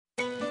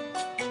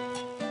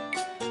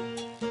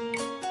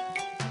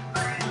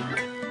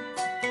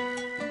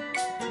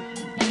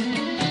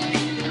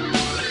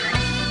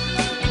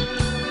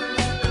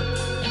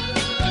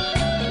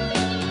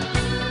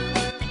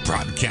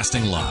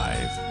Broadcasting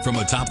live from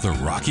atop the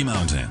Rocky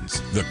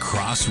Mountains, the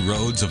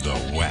crossroads of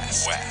the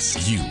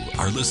West. You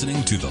are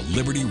listening to the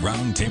Liberty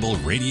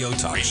Roundtable Radio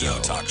Talk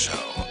Show.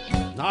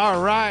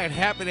 All right,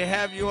 happy to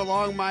have you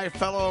along, my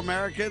fellow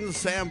Americans.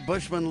 Sam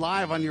Bushman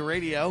live on your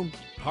radio.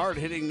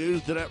 Hard-hitting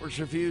news the networks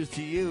refuse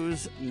to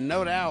use,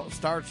 no doubt,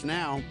 starts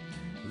now.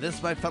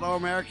 This, my fellow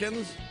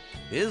Americans,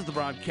 is the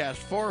broadcast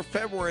for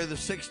February the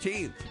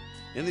 16th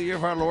in the year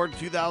of our Lord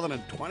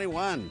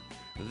 2021.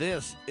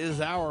 This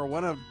is our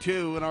one of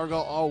two, and our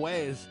goal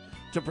always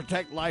to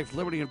protect life,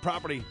 liberty, and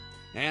property,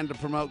 and to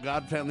promote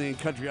God, family, and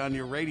country on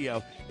your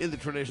radio in the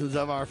traditions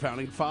of our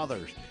founding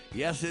fathers.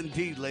 Yes,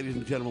 indeed, ladies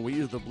and gentlemen, we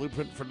use the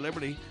blueprint for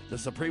liberty, the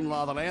supreme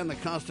law of the land, the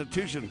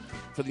Constitution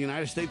for the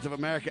United States of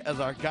America as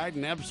our guide,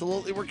 and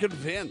absolutely we're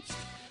convinced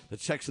the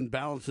checks and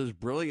balances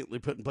brilliantly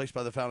put in place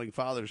by the founding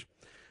fathers,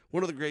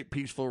 one of the great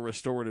peaceful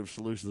restorative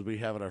solutions we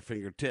have at our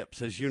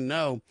fingertips. As you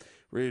know,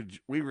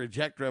 we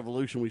reject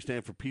revolution. We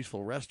stand for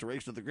peaceful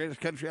restoration of the greatest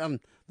country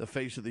on the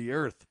face of the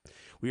earth.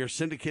 We are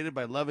syndicated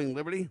by Loving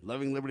Liberty,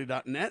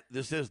 lovingliberty.net.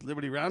 This is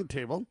Liberty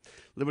Roundtable,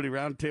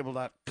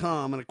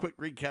 libertyroundtable.com. And a quick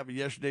recap of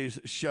yesterday's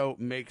show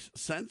makes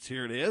sense.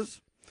 Here it is.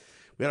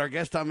 We had our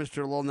guest on,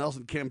 Mr. Lowell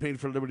Nelson,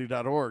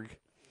 campaignforliberty.org.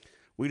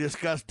 We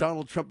discussed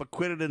Donald Trump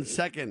acquitted in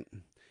second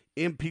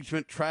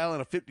impeachment trial in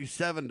a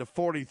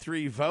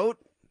 57-43 vote.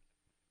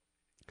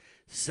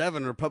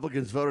 7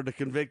 Republicans voted to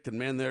convict, and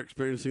man, they're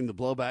experiencing the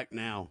blowback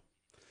now.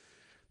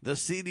 The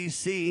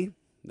CDC,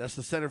 that's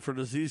the Center for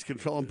Disease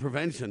Control and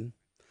Prevention,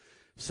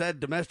 said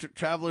domestic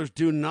travelers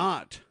do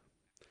not,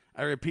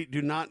 I repeat,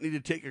 do not need to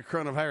take a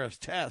coronavirus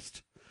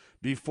test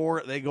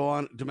before they go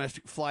on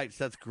domestic flights.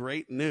 That's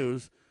great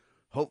news.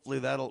 Hopefully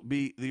that'll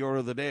be the order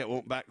of the day. It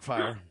won't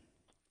backfire.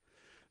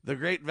 The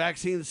great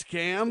vaccine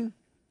scam,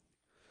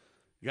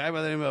 a guy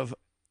by the name of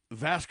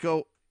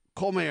Vasco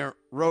Colmeyer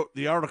wrote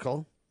the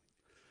article.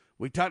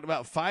 We talked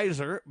about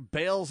Pfizer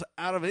bails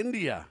out of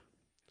India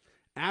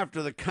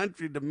after the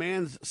country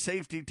demands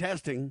safety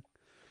testing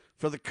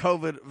for the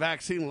COVID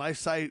vaccine.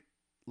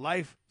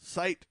 Life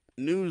site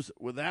news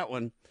with that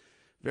one.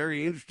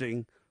 Very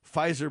interesting.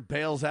 Pfizer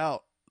bails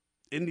out.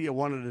 India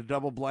wanted a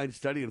double-blind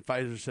study, and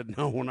Pfizer said,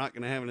 no, we're not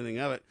going to have anything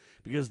of it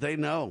because they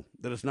know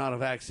that it's not a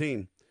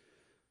vaccine.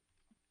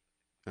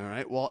 All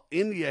right, well,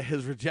 India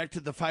has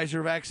rejected the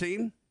Pfizer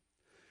vaccine.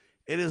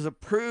 It has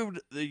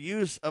approved the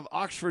use of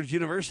Oxford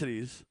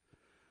University's,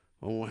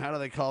 oh, how do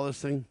they call this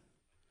thing?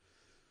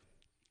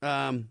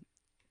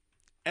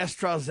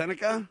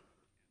 AstraZeneca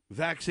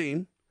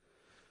vaccine,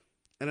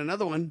 and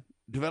another one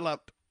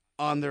developed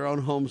on their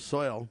own home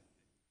soil.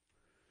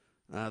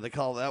 They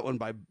call that one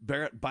by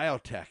Bharat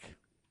Biotech.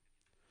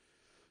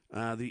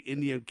 The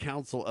Indian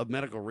Council of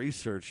Medical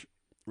Research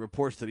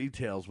reports the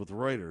details with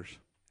Reuters.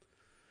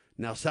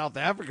 Now, South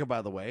Africa,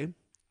 by the way,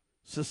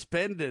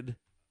 suspended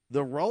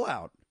the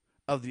rollout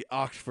of the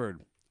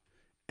Oxford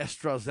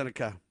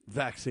AstraZeneca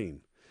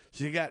vaccine.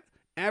 So you got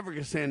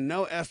Africa saying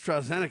no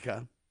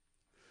AstraZeneca,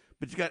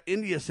 but you got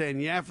India saying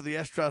yeah for the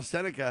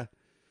AstraZeneca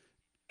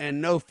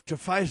and no to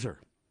Pfizer.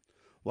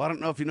 Well, I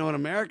don't know if you know, in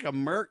America,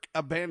 Merck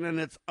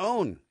abandoned its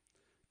own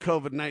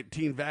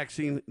COVID-19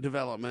 vaccine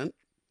development,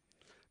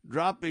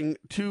 dropping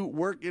 2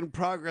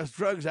 work-in-progress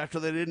drugs after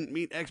they didn't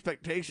meet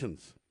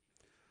expectations.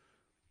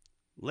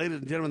 Ladies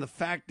and gentlemen, the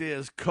fact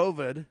is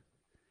COVID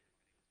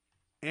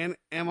and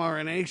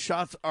mRNA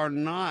shots are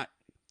not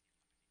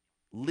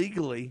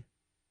legally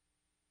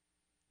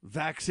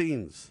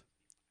vaccines.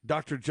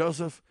 Dr.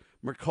 Joseph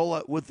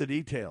Mercola with the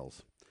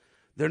details.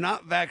 They're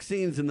not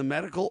vaccines in the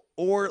medical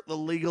or the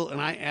legal, and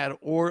I add,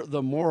 or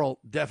the moral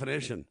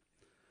definition.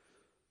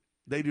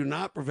 They do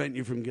not prevent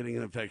you from getting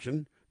an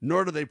infection,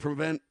 nor do they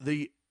prevent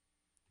the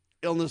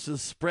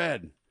illness's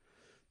spread.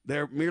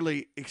 They're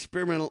merely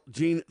experimental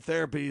gene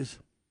therapies,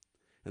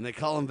 and they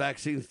call them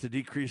vaccines to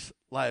decrease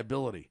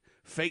liability.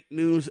 Fake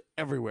news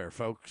everywhere,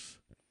 folks.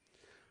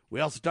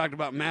 We also talked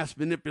about mass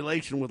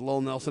manipulation with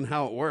Lowell Nelson,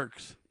 how it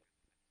works.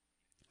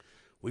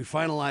 We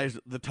finalized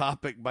the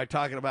topic by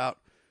talking about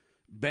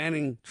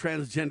banning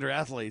transgender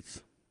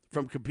athletes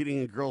from competing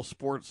in girls'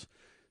 sports.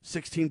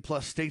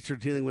 16-plus states are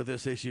dealing with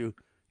this issue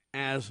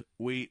as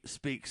we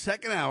speak.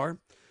 Second hour,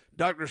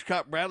 Dr.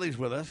 Scott Bradley's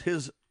with us.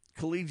 His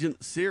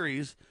collegiate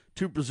series,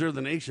 To Preserve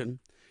the Nation.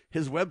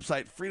 His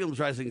website,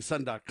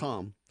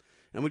 freedomsrisingsun.com.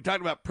 And we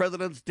talked about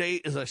President's Day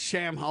is a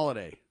sham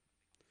holiday.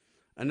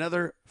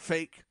 Another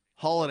fake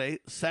holiday,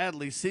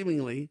 sadly,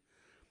 seemingly,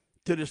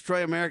 to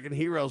destroy American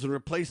heroes and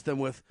replace them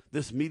with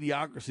this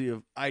mediocrity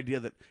of idea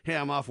that, hey,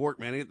 I'm off work,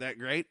 man. Ain't that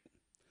great?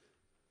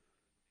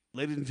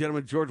 Ladies and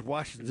gentlemen, George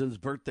Washington's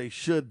birthday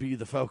should be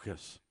the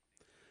focus.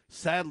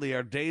 Sadly,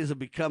 our days have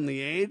become the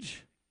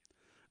age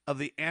of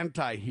the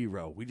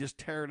anti-hero. We just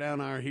tear down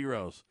our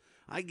heroes.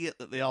 I get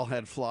that they all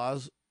had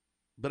flaws,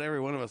 but every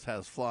one of us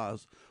has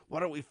flaws.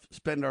 Why don't we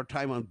spend our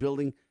time on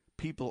building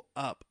people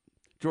up?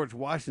 George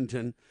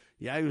Washington,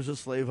 yeah, he was a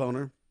slave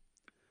owner.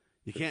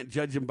 You can't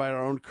judge him by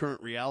our own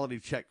current reality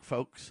check,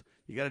 folks.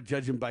 You got to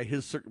judge him by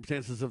his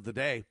circumstances of the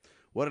day.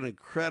 What an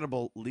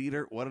incredible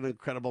leader. What an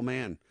incredible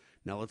man.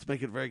 Now, let's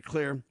make it very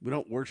clear. We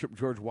don't worship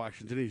George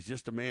Washington. He's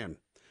just a man.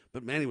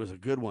 But, man, he was a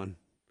good one,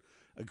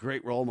 a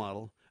great role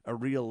model, a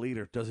real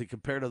leader. Does he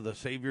compare to the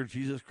Savior,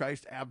 Jesus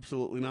Christ?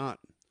 Absolutely not.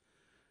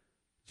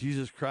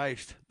 Jesus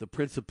Christ, the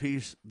Prince of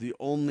Peace, the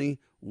only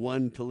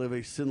one to live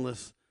a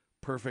sinless,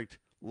 perfect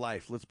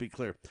life. Let's be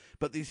clear.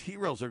 But these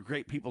heroes are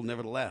great people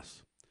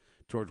nevertheless.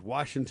 George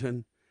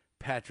Washington,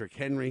 Patrick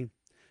Henry,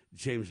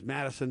 James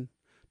Madison,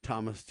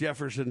 Thomas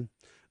Jefferson.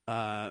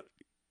 The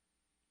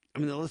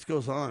list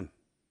goes on.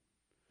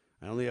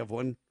 I only have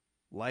one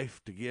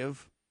life to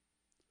give.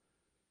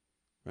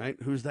 Right?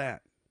 Who's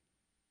that?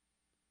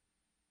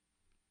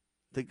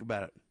 Think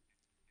about it.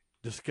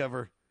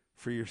 Discover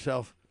for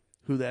yourself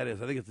who that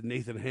is. I think it's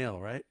Nathan Hale,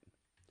 right?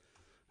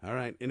 All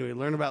right. Anyway,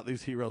 learn about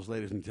these heroes,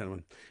 ladies and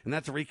gentlemen. And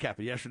that's a recap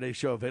of yesterday's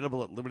show,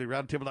 available at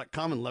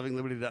libertyroundtable.com and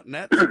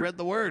lovingliberty.net. Spread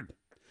the word.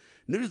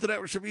 News the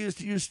network should be used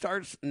to use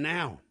starts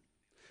now.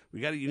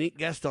 We got a unique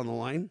guest on the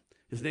line.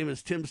 His name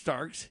is Tim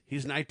Starks.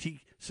 He's an IT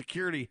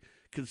security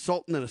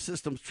consultant and a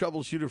systems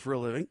troubleshooter for a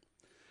living.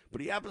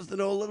 But he happens to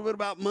know a little bit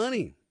about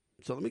money.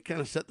 So let me kind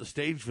of set the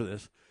stage for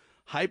this.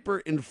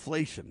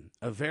 Hyperinflation,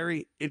 a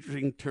very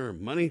interesting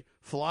term. Money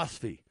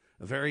philosophy,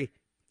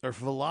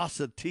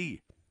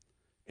 velocity,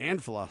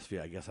 and philosophy,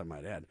 I guess I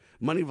might add.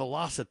 Money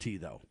velocity,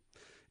 though.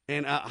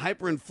 And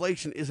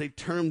hyperinflation is a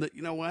term that,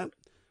 you know what?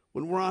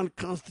 When we're on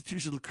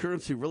constitutional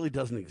currency, really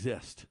doesn't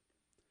exist.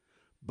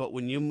 But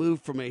when you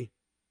move from a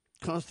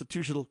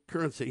constitutional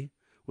currency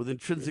with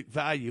intrinsic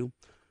value,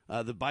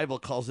 the Bible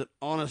calls it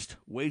honest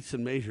weights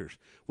and measures.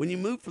 When you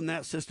move from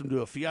that system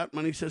to a fiat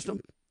money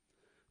system,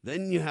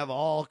 then you have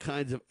all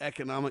kinds of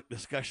economic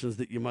discussions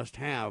that you must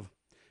have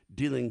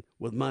dealing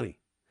with money.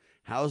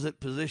 How is it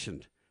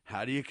positioned?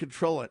 How do you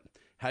control it?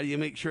 How do you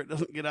make sure it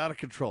doesn't get out of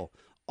control?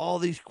 All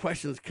these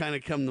questions kind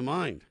of come to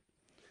mind.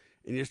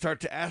 And you start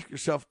to ask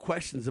yourself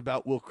questions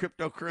about, will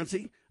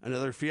cryptocurrency,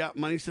 another fiat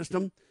money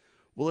system,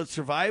 will it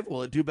survive?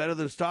 Will it do better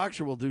than stocks,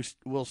 or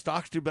will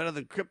stocks do better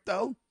than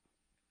crypto?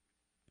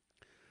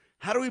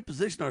 How do we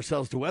position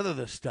ourselves to weather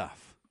this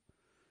stuff?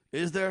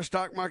 Is there a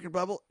stock market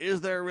bubble?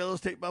 Is there a real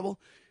estate bubble?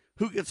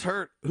 Who gets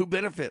hurt? Who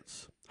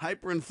benefits?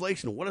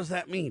 Hyperinflation, what does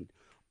that mean?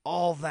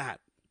 All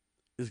that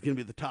is going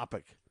to be the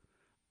topic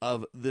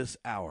of this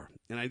hour.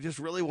 And I just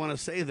really want to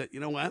say that, you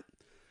know what?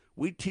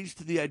 We teach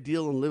to the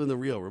ideal and live in the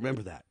real.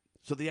 Remember that.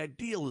 So the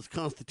ideal is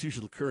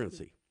constitutional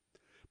currency.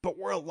 But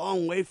we're a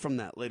long way from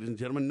that, ladies and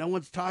gentlemen. No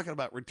one's talking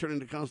about returning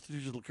to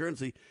constitutional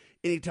currency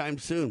anytime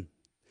soon.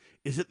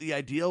 Is it the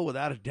ideal?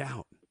 Without a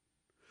doubt.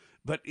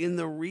 But in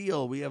the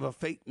real, we have a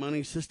fake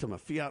money system, a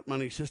fiat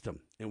money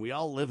system, and we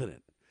all live in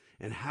it.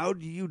 And how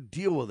do you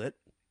deal with it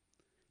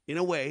in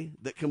a way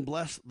that can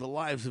bless the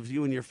lives of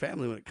you and your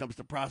family when it comes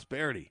to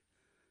prosperity?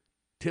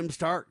 Tim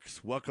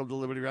Starks, welcome to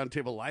Liberty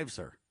Roundtable Live,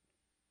 sir.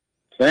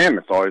 Sam,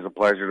 it's always a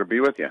pleasure to be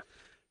with you.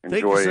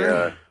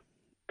 Enjoy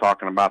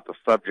talking about the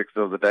subjects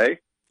of the day.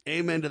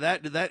 Amen to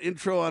that. Did that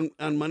intro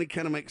on money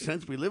kind of make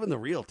sense? We live in the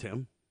real,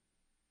 Tim.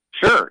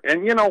 Sure.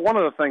 And, one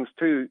of the things,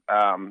 too,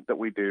 that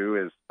we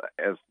do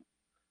is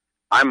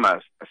I'm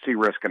a C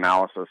risk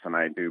analysis, and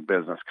I do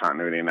business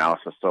continuity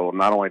analysis. So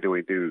not only do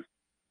we do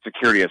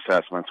security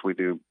assessments, we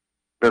do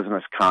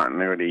business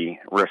continuity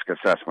risk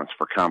assessments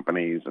for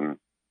companies. And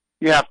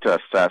you have to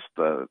assess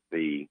the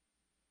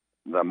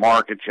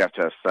markets. You have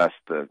to assess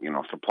the,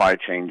 supply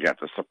chain. You have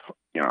to,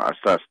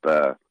 assess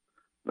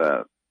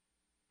the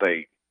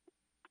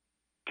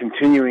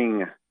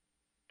continuing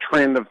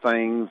trend of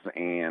things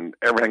and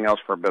everything else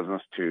for a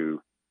business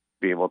to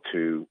be able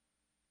to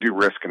do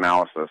risk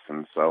analysis.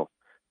 And so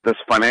this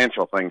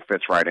financial thing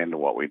fits right into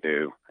what we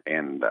do.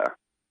 And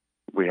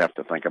we have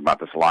to think about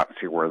this a lot and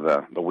see where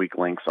the weak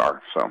links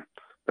are. So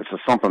this is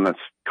something that's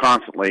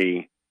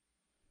constantly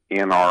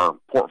in our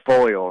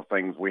portfolio of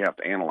things we have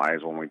to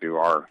analyze when we do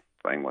our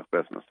thing with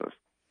businesses.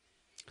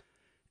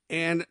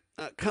 And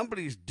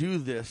companies do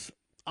this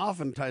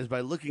oftentimes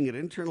by looking at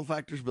internal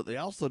factors, but they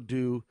also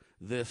do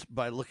this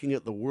by looking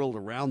at the world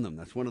around them.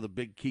 That's one of the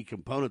big key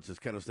components, is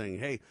kind of saying,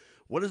 hey,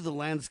 what is the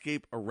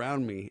landscape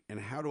around me, and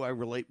how do I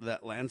relate to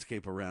that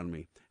landscape around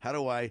me? How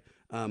do I,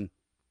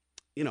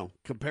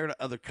 compare to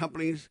other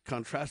companies,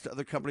 contrast to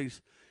other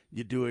companies?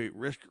 You do a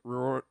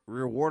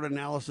risk-reward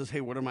analysis.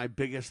 Hey, what are my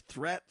biggest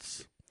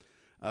threats?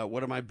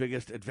 What are my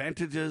biggest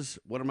advantages?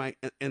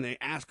 And they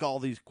ask all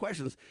these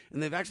questions,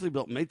 and they've actually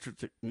built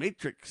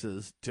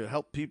matrices to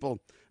help people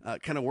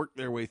kind of work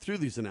their way through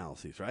these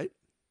analyses, right?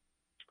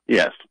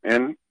 Yes,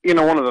 and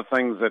one of the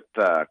things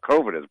that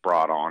COVID has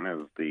brought on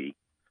is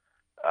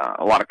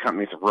a lot of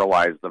companies have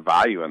realized the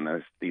value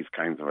in these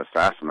kinds of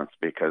assessments,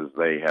 because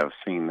they have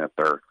seen that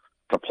their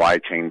supply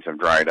chains have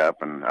dried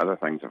up and other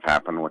things have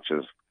happened, which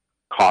has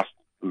cost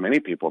many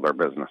people their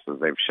businesses.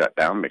 They've shut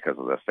down because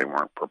of this. They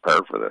weren't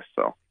prepared for this.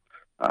 So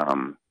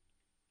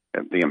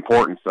the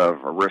importance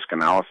of a risk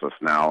analysis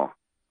now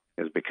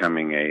is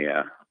becoming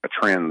a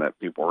trend that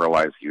people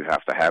realize you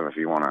have to have if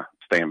you want to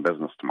stay in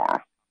business tomorrow.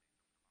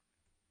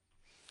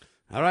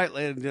 All right,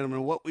 ladies and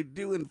gentlemen, what we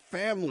do in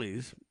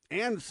families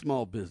and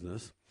small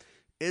business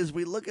as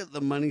we look at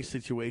the money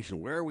situation,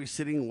 where are we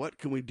sitting? What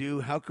can we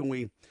do? How can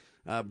we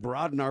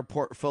broaden our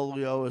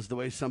portfolio, is the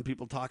way some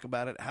people talk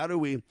about it? How do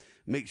we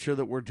make sure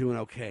that we're doing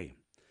okay?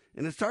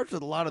 And it starts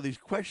with a lot of these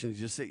questions.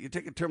 You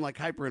take a term like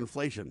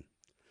hyperinflation.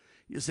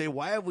 You say,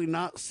 why have we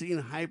not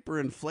seen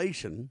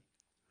hyperinflation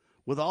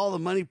with all the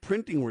money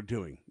printing we're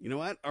doing? You know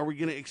what? Are we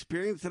going to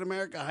experience in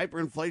America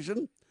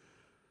hyperinflation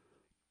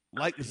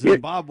like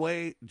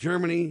Zimbabwe,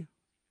 Germany,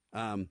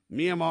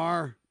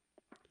 Myanmar,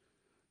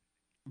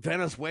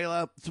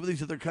 Venezuela, some of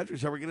these other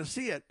countries? Are we going to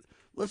see it?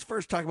 Let's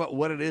first talk about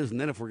what it is and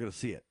then if we're going to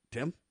see it.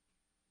 Tim?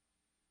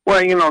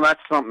 Well, that's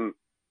something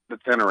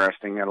that's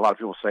interesting. And a lot of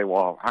people say,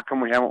 well, how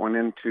come we haven't went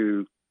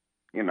into,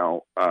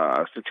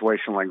 a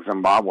situation like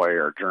Zimbabwe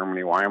or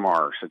Germany,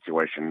 Weimar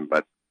situation?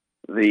 But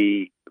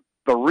the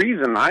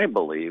reason, I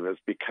believe, is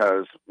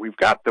because we've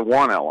got the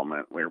one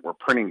element where we're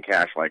printing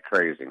cash like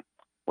crazy,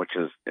 which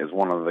is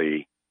one of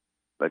the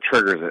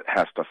triggers that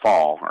has to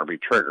fall or be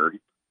triggered.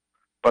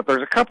 But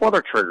there's a couple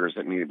other triggers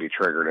that need to be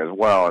triggered as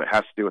well. It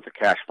has to do with the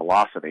cash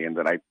velocity, and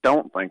that I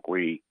don't think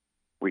we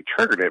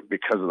triggered it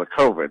because of the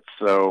COVID.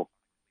 So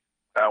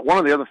one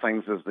of the other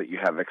things is that you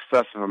have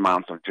excessive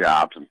amounts of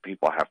jobs, and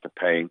people have to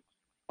pay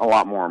a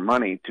lot more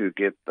money to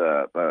get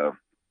the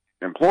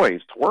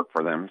employees to work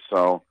for them.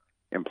 So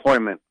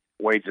employment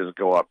wages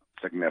go up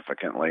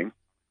significantly.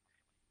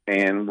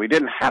 And we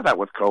didn't have that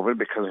with COVID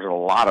because there's a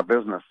lot of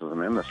businesses in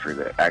the industry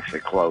that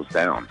actually closed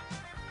down.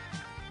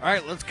 All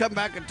right, let's come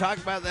back and talk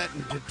about that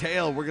in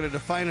detail. We're going to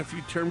define a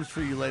few terms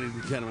for you, ladies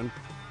and gentlemen.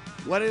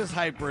 What is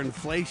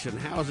hyperinflation?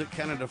 How is it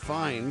kind of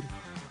defined?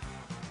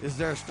 Is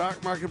there a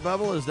stock market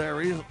bubble? Is there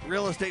a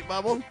real estate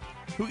bubble?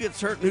 Who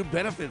gets hurt and who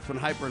benefits when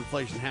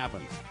hyperinflation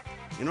happens?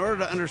 In order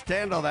to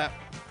understand all that,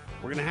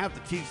 we're going to have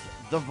to teach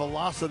the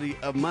velocity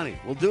of money.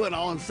 We'll do it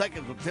all in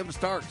seconds with Tim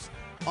Starks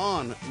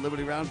on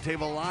Liberty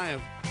Roundtable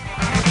Live.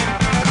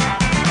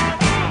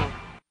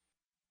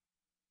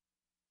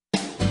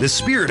 The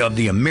spirit of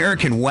the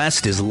American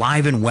West is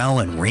live and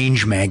well in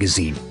Range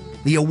Magazine,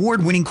 the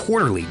award-winning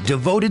quarterly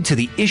devoted to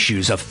the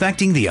issues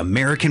affecting the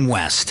American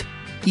West.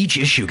 Each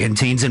issue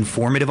contains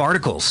informative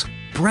articles,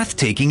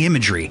 breathtaking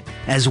imagery,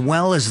 as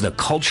well as the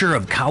culture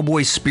of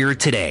cowboy spirit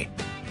today,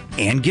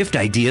 and gift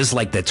ideas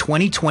like the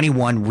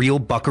 2021 Real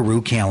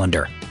Buckaroo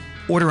Calendar.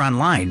 Order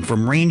online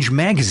from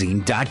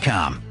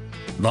rangemagazine.com.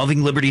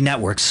 Loving Liberty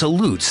Network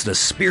salutes the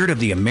spirit of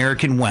the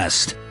American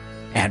West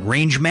at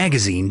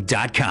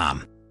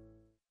rangemagazine.com.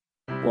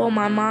 Well,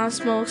 my mom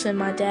smokes and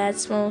my dad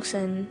smokes,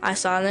 and I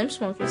saw them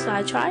smoking, so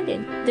I tried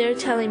it. They're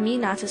telling me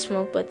not to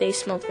smoke, but they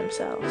smoke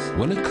themselves.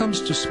 When it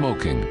comes to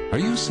smoking, are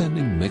you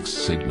sending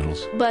mixed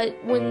signals?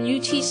 But when you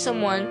teach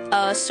someone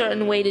a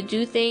certain way to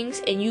do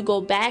things and you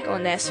go back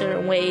on that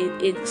certain way,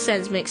 it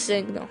sends mixed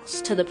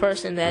signals to the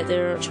person that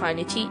they're trying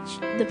to teach.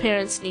 The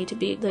parents need to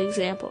be the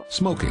example.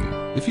 Smoking.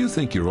 If you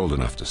think you're old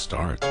enough to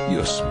start,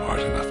 you're smart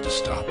enough to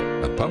stop.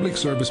 A public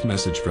service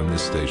message from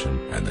this station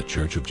and the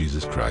Church of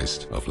Jesus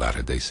Christ of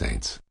Latter-day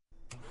Saints.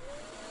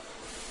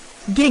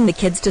 Getting the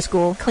kids to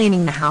school,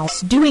 cleaning the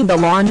house, doing the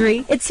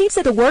laundry. It seems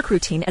that the work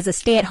routine as a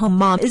stay-at-home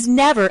mom is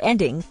never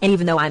ending. And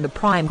even though I'm a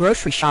prime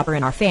grocery shopper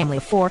in our family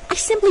of 4, I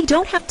simply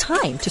don't have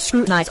time to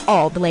scrutinize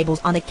all the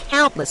labels on the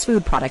countless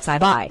food products I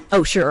buy.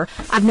 Oh sure,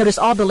 I've noticed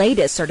all the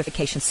latest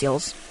certification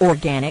seals.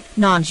 Organic,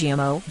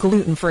 non-GMO,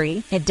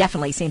 gluten-free. It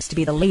definitely seems to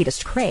be the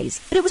latest craze.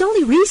 But it was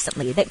only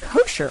recently that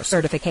kosher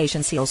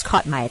certification seals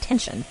caught my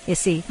attention. You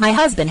see, my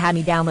husband had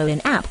me download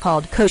an app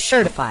called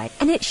Koshertified,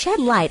 and it shed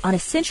light on a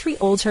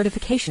century-old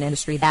certification industry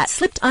that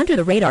slipped under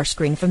the radar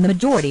screen from the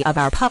majority of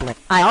our public.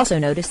 I also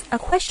noticed a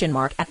question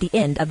mark at the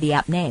end of the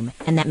app name,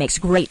 and that makes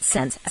great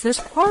sense as there's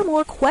far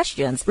more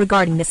questions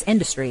regarding this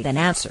industry than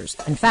answers.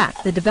 In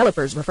fact, the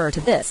developers refer to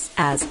this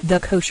as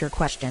the kosher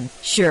question.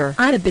 Sure,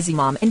 I'm a busy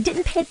mom and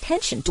didn't pay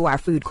attention to our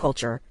food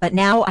culture, but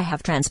now I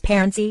have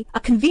transparency,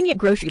 a convenient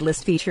grocery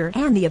list feature,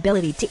 and the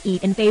ability to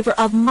eat in favor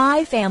of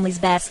my family's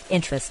best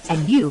interests,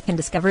 and you can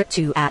discover it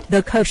too at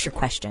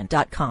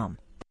thekosherquestion.com.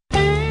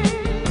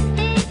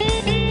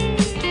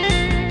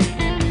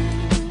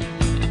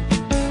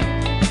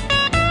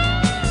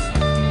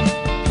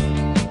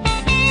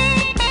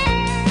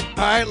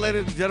 All right,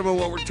 ladies and gentlemen,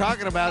 what we're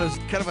talking about is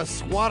kind of a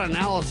SWOT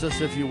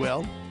analysis, if you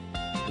will.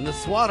 And the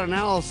SWOT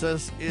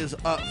analysis is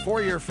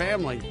for your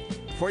family,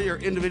 for your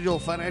individual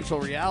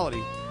financial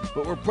reality.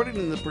 But we're putting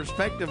it in the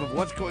perspective of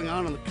what's going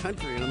on in the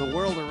country and in the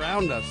world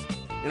around us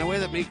in a way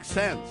that makes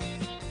sense.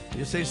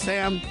 You say,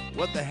 Sam,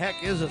 what the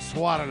heck is a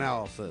SWOT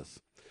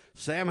analysis?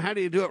 Sam, how do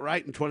you do it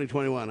right in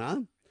 2021,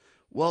 huh?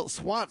 Well,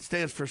 SWOT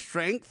stands for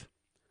strength,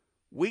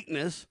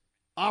 weakness,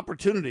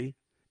 opportunity,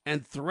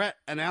 and threat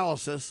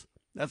analysis.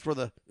 That's where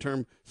the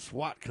term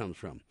SWOT comes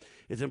from.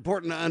 It's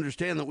important to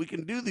understand that we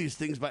can do these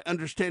things by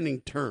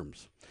understanding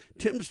terms.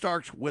 Tim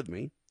Stark's with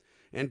me,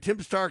 and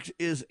Tim Starks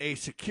is a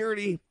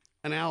security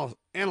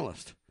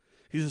analyst.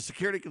 He's a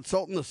security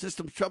consultant, a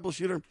systems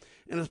troubleshooter,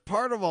 and as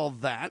part of all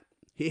that,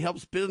 he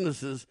helps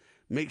businesses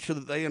make sure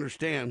that they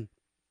understand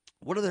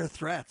what are their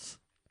threats,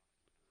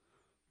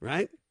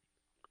 right?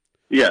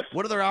 Yes.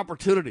 What are their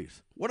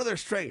opportunities? What are their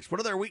strengths?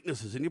 What are their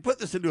weaknesses? And you put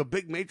this into a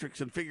big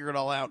matrix and figure it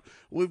all out.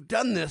 We've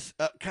done this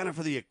kind of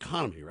for the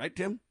economy, right,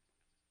 Tim?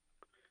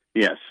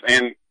 Yes,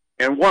 and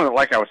one,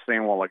 like I was saying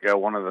a while ago,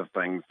 one of the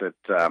things that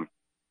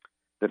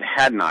that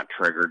had not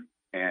triggered,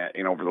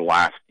 over the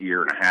last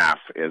year and a half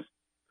is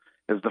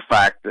the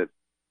fact that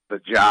the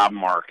job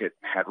market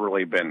had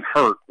really been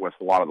hurt with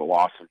a lot of the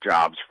loss of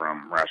jobs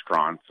from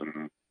restaurants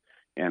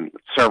and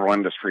several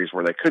industries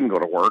where they couldn't go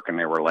to work and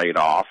they were laid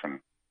off and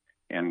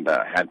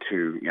had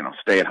to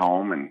stay at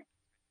home, and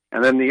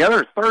then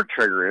the third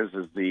trigger is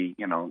the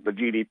the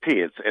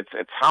GDP.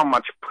 It's how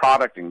much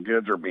product and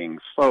goods are being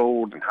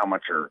sold and how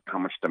much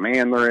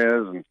demand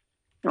there is, and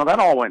that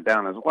all went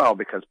down as well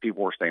because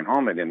people were staying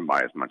home. They didn't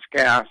buy as much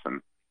gas,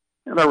 and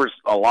there was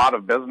a lot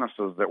of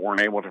businesses that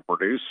weren't able to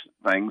produce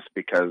things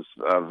because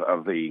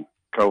of the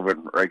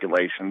COVID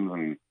regulations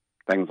and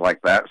things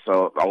like that.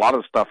 So a lot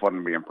of stuff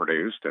wasn't being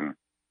produced, and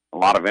a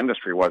lot of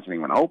industry wasn't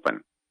even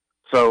open.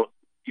 So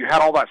you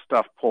had all that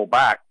stuff pull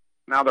back.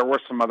 Now there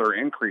was some other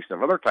increase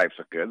of other types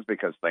of goods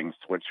because things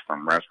switched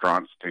from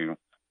restaurants to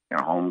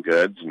home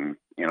goods and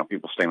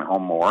people staying at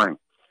home more.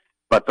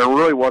 But there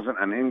really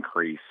wasn't an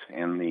increase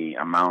in the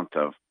amount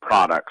of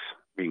products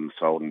being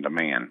sold and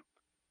demand.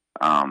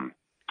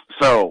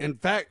 So in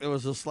fact, there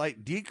was a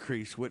slight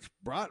decrease, which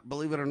brought,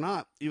 believe it or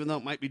not, even though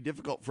it might be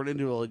difficult for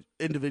an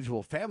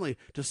individual family,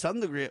 to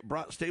some degree it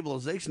brought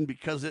stabilization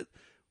because it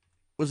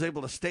was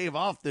able to stave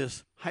off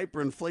this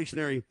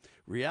hyperinflationary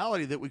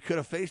reality that we could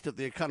have faced if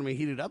the economy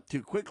heated up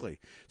too quickly.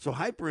 So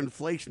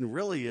hyperinflation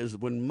really is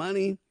when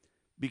money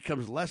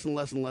becomes less and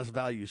less and less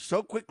value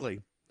so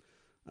quickly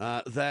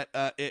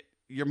that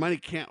your money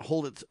can't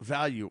hold its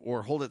value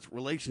or hold its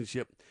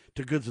relationship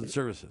to goods and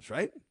services,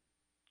 right?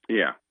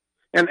 Yeah.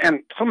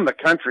 And some of the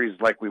countries,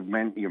 like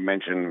you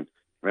mentioned,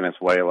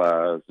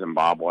 Venezuela,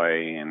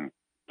 Zimbabwe, and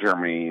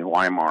Germany,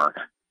 Weimar,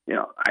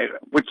 I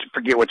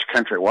forget which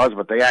country it was,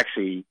 but they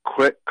actually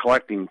quit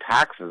collecting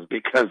taxes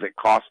because it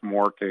cost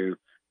more to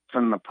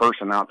send the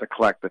person out to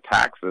collect the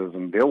taxes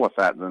and deal with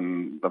that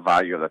than the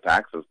value of the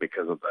taxes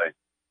because of the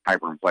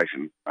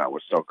hyperinflation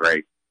was so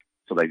great.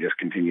 So they just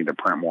continued to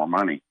print more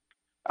money.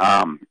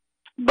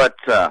 But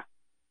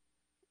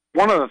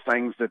one of the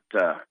things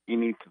that you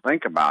need to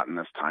think about in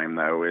this time,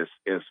 though, is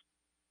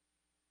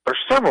there's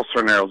several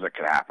scenarios that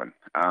could happen.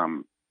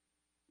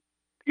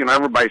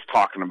 Everybody's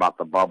talking about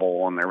the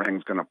bubble and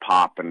everything's going to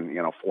pop in,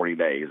 40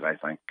 days. I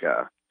think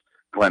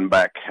Glenn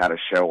Beck had a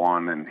show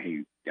on, and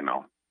he,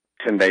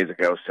 10 days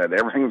ago said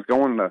everything's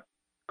going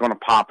to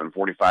pop in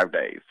 45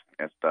 days.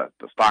 It's the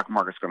stock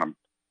market's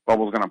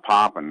bubble's going to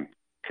pop, and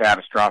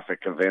catastrophic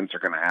events are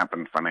going to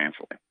happen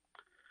financially.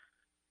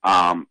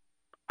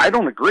 I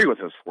don't agree with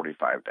this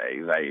 45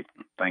 days. I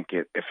think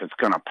if it's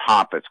going to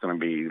pop, it's going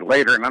to be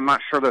later, and I'm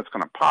not sure that it's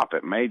going to pop.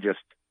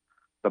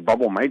 The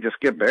bubble may just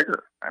get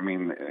bigger. I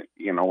mean,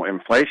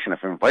 inflation,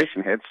 if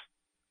inflation hits,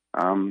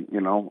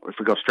 if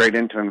we go straight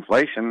into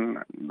inflation,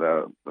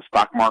 the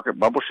stock market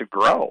bubble should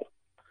grow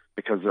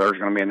because there's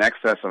going to be an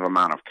excessive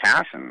amount of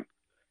cash, and,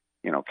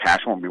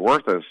 cash won't be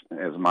worth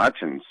as much.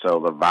 And so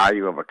the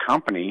value of a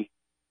company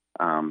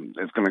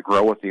is going to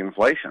grow with the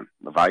inflation.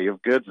 The value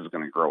of goods is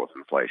going to grow with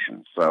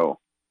inflation. So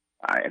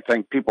I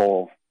think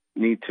people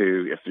need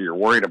to, if you're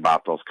worried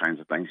about those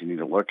kinds of things, you need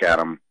to look at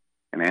them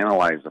and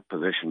analyze the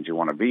positions you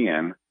want to be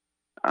in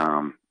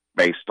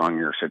based on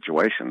your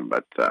situation.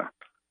 But, the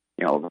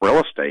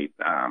real estate,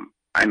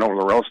 I know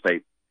the real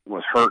estate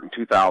was hurt in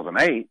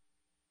 2008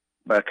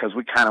 because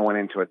we kind of went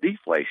into a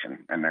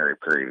deflationary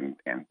period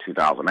in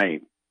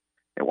 2008.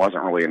 It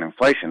wasn't really an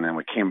inflation. Then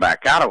we came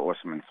back out of it with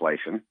some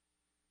inflation.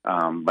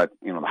 But,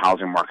 the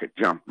housing market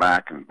jumped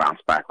back and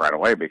bounced back right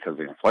away because of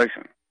the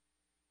inflation.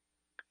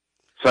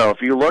 So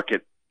if you look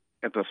at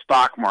the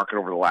stock market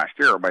over the last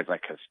year, everybody's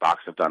like,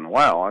 stocks have done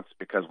well. It's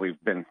because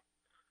we've been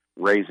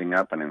raising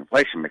up in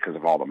inflation because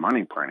of all the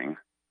money printing,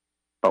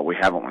 but we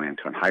haven't went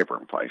into an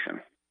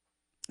hyperinflation.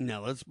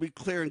 Now, let's be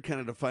clear and kind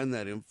of define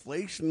that.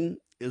 Inflation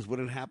is when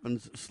it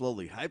happens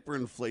slowly.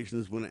 Hyperinflation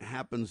is when it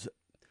happens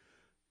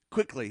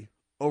quickly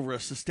over a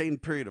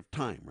sustained period of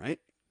time, right?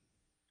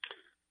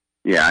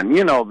 Yeah, and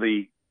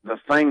the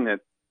thing that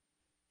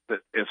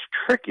is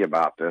tricky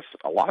about this,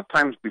 a lot of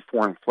times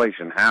before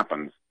inflation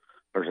happens,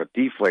 there's a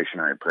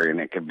deflationary period, and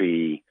it could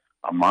be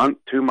a month,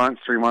 2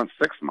 months, 3 months,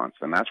 6 months,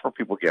 and that's where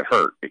people get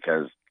hurt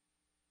because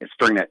it's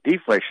during that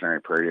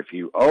deflationary period. If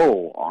you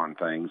owe on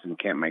things and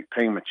can't make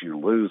payments, you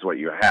lose what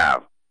you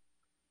have.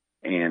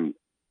 And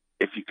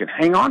if you can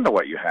hang on to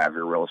what you have,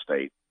 your real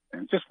estate,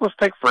 and let's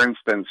take, for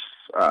instance,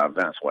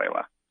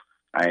 Venezuela.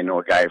 I know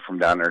a guy from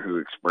down there who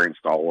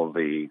experienced all of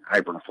the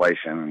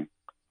hyperinflation,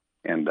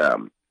 and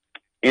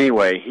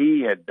anyway,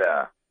 he had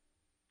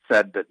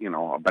said that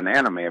a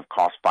banana may have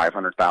cost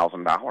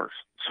 $500,000.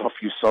 So if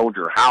you sold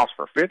your house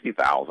for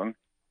 $50,000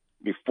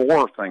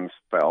 before things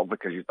fell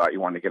because you thought you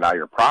wanted to get out of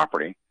your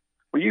property,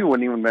 well, you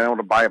wouldn't even be able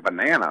to buy a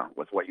banana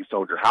with what you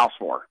sold your house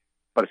for.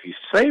 But if you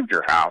saved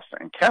your house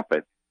and kept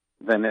it,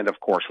 then it, of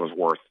course, was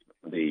worth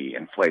the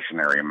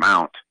inflationary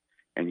amount,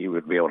 and you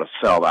would be able to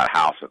sell that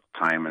house at the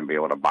time and be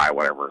able to buy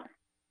whatever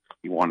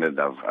you wanted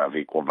of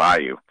equal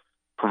value,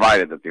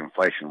 provided that the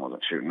inflation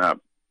wasn't shooting up.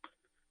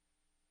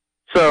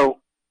 So,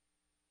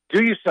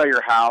 do you sell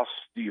your house?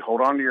 Do you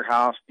hold on to your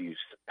house? Do you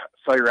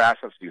sell your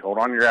assets? Do you hold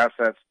on to your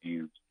assets? Do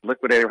you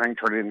liquidate everything,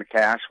 turn it into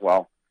cash?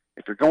 Well,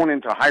 if you're going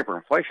into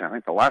hyperinflation, I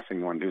think the last thing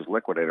you want to do is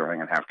liquidate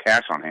everything and have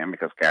cash on hand,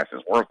 because cash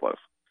is worthless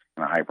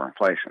in a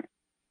hyperinflation.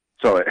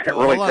 So it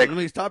really takes... Let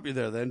me stop you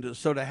there then.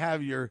 So to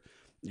have your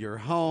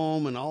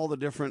home and all the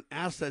different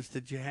assets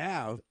that you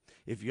have,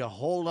 if you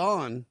hold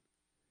on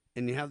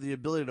and you have the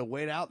ability to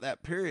wait out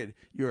that period,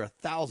 you're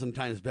 1,000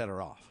 times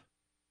better off.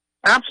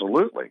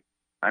 Absolutely.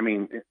 I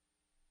mean,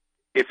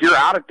 if you're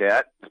out of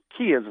debt, the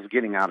key is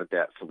getting out of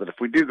debt, so that if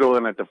we do go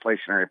in a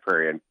deflationary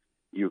period,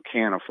 you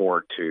can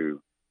afford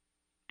to,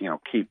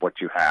 keep what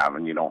you have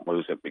and you don't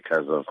lose it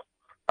because of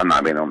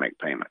not being able to make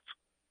payments.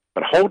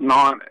 But holding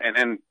on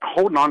and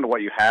holding on to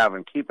what you have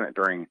and keeping it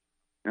during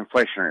an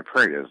inflationary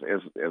period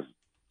is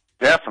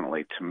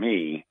definitely, to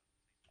me,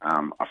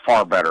 a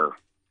far better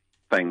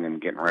thing than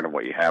getting rid of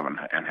what you have and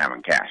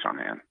having cash on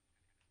hand.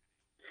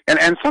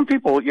 And some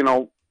people,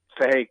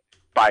 say, hey,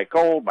 buy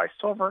gold, buy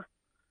silver.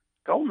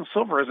 Gold and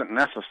silver isn't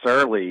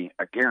necessarily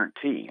a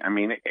guarantee. I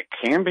mean, it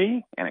can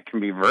be, and it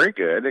can be very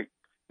good.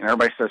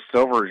 Everybody says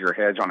silver is your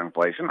hedge on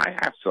inflation. I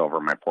have silver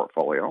in my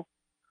portfolio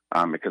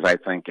because I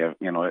think, it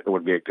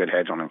would be a good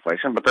hedge on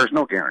inflation, but there's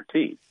no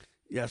guarantee.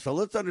 Yeah, so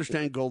let's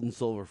understand gold and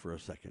silver for a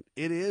second.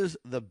 It is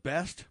the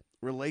best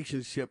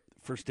relationship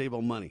for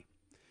stable money.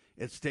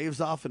 It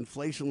staves off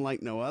inflation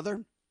like no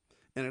other,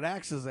 and it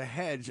acts as a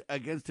hedge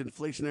against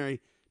deflationary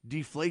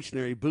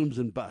booms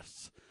and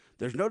busts.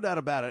 There's no doubt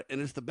about it,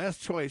 and it's the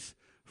best choice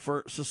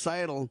for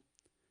societal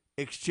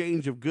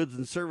exchange of goods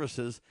and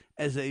services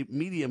as a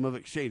medium of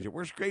exchange. It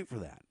works great for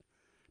that.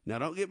 Now,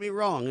 don't get me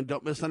wrong, and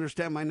don't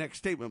misunderstand my next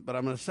statement, but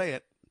I'm going to say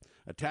it.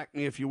 Attack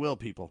me if you will,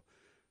 people.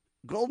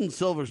 Gold and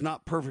silver is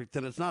not perfect,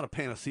 and it's not a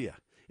panacea.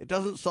 It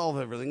doesn't solve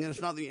everything, and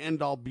it's not the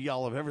end-all,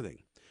 be-all of everything.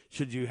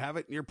 Should you have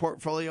it in your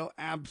portfolio?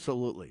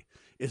 Absolutely.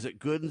 Is it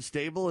good and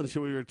stable, and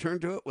should we return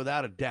to it?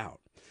 Without a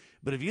doubt.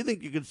 But if you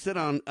think you could sit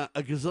on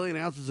a gazillion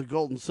ounces of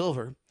gold and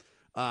silver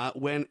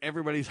when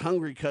everybody's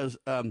hungry because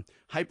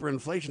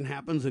hyperinflation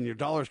happens and your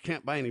dollars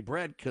can't buy any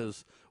bread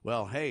because,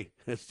 well, hey,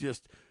 it's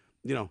just,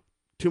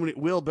 too many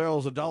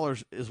wheelbarrows of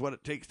dollars is what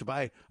it takes to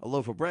buy a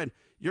loaf of bread.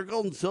 Your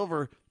gold and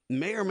silver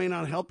may or may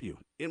not help you.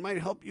 It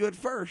might help you at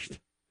first,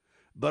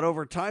 but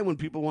over time, when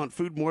people want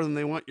food more than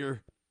they want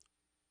your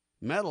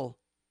metal,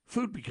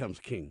 food becomes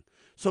king.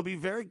 So be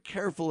very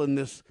careful in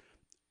this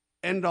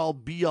end-all,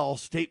 be-all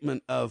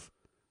statement of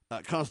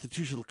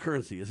constitutional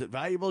currency. Is it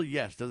valuable?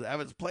 Yes. Does it have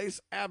its place?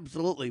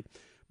 Absolutely.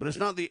 But it's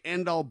not the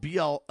end-all,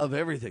 be-all of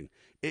everything.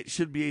 It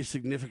should be a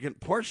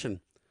significant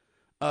portion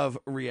of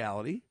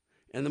reality.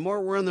 And the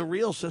more we're in the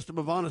real system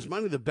of honest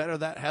money, the better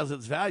that has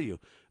its value.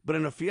 But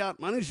in a fiat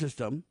money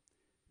system,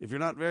 if you're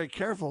not very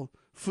careful,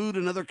 food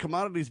and other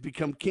commodities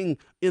become king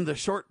in the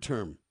short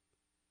term.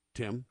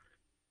 Tim?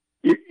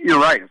 You're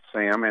right,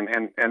 Sam. And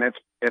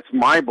it's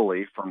my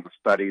belief from the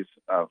studies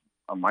of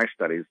my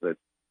studies that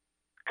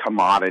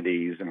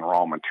commodities and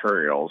raw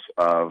materials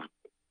of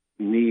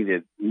needs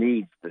to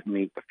meet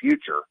the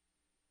future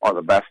are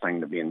the best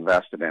thing to be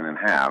invested in and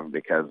have,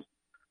 because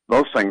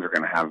those things are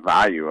going to have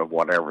value of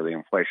whatever the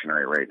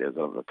inflationary rate is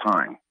of the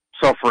time.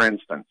 So, for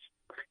instance,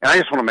 and I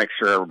just want to make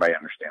sure everybody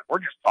understands, we're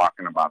just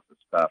talking about this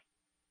stuff.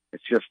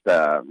 It's just,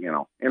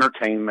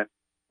 entertainment.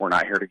 We're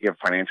not here to give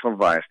financial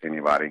advice to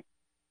anybody.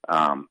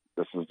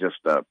 This is just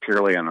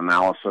purely an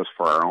analysis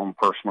for our own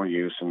personal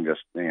use and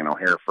just,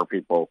 here for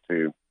people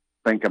to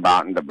think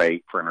about and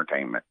debate for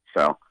entertainment.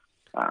 So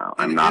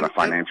I'm not a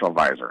financial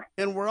advisor.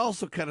 And we're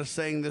also kind of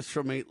saying this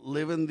from a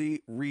living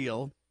the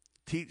real,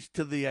 teach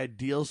to the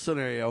ideal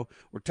scenario.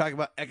 We're talking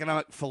about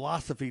economic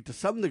philosophy to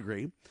some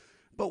degree,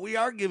 but we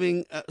are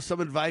giving some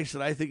advice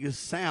that I think is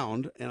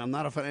sound, and I'm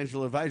not a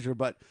financial advisor,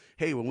 but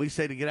hey, when we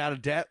say to get out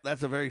of debt,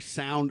 that's a very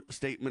sound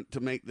statement to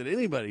make that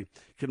anybody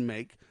can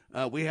make.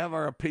 We have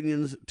our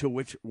opinions to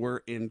which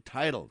we're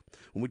entitled.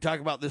 When we talk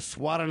about this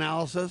SWOT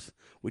analysis,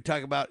 we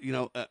talk about,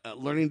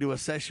 learning to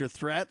assess your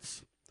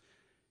threats,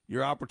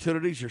 your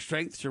opportunities, your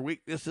strengths, your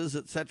weaknesses,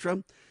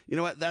 etc. You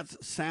know what?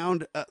 That's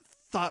sound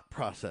thought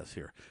process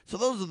here. So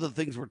those are the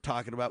things we're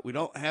talking about. We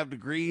don't have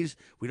degrees.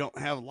 We don't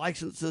have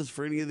licenses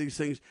for any of these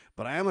things,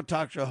 but I am a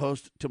talk show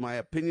host to my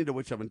opinion to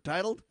which I'm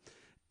entitled.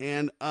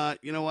 And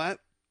you know what?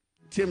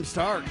 Tim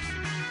Starks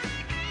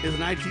is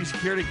an IT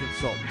security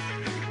consultant.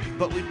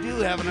 But we do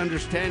have an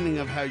understanding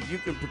of how you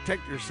can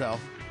protect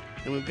yourself,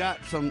 and we've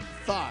got some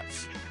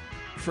thoughts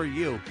for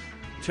you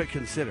to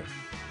consider.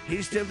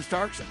 He's Tim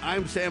Starks.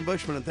 I'm Sam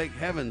Bushman, and thank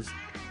heavens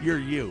you're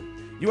you.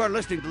 You are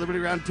listening to Liberty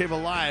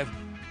Roundtable Live,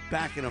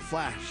 back in a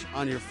flash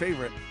on your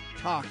favorite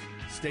talk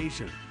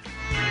station.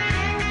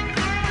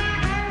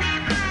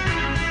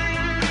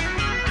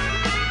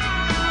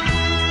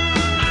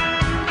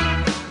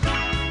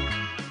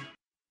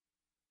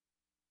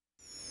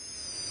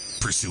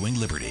 Pursuing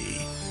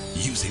liberty,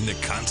 using the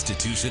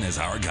Constitution as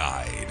our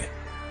guide.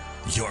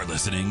 You're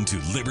listening to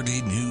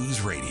Liberty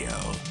News Radio.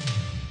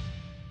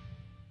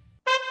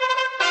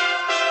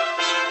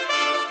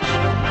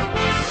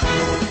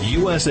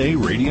 USA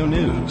Radio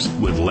News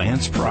with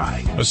Lance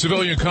Pry. A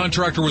civilian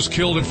contractor was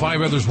killed and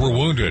 5 others were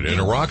wounded in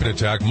a rocket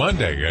attack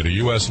Monday at a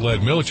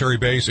U.S.-led military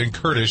base in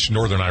Kurdish,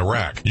 northern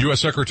Iraq.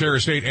 U.S. Secretary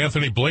of State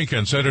Anthony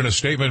Blinken said in a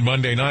statement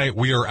Monday night,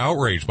 "We are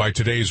outraged by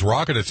today's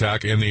rocket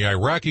attack in the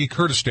Iraqi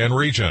Kurdistan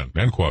region,"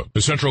 end quote.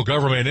 The central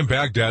government in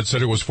Baghdad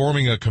said it was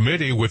forming a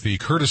committee with the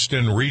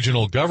Kurdistan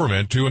regional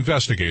government to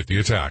investigate the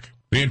attack.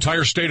 The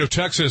entire state of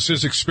Texas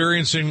is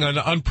experiencing an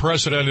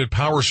unprecedented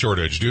power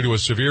shortage due to a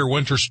severe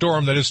winter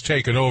storm that has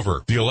taken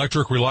over. The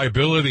Electric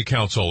Reliability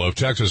Council of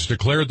Texas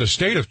declared the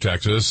state of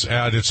Texas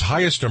at its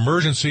highest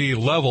emergency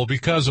level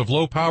because of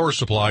low power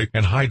supply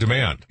and high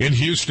demand. In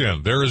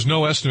Houston, there is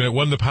no estimate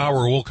when the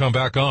power will come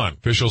back on.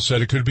 Officials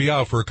said it could be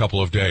out for a couple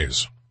of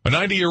days. A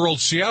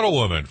 90-year-old Seattle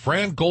woman,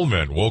 Fran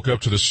Goldman, woke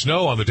up to the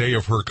snow on the day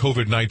of her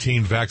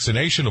COVID-19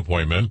 vaccination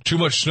appointment. Too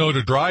much snow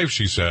to drive,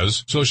 she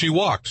says, so she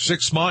walked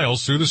 6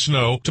 miles through the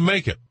snow to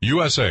make it.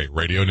 USA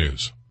Radio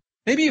News.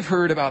 Maybe you've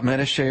heard about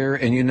Medi-Share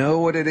and you know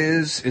what it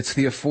is. It's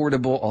the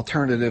affordable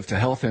alternative to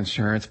health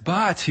insurance,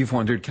 but you've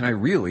wondered, can I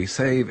really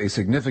save a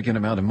significant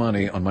amount of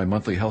money on my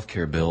monthly health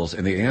care bills?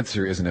 And the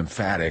answer is an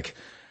emphatic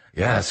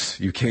yes,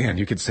 you can.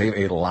 You could save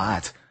a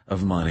lot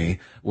of money,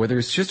 whether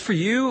it's just for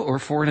you or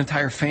for an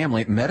entire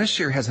family.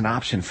 Medi-Share has an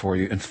option for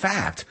you. In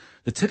fact,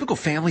 the typical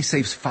family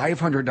saves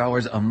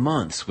 $500 a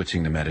month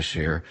switching to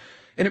Medi-Share.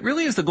 And it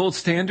really is the gold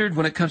standard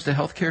when it comes to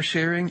healthcare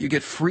sharing. You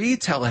get free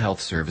telehealth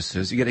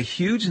services. You get a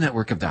huge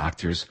network of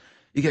doctors.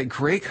 You get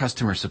great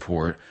customer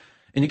support.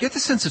 And you get the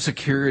sense of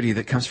security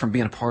that comes from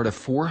being a part of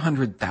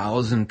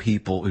 400,000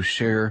 people who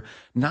share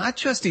not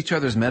just each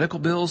other's medical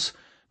bills,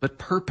 but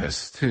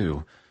purpose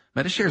too.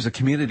 Medi-Share is a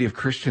community of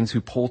Christians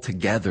who pull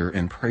together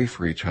and pray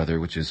for each other,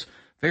 which is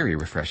very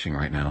refreshing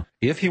right now.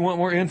 If you want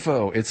more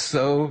info, it's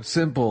so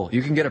simple.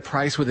 You can get a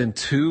price within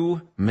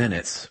 2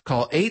 minutes.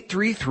 Call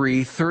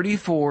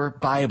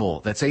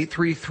 833-34-BIBLE. That's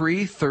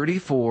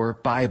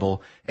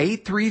 833-34-BIBLE.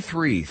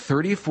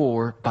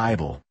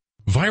 833-34-BIBLE.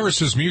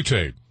 Viruses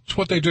mutate. It's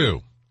what they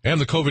do.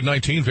 And the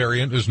COVID-19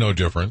 variant is no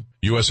different.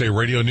 USA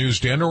Radio News'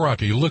 Dan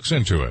Naraki looks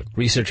into it.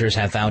 Researchers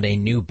have found a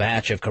new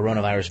batch of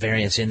coronavirus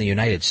variants in the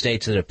United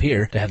States that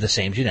appear to have the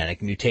same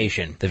genetic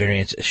mutation. The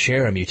variants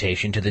share a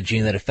mutation to the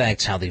gene that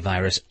affects how the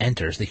virus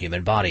enters the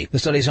human body. The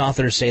study's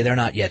authors say they're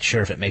not yet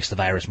sure if it makes the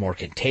virus more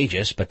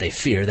contagious, but they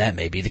fear that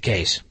may be the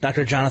case.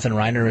 Dr. Jonathan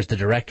Reiner is the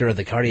director of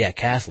the Cardiac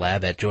Cath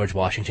Lab at George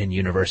Washington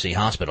University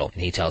Hospital,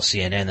 and he tells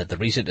CNN that the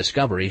recent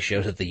discovery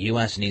shows that the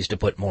U.S. needs to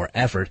put more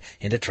effort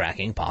into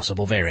tracking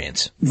possible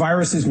variants.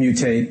 Viruses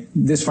mutate.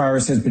 This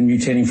virus has been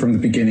mutating from the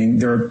beginning.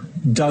 There are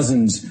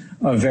dozens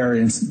of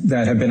variants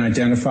that have been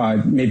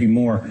identified, maybe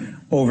more,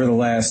 over the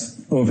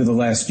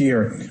last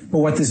year. But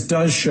what this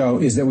does show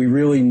is that we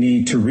really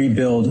need to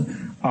rebuild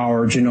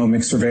our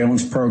genomic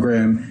surveillance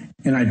program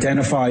and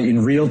identify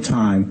in real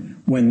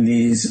time when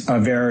these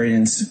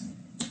variants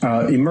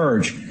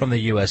emerge. From the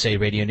USA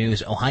Radio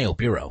News Ohio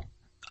Bureau,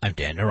 I'm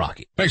Dan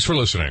Naraki. Thanks for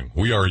listening.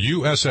 We are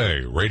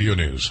USA Radio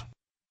News.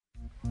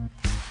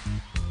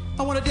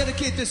 I want to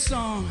dedicate this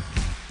song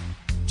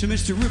to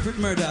Mr. Rupert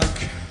Murdoch.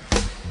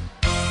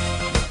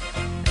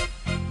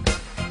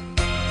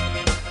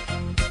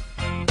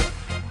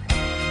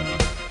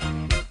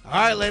 All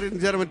right, ladies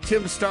and gentlemen,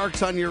 Tim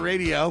Starks on your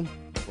radio.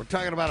 We're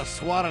talking about a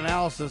SWOT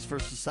analysis for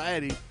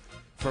society,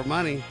 for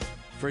money,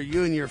 for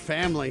you and your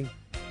family.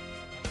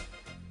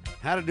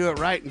 How to do it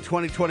right in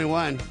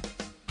 2021.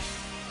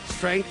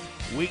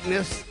 Strength,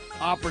 weakness,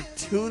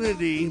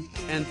 opportunity,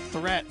 and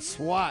threat,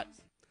 SWOT.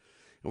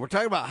 And we're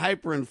talking about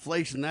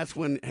hyperinflation. That's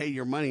when, hey,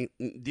 your money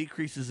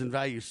decreases in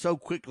value so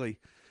quickly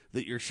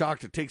that you're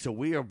shocked it takes a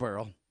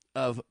wheelbarrow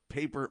of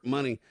paper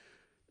money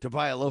to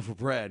buy a loaf of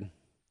bread.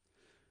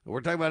 And we're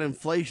talking about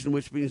inflation,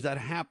 which means that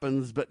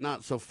happens, but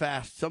not so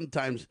fast.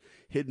 Sometimes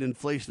hidden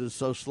inflation is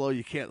so slow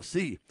you can't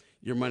see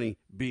your money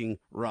being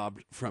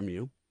robbed from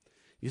you.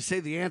 You say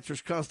the answer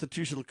is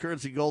constitutional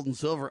currency, gold and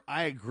silver.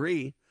 I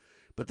agree,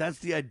 but that's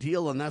the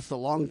ideal and that's the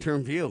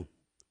long-term view.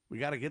 We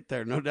got to get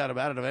there, no doubt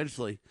about it,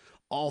 eventually.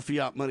 All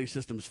fiat money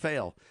systems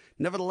fail.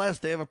 Nevertheless,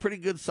 they have a pretty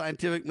good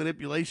scientific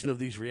manipulation of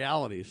these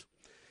realities,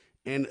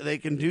 and they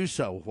can do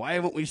so. Why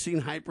haven't we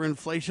seen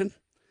hyperinflation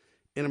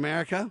in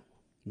America?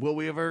 Will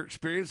we ever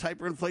experience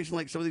hyperinflation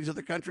like some of these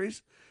other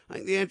countries? I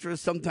think the answer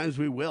is sometimes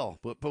we will,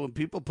 but when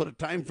people put a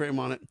time frame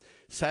on it,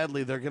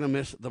 sadly, they're going to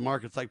miss the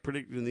mark. It's like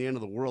predicting the end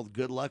of the world.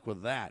 Good luck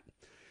with that.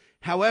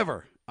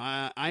 However,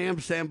 I am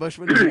Sam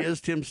Bushman, he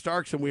is Tim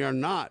Starks, and we are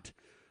not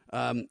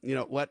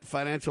what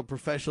financial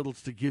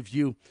professionals to give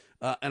you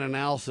an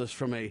analysis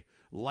from a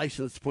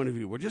licensed point of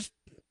view. We're just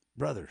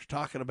brothers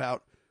talking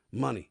about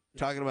money,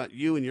 talking about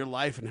you and your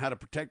life and how to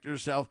protect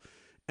yourself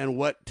and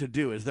what to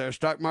do. Is there a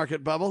stock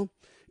market bubble?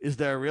 Is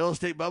there a real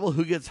estate bubble?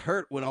 Who gets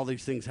hurt when all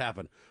these things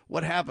happen?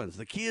 What happens?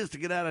 The key is to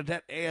get out of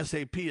debt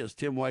ASAP, as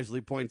Tim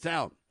wisely points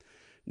out.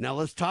 Now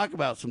let's talk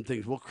about some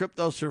things. Will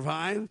crypto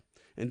survive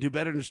and do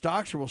better than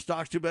stocks, or will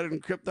stocks do better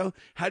than crypto?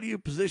 How do you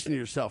position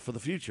yourself for the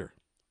future,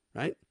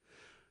 right?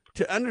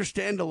 To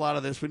understand a lot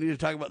of this, we need to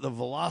talk about the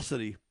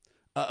velocity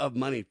of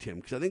money, Tim,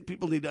 because I think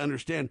people need to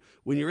understand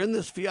when you're in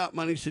this fiat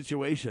money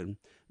situation,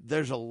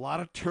 there's a lot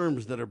of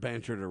terms that are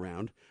bantered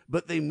around,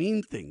 but they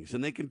mean things,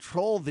 and they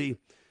control the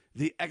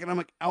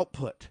economic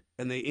output,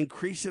 and they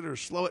increase it or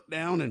slow it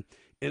down,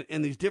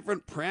 and these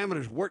different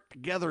parameters work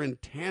together in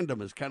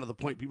tandem is kind of the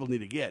point people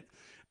need to get,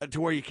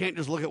 to where you can't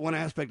just look at one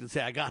aspect and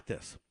say, I got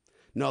this.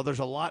 No, there's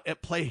a lot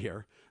at play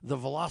here. The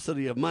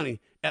velocity of money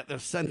at the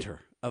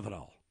center of it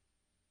all.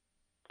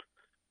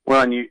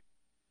 Well, and you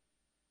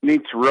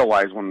need to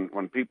realize when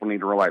people need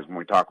to realize when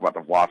we talk about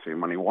the velocity of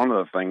money, one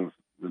of the things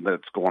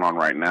that's going on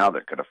right now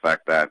that could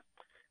affect that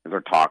is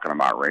they're talking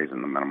about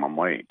raising the minimum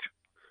wage.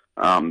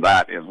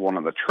 That is one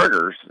of the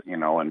triggers,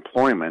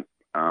 employment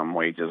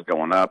wages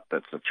going up.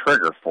 That's a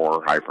trigger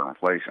for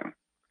hyperinflation.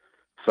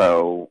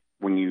 So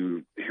when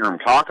you hear them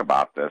talk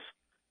about this,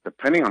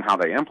 depending on how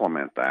they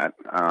implement that,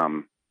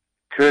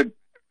 could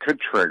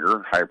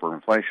trigger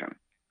hyperinflation.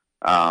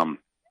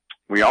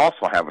 We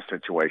also have a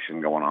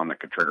situation going on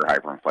that could trigger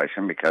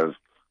hyperinflation because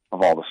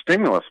of all the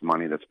stimulus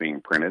money that's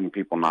being printed and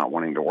people not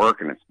wanting to work,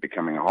 and it's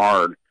becoming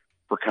hard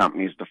for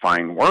companies to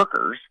find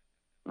workers.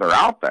 They're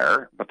out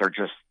there, but they're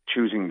just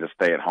choosing to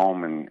stay at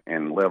home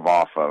and live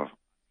off of,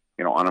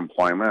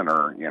 unemployment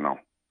or,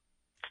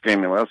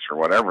 stimulus or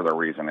whatever the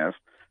reason is.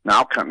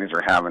 Now companies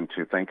are having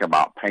to think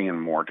about paying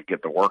more to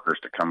get the workers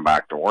to come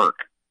back to work.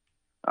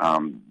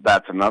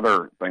 That's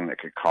another thing that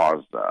could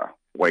cause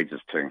wages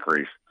to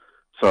increase.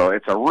 So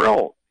it's a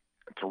real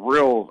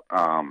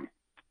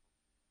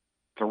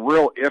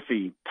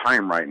iffy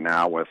time right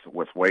now with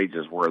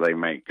wages where they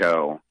may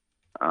go,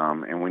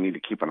 and we need to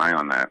keep an eye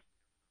on that.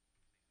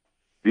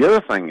 The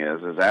other thing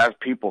is as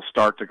people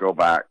start to go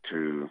back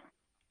to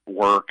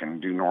work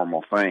and do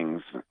normal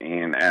things,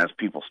 and as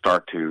people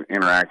start to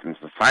interact in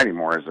society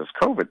more, as this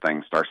COVID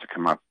thing starts to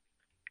come up,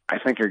 I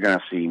think you're going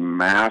to see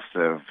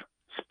massive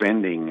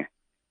spending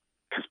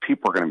because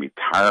people are going to be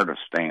tired of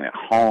staying at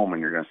home,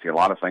 and you're going to see a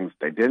lot of things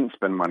they didn't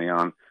spend money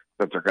on,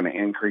 that they're going to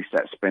increase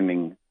that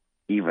spending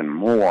even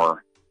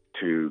more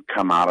to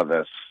come out of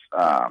this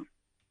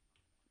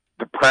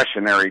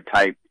depressionary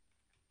type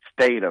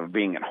state of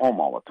being at home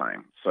all the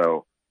time.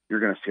 So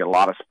you're going to see a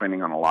lot of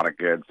spending on a lot of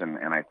goods, and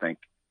I think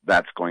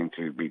that's going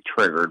to be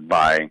triggered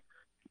by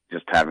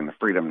just having the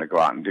freedom to go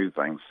out and do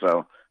things.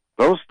 So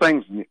those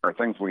things are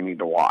things we need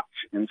to watch.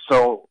 And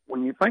so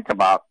when you think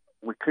about,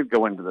 we could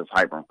go into this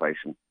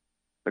hyperinflation,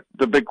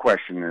 the big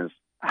question is,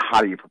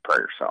 how do you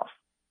prepare yourself?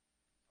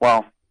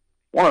 Well,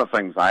 one of the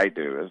things I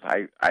do is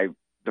I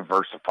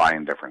diversify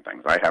in different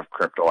things. I have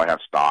crypto, I have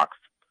stocks,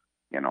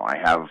 I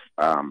have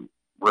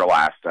real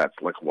assets,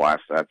 liquid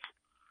assets.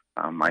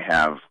 I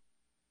have,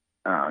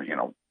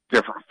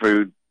 different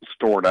food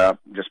stored up,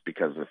 just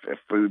because if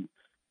food,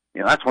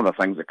 that's one of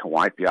the things that can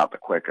wipe you out the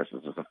quickest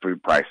is the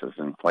food prices.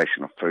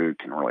 Inflation of food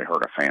can really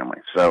hurt a family.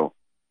 So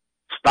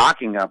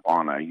stocking up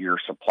on a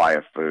year's supply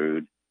of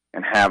food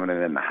and having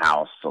it in the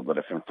house so that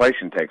if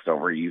inflation takes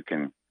over, you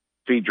can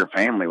feed your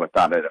family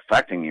without it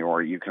affecting you,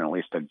 or you can at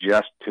least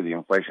adjust to the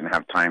inflation,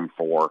 have time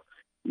for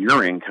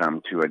your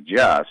income to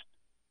adjust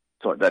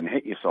so it doesn't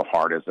hit you so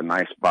hard, is a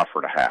nice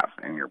buffer to have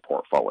in your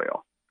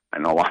portfolio. I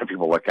know a lot of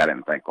people look at it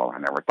and think, well, I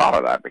never thought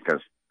of that,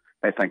 because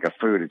they think of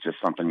food as just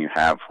something you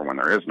have for when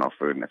there is no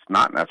food, and it's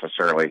not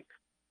necessarily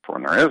for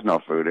when there is no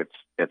food.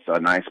 It's a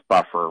nice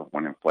buffer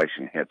when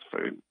inflation hits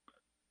food.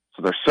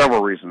 So there's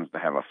several reasons to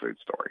have a food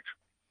storage.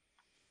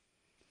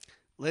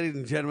 Ladies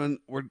and gentlemen,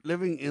 we're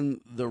living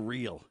in the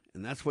real,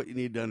 and that's what you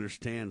need to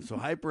understand. So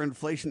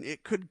hyperinflation,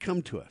 it could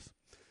come to us,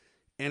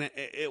 and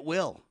it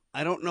will.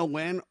 I don't know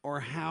when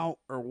or how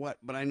or what,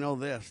 but I know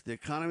this. The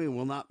economy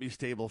will not be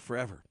stable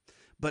forever.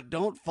 But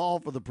don't fall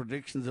for the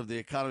predictions of the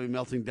economy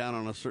melting down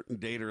on a certain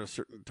date or a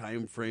certain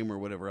time frame or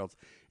whatever else.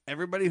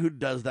 Everybody who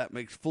does that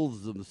makes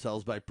fools of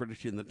themselves by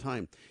predicting the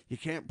time. You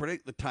can't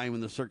predict the time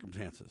and the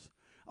circumstances.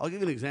 I'll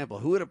give you an example.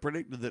 Who would have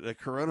predicted that a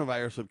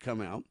coronavirus would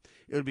come out?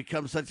 It would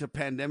become such a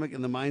pandemic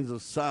in the minds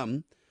of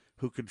some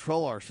who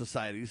control our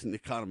societies and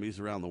economies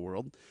around the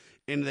world,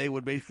 and they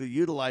would basically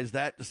utilize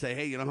that to say,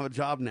 hey, you don't have a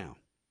job now.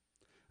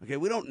 Okay,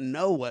 we don't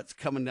know what's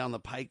coming down the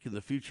pike in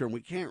the future, and we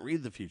can't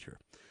read the future.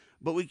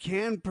 But we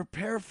can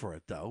prepare for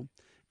it, though.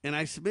 And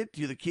I submit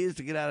to you the key is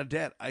to get out of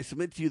debt. I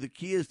submit to you the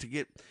key is to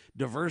get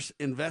diverse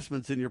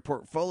investments in your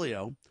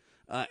portfolio,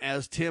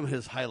 as Tim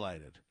has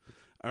highlighted.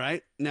 All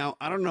right? Now,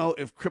 I don't know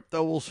if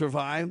crypto will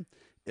survive,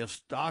 if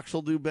stocks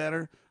will do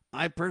better.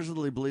 I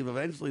personally believe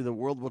eventually the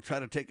world will try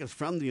to take us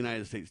from the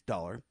United States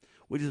dollar,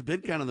 which has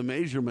been kind of the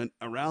measurement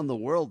around the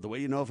world. The way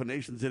you know if a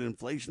nation's in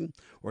inflation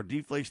or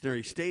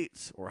deflationary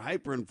states or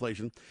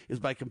hyperinflation is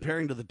by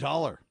comparing to the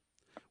dollar,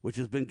 which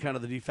has been kind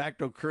of the de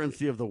facto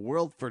currency of the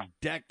world for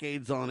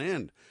decades on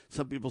end.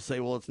 Some people say,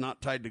 well, it's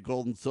not tied to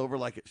gold and silver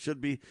like it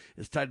should be.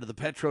 It's tied to the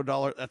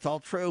petrodollar. That's all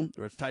true.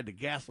 Or it's tied to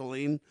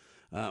gasoline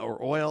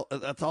or oil.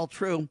 That's all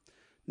true.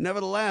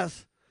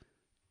 Nevertheless,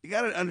 you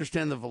got to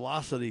understand the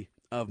velocity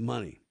of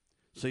money.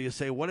 So you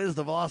say, what is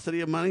the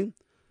velocity of money?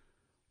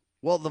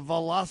 Well, the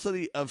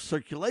velocity of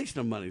circulation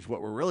of money is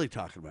what we're really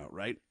talking about,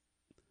 right?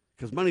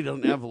 Because money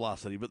doesn't have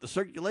velocity, but the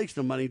circulation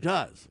of money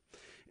does.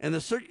 And the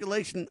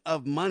circulation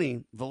of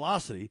money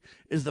velocity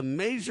is the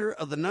measure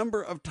of the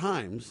number of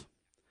times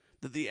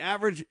that the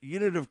average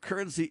unit of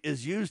currency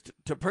is used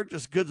to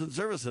purchase goods and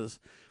services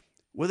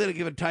within a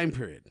given time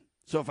period.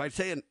 So if I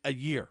say in a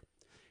year,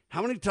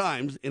 how many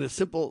times in a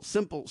simple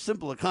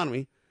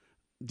economy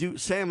do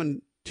Sam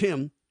and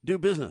Tim do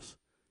business?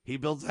 He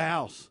builds a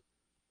house.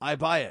 I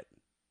buy it.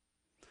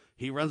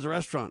 He runs a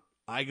restaurant.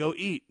 I go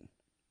eat,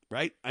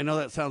 right? I know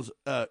that sounds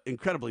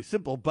incredibly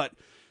simple, but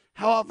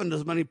how often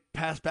does money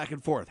pass back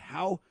and forth?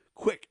 How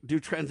quick do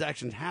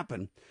transactions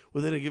happen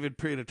within a given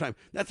period of time?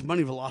 That's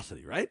money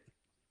velocity, right?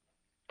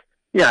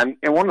 Yeah,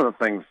 and one of the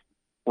things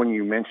when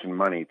you mention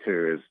money,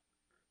 too, is,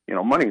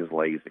 money is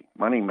lazy.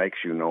 Money makes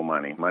you no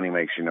money. Money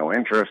makes you no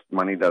interest.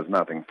 Money does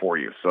nothing for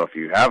you. So if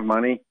you have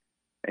money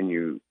and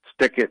you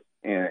stick it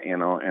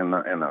in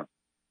a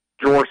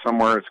drawer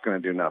somewhere, it's going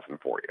to do nothing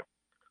for you.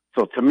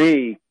 So to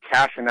me,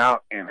 cashing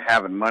out and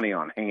having money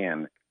on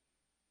hand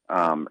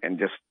and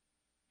just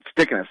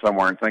sticking it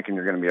somewhere and thinking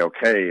you're going to be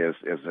okay is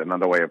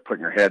another way of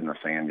putting your head in the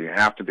sand. You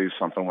have to do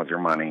something with your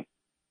money.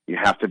 You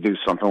have to do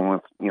something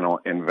with,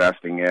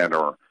 investing it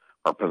or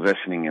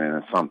positioning it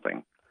in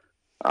something.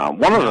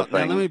 One of the things.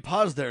 Now let me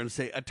pause there and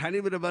say a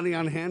tiny bit of money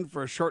on hand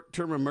for a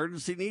short-term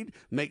emergency need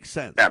makes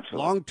sense. Absolutely.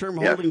 Long-term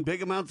holding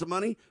big amounts of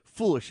money,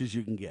 foolish as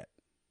you can get.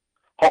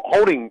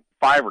 Holding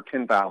 $5,000 or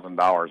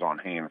 $10,000 on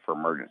hand for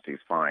emergency is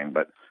fine,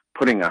 but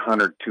putting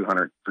 $100,000,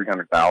 $200,000,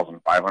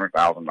 $300,000,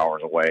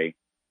 $500,000 away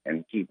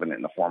and keeping it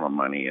in the form of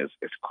money is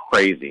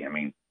crazy. I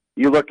mean,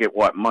 you look at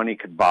what money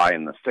could buy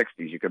in the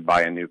 '60s. You could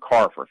buy a new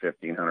car for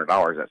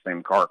 $1,500. That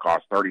same car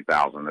costs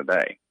 $30,000 a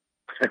day.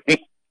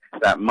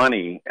 That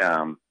money,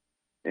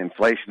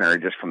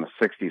 inflationary just from the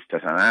 '60s to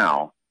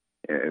now,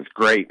 is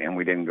great, and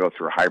we didn't go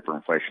through a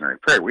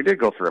hyperinflationary period. We did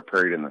go through a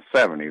period in the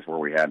 '70s where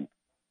we had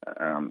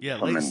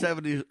late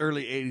 '70s,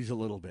 early '80s, a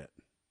little bit.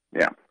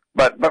 Yeah,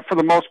 but for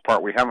the most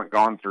part, we haven't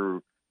gone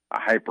through a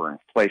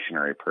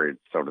hyperinflationary period,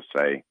 so to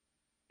say,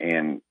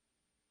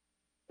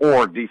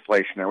 or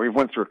deflationary. We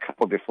went through a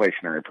couple of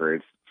deflationary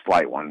periods,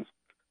 slight ones,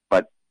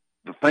 but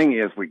the thing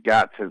is, we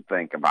got to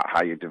think about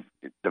how you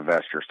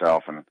divest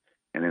yourself and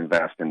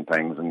invest in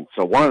things. And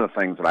so, one of the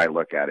things that I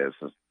look at is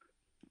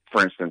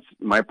for instance,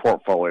 my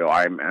portfolio,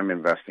 I'm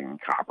investing in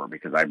copper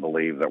because I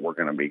believe that we're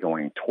going to be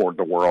going toward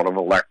the world of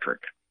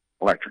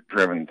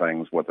electric-driven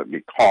things, whether it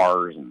be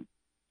cars and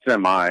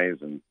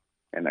semis and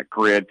a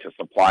grid to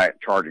supply it,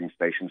 charging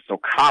stations. So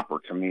copper,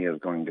 to me, is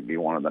going to be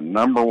one of the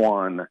number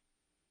one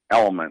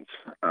elements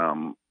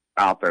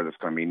out there that's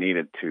going to be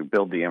needed to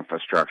build the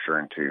infrastructure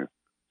and to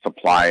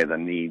supply the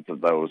needs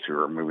of those who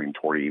are moving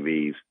toward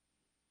EVs.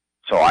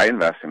 So I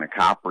invest in a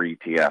copper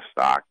ETF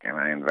stock, and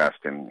I invest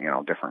in,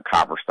 different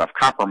copper stuff.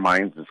 Copper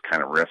mines is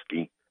kind of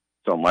risky,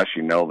 so unless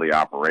you know the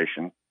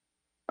operation.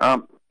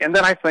 And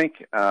then I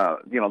think,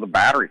 the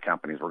battery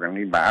companies, we're going to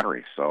need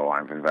batteries. So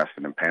I've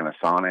invested in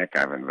Panasonic.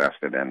 I've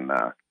invested in,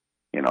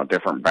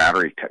 different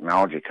battery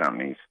technology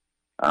companies,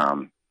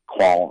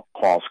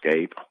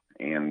 Qualscape.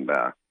 And,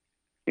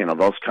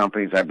 those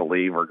companies, I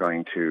believe, are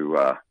going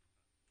to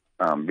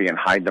be in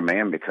high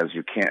demand because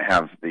you can't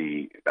have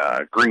the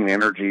green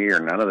energy or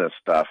none of this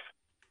stuff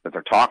that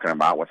they're talking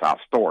about without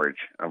storage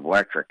of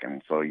electric,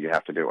 and so you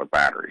have to do it with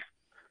batteries.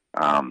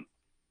 And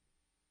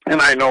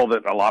I know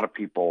that a lot of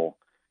people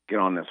get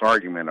on this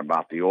argument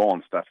about the oil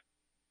and stuff.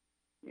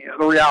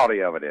 The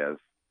reality of it is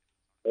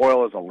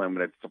oil is a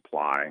limited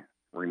supply.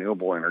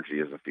 Renewable energy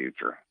is the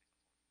future.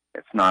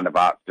 It's not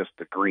about just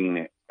the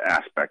green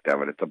aspect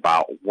of it. It's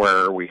about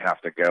where we have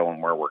to go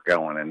and where we're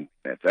going, and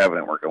it's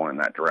evident we're going in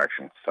that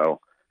direction. So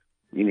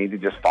you need to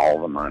just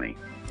follow the money.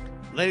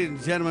 Ladies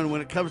and gentlemen,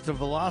 when it comes to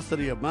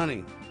velocity of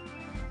money,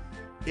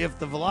 if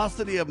the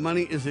velocity of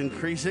money is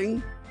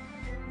increasing,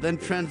 then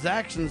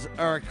transactions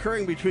are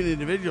occurring between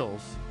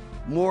individuals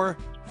more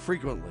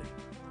frequently.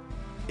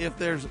 If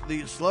there's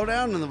the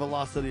slowdown in the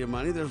velocity of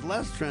money, there's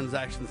less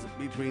transactions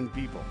between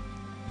people.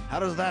 How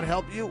does that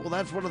help you? Well,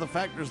 that's one of the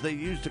factors they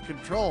use to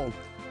control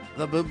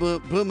the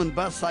boom and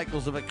bust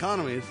cycles of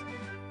economies.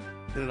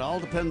 And it all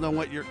depends on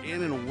what you're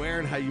in and where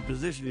and how you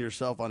position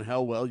yourself on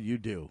how well you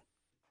do.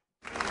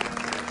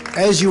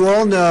 As you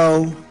all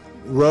know,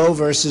 Roe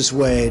versus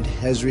Wade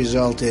has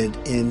resulted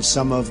in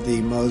some of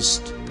the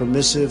most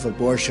permissive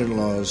abortion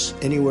laws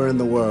anywhere in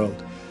the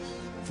world.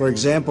 For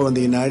example, in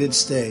the United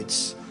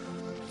States,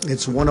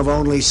 it's one of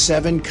only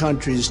 7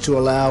 countries to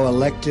allow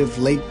elective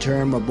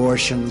late-term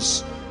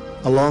abortions,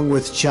 along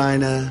with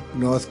China,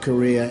 North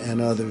Korea, and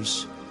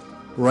others.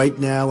 Right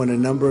now, in a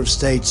number of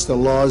states, the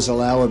laws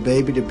allow a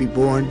baby to be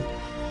born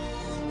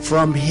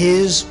from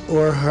his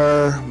or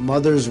her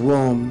mother's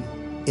womb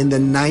in the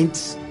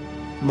 9th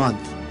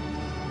month.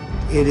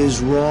 It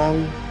is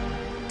wrong.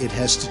 It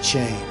has to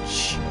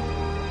change.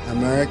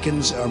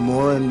 Americans are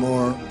more and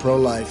more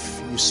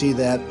pro-life. You see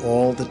that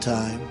all the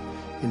time.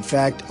 In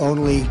fact,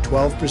 only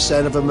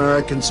 12% of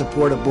Americans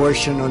support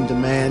abortion on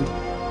demand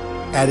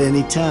at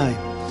any time.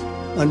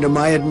 Under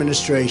my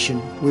administration,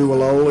 we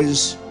will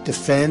always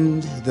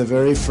defend the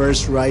very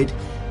first right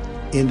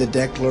in the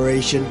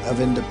Declaration of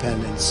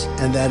Independence,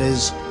 and that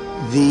is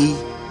the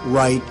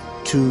right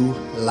to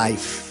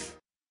life.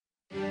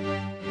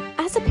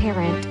 As a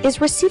parent,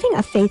 is receiving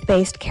a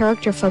faith-based,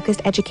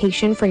 character-focused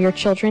education for your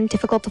children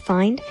difficult to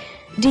find?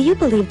 Do you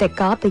believe that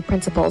godly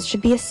principles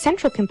should be a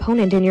central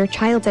component in your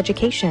child's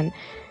education?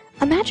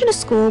 Imagine a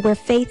school where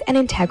faith and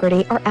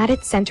integrity are at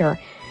its center,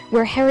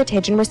 where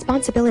heritage and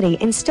responsibility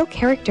instill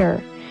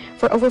character.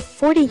 For over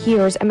 40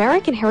 years,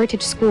 American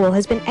Heritage School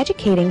has been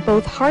educating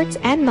both hearts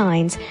and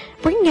minds,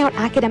 bringing out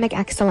academic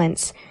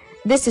excellence.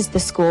 This is the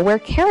school where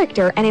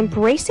character and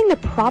embracing the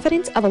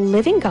providence of a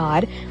living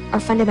God are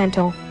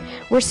fundamental,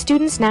 where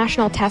students'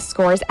 national test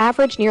scores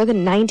average near the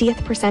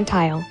 90th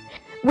percentile.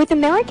 With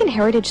American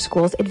Heritage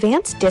School's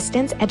advanced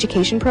distance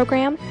education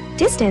program,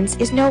 distance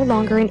is no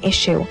longer an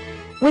issue.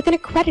 With an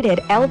accredited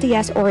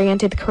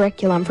LDS-oriented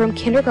curriculum from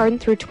kindergarten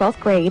through 12th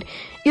grade,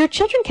 your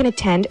children can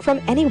attend from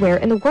anywhere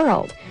in the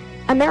world.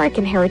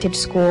 American Heritage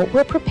School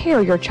will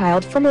prepare your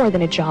child for more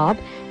than a job.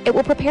 It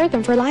will prepare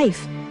them for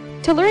life.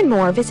 To learn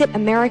more, visit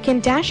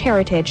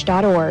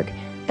american-heritage.org.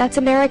 That's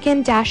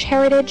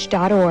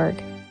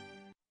american-heritage.org.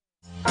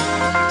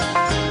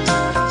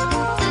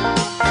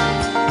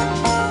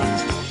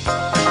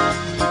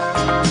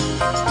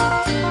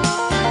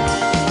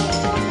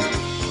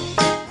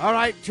 All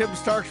right, Tim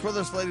Stark's with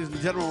us, ladies and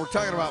gentlemen. We're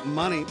talking about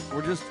money.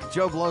 We're just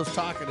Joe Blow's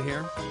talking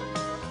here.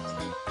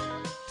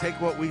 Take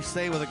what we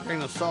say with a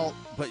grain of salt,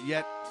 but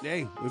yet,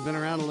 hey, we've been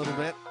around a little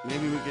bit.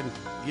 Maybe we can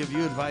give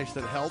you advice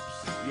that helps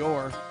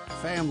your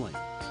family.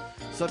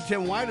 So,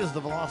 Tim, why does the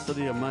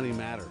velocity of money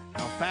matter?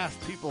 How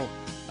fast people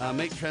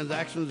make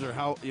transactions, or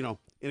how, in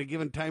a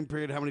given time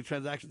period, how many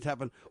transactions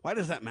happen? Why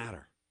does that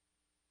matter?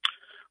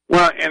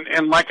 Well,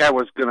 and like I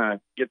was going to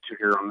get to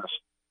here on this,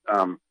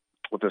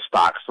 with the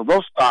stocks. So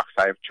those stocks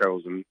I've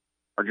chosen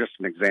are just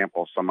an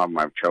example. Some of them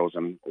I've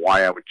chosen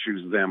why I would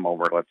choose them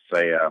over, let's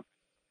say, an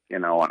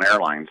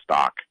airline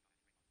stock,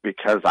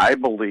 because I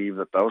believe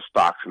that those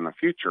stocks in the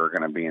future are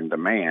going to be in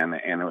demand.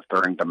 And if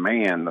they're in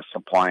demand, the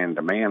supply and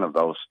demand of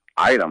those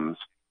items,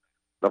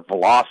 the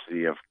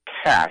velocity of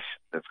cash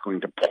that's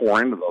going to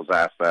pour into those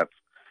assets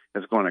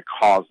is going to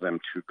cause them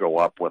to go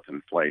up with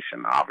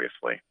inflation,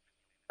 obviously.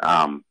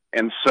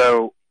 And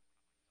so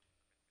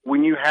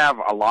when you have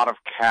a lot of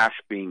cash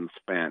being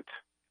spent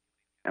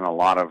and a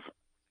lot of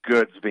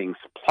goods being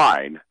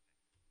supplied,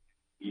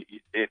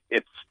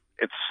 it's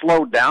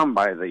slowed down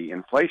by the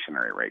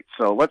inflationary rate.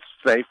 So let's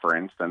say, for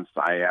instance,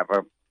 I have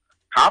a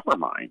copper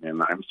mine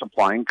and I'm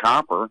supplying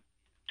copper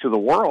to the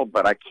world,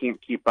 but I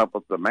can't keep up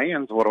with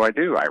demands. What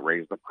do? I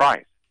raise the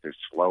price to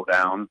slow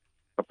down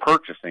the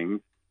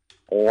purchasing,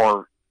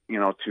 or,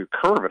 to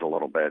curb it a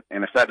little bit.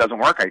 And if that doesn't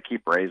work, I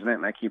keep raising it,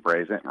 and I keep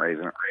raising it and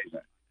raising it and raising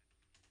it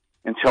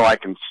until I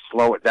can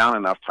slow it down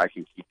enough so I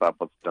can keep up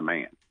with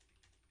demand.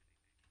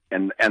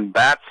 And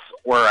that's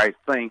where I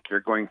think you're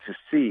going to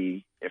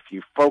see, if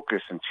you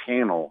focus and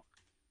channel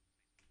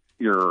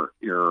your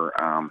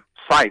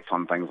sights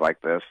on things like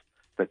this,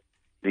 that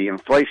the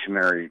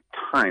inflationary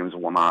times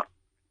will not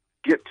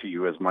get to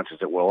you as much as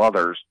it will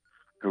others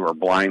who are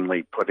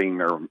blindly putting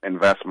their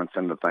investments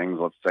into things,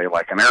 let's say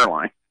like an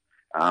airline,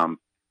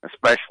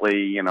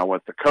 especially,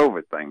 with the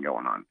COVID thing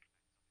going on.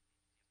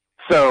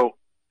 So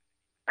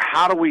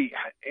how do we,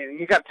 and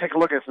you got to take a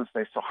look at this and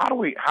say, so how do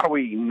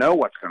we know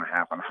what's going to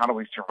happen? How do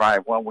we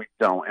survive? Well, we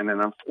don't. And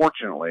then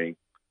unfortunately,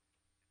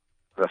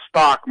 the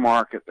stock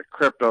market, the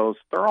cryptos,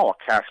 they're all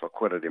a cash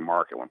liquidity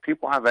market. When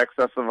people have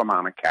excessive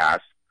amount of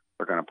cash,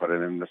 they're going to put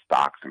it into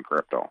stocks and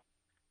crypto.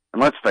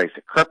 And let's face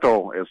it,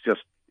 crypto is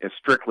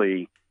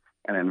strictly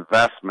an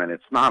investment.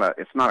 It's not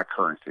a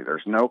currency.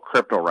 There's no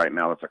crypto right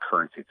now that's a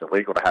currency. It's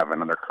illegal to have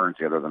another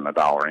currency other than the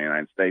dollar in the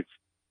United States.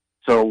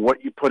 So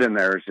what you put in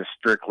there is just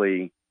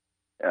strictly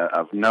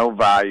of no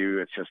value.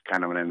 It's just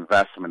kind of an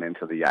investment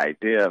into the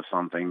idea of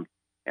something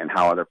and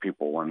how other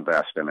people will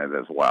invest in it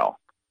as well.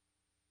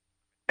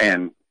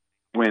 And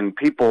when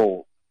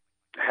people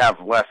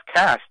have less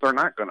cash, they're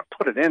not going to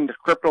put it into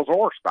cryptos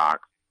or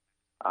stocks.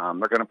 They're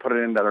going to put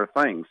it into other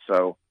things.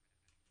 So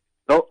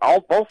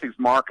both these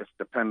markets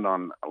depend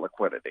on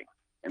liquidity.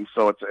 And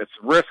so it's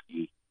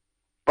risky.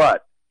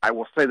 But I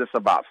will say this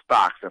about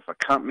stocks. If a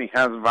company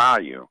has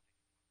value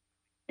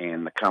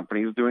and the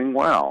company is doing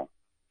well,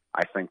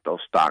 I think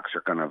those stocks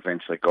are going to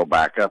eventually go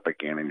back up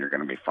again, and you're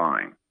going to be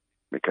fine,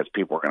 because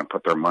people are going to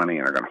put their money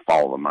and are going to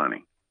follow the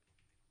money.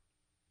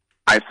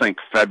 I think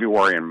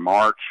February and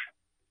March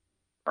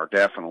are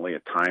definitely a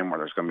time where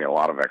there's going to be a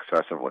lot of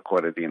excessive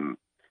liquidity and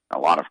a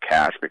lot of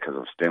cash because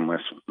of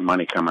stimulus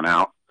money coming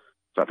out.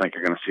 So I think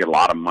you're going to see a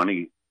lot of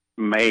money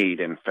made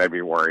in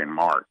February and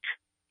March.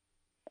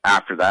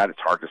 After that,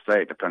 it's hard to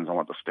say. It depends on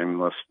what the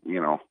stimulus,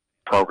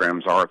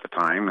 programs are at the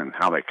time and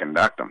how they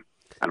conduct them.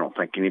 I don't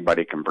think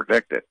anybody can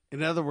predict it.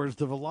 In other words,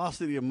 the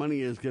velocity of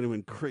money is going to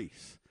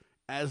increase.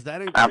 As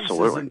that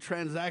increases and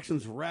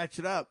transactions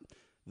ratchet up,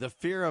 the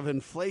fear of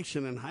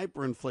inflation and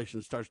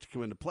hyperinflation starts to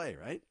come into play,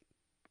 right?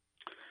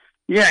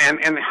 Yeah,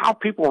 and how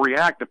people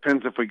react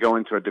depends if we go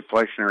into a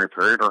deflationary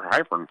period or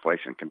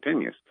hyperinflation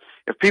continues.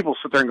 If people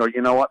sit there and go,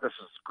 you know what, this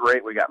is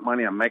great, we got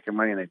money, I'm making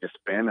money, and they just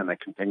spend and they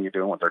continue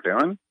doing what they're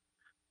doing,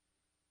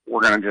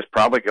 we're going to just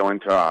probably go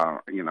into a,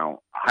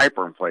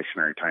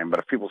 hyperinflationary time. But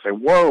if people say,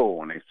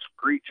 whoa, and they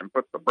screech and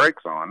put the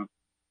brakes on,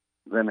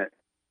 then it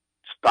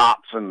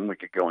stops and we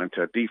could go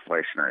into a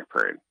deflationary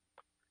period.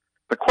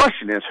 The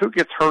question is, who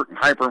gets hurt in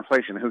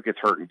hyperinflation and who gets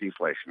hurt in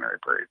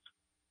deflationary periods?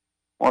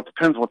 Well, it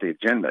depends what the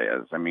agenda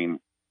is. I mean,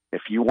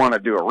 if you want to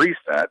do a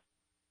reset,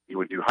 you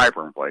would do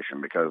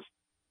hyperinflation, because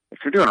if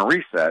you're doing a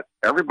reset,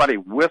 everybody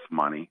with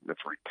money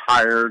that's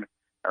retired,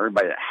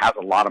 everybody that has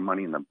a lot of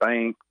money in the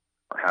bank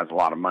or has a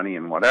lot of money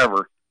in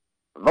whatever,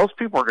 those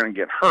people are going to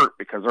get hurt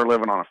because they're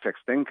living on a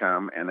fixed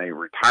income and they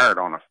retired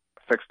on a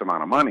fixed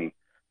amount of money.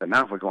 But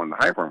now if we go into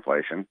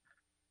hyperinflation,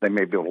 they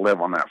may be able to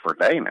live on that for a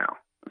day now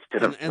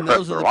instead of and the rest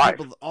those of are their the life.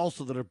 people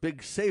also that are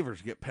big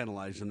savers get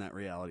penalized in that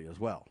reality as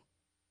well.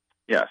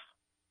 Yes.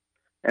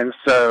 And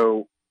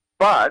so,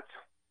 but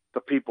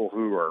the people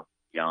who are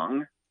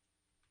young,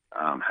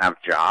 have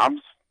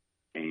jobs,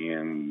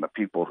 and the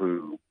people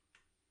who,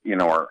 they're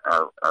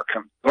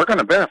going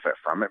to benefit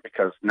from it,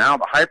 because now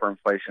the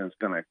hyperinflation is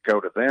going to go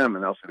to them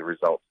and they'll see the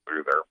results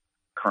through their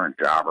current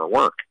job or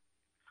work.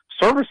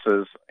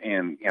 Services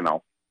and,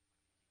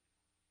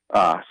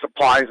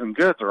 supplies and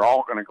goods are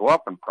all going to go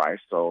up in price,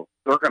 so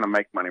they're going to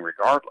make money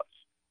regardless.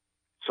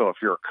 So if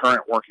you're a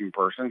current working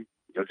person,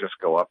 you'll just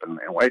go up in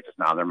wages.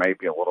 Now, there may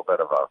be a little bit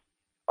of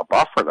a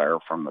buffer there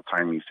from the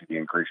time you see the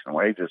increase in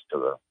wages to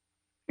the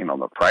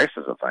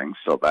prices of things,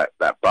 so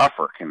that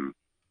buffer can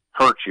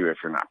hurt you if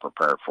you're not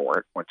prepared for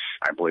it, which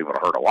I believe will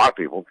hurt a lot of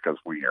people, because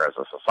we as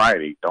a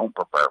society don't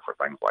prepare for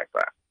things like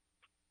that.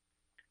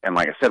 And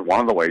like I said, one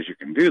of the ways you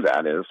can do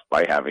that is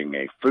by having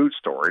a food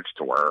storage,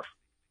 to where if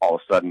all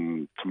of a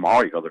sudden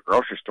tomorrow you go to the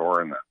grocery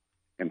store and the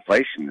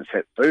inflation has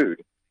hit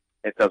food,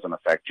 it doesn't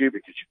affect you,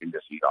 because you can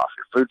just eat off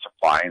your food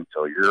supply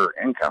until your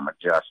income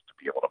adjusts to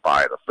be able to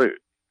buy the food.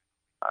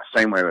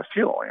 Same way with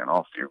fuel.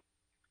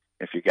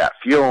 If you got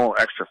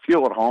extra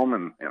fuel at home,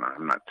 and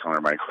I'm not telling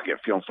everybody to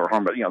get fuel and store at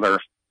home, but there's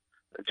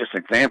just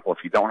an example. If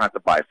you don't have to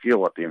buy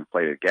fuel at the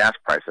inflated gas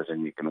prices,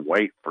 and you can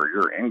wait for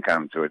your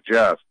income to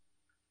adjust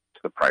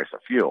to the price of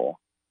fuel,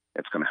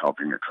 it's going to help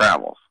you in your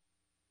travels.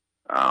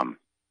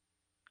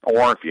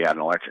 Or if you had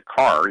an electric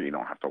car, you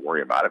don't have to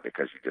worry about it,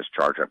 because you just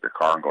charge up your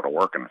car and go to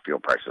work, and the fuel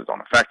prices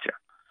don't affect you.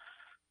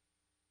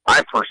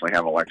 I personally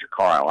have an electric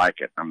car. I like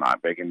it. I'm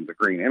not big into the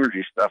green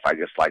energy stuff. I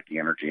just like the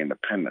energy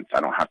independence.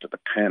 I don't have to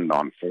depend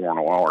on foreign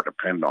oil or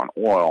depend on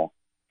oil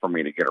for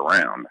me to get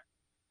around.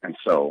 And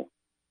so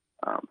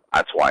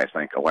that's why I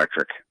think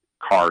electric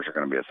cars are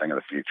going to be a thing of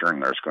the future,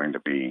 and there's going to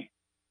be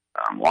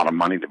a lot of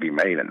money to be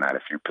made in that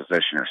if you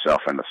position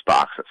yourself in the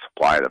stocks that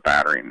supply the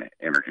battery and the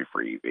energy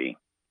for EV.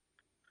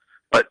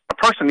 But a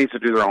person needs to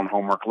do their own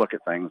homework, look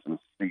at things, and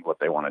see what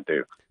they want to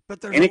do.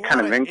 But there's any a lot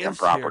kind of income ifs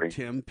property.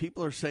 Here, Tim,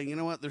 people are saying,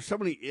 there's so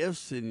many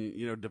ifs, and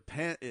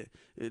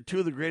two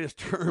of the greatest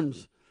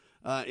terms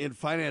in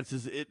finance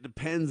is it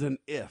depends and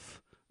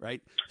if,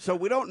 right? So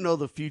we don't know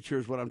the future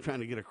is what I'm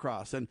trying to get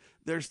across. And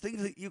there's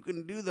things that you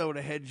can do, though,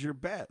 to hedge your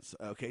bets.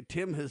 Okay,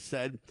 Tim has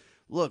said,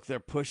 look, they're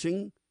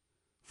pushing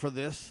for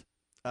this,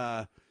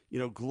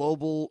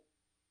 global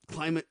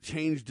climate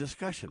change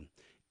discussion.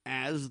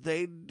 As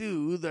they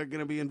do, they're going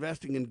to be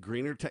investing in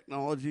greener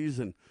technologies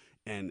and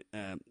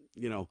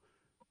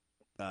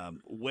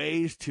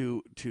ways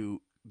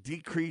to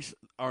decrease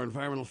our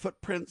environmental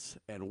footprints,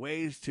 and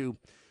ways to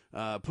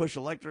push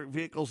electric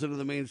vehicles into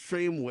the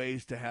mainstream,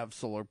 ways to have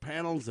solar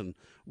panels and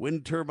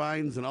wind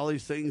turbines and all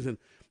these things. And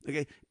so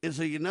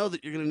that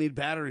you're going to need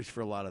batteries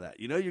for a lot of that.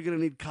 You're going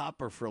to need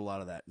copper for a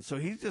lot of that. And so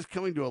he's just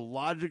coming to a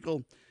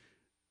logical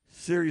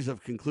series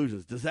of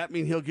conclusions. Does that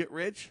mean he'll get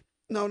rich?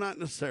 No, not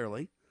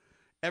necessarily.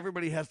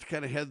 Everybody has to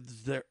kind of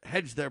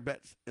hedge their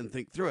bets and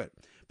think through it.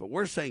 But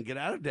we're saying get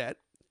out of debt,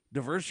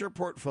 diverse your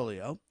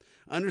portfolio,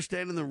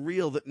 understanding the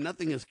real that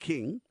nothing is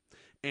king,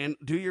 and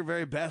do your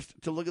very best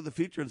to look at the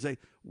future and say,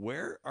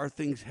 where are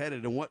things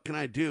headed and what can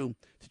I do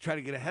to try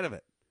to get ahead of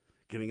it?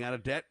 Getting out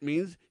of debt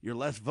means you're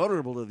less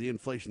vulnerable to the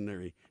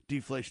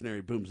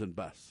deflationary booms and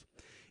busts.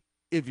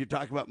 If you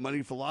talk about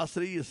money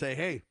velocity, you say,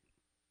 hey,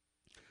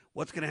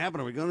 what's going to happen?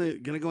 Are we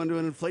going to go into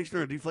an inflation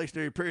or a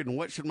deflationary period, and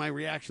what should my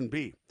reaction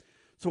be?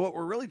 So what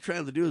we're really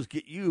trying to do is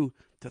get you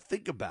to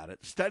think about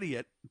it, study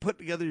it, put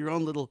together your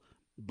own little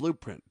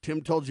blueprint.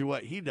 Tim told you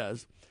what he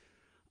does.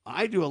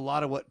 I do a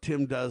lot of what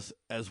Tim does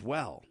as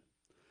well.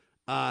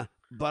 But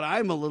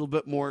I'm a little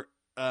bit more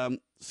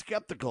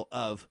skeptical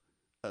of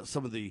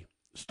some of the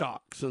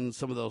stocks and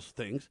some of those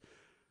things.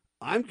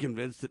 I'm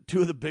convinced that two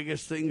of the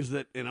biggest things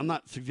and I'm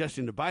not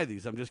suggesting to buy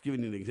these, I'm just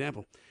giving you an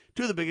example.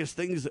 Two of the biggest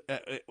things,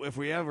 if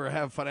we ever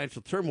have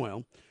financial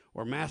turmoil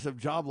or massive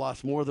job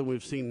loss more than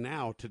we've seen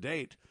now to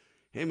date,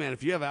 hey, man,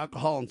 if you have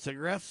alcohol and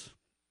cigarettes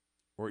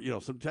or,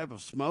 some type of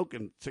smoke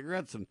and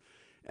cigarettes and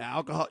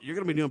alcohol, you're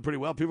going to be doing pretty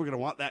well. People are going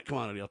to want that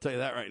commodity. I'll tell you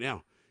that right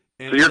now.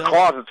 And so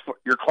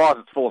your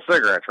closet's full of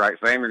cigarettes, right,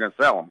 Sam? You're going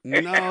to sell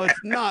them. No, it's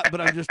not.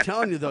 But I'm just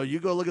telling you, though, you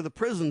go look at the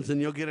prisons and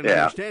you'll get an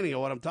understanding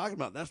of what I'm talking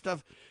about. That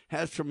stuff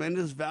has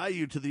tremendous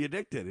value to the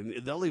addicted,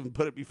 and they'll even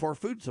put it before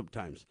food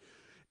sometimes.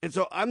 And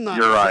so I'm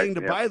not saying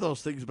to buy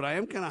those things, but I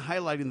am kind of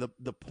highlighting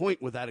the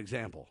point with that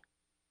example.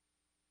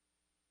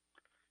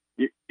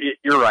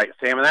 You're right,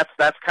 Sam, and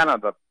that's kind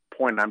of the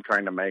point I'm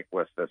trying to make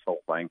with this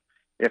whole thing.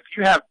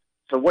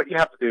 What you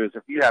have to do is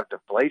if you have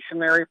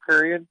deflationary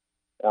period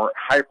or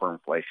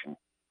hyperinflation,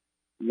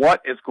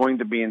 what is going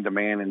to be in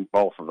demand in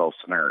both of those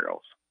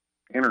scenarios?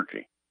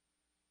 Energy.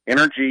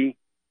 Energy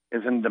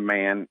is in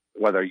demand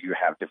whether you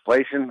have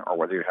deflation or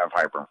whether you have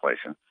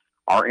hyperinflation.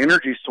 Our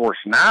energy source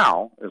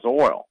now is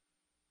oil.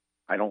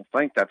 I don't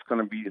think that's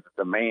going to be the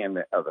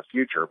demand of the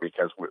future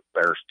because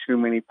there's too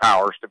many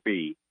powers to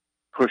be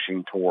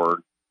pushing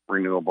toward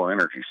renewable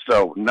energy.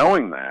 So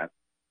knowing that,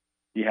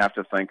 you have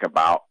to think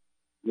about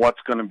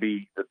what's going to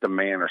be the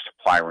demand or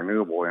supply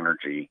renewable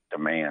energy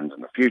demands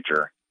in the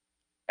future.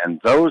 And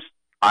those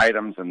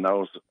items and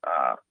those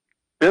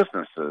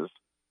businesses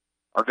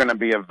are going to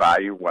be of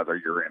value whether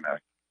you're in a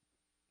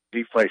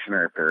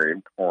deflationary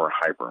period or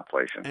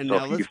hyperinflation. And so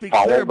now let's be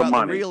follow clear the about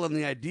money, the real and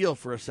the ideal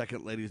for a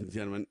second, ladies and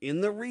gentlemen. In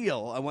the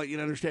real, I want you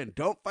to understand,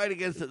 don't fight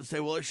against it and say,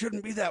 well, it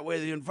shouldn't be that way.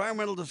 The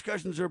environmental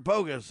discussions are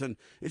bogus, and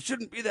it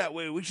shouldn't be that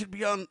way. We should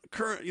be on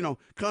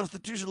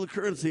constitutional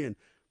currency. And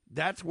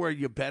that's where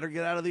you better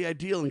get out of the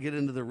ideal and get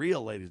into the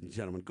real, ladies and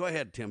gentlemen. Go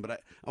ahead, Tim, but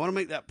I want to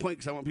make that point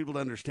because I want people to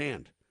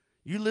understand.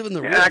 You live in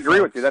the real. I agree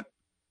folks. with you.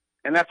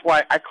 And that's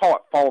why I call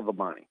it follow the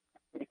money.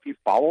 If you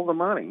follow the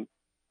money,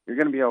 you're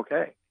going to be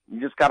okay. You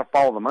just got to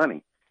follow the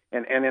money.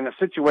 And in a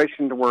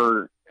situation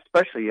where,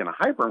 especially in a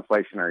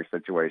hyperinflationary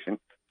situation,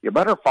 you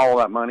better follow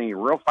that money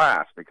real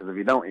fast because if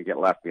you don't, you get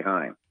left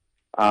behind.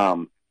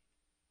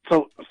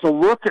 So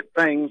look at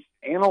things,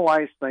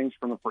 analyze things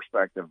from the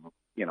perspective,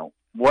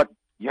 what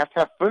you have to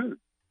have food.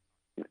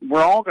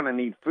 We're all going to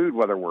need food,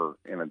 whether we're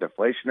in a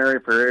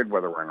deflationary period,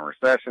 whether we're in a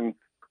recession,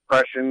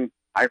 depression,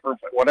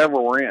 hyperinflation,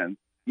 whatever we're in,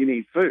 you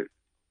need food.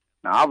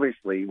 Now,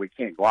 obviously, we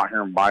can't go out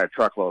here and buy a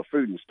truckload of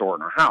food and store it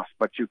in our house,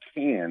 but you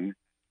can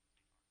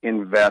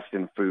invest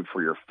in food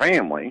for your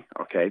family,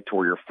 okay, to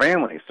where your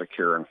family is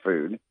secure in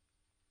food.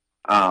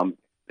 And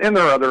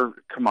there are other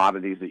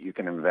commodities that you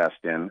can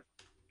invest in,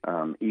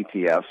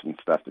 ETFs and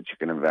stuff that you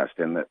can invest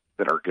in that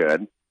are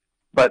good.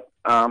 But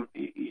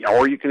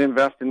or you can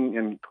invest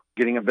in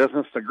getting a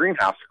business, a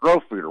greenhouse, to grow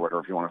food or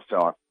whatever if you want to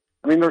sell it.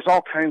 I mean, there's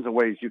all kinds of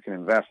ways you can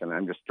invest in it.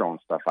 I'm just throwing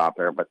stuff out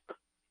there, but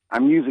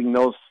I'm using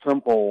those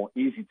simple,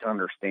 easy to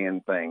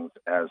understand things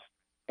as,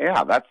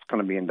 that's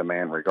going to be in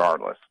demand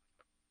regardless.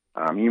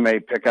 You may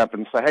pick up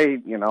and say, hey,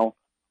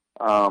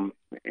 who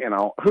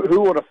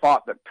would have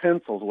thought that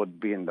pencils would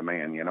be in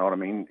demand? You know what I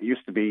mean? It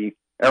used to be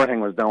everything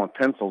was done with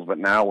pencils, but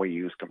now we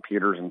use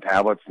computers and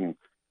tablets, and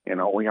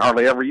we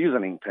hardly ever use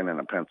an ink pen and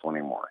a pencil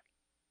anymore.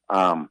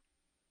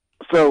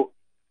 So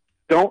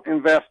don't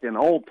invest in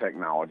old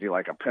technology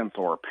like a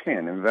pencil or a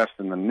pen. Invest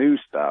in the new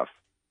stuff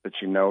that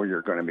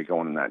you're going to be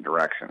going in that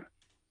direction.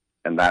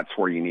 And that's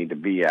where you need to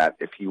be at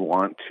if you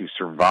want to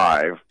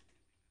survive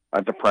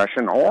a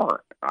depression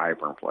or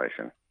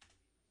hyperinflation.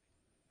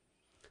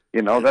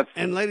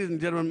 And ladies and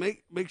gentlemen,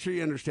 make sure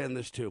you understand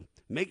this too.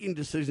 Making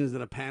decisions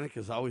in a panic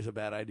is always a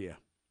bad idea.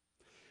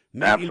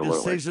 Making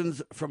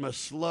decisions from a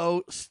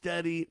slow,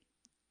 steady,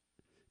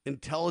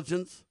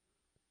 intelligence,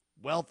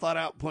 well thought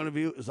out point of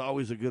view is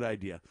always a good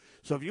idea.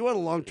 So if you want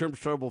a long-term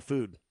storable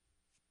food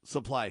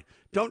supply,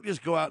 don't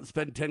just go out and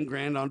spend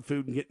 $10,000 on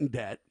food and get in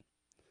debt.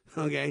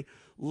 Okay?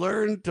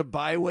 Learn to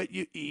buy what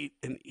you eat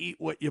and eat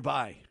what you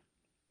buy.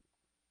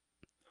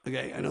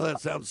 Okay? I know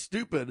that sounds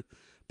stupid,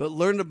 but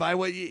learn to buy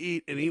what you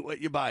eat and eat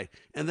what you buy.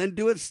 And then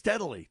do it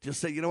steadily.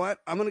 Just say, you know what?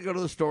 I'm going to go to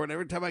the store, and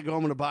every time I go, I'm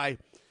going to buy,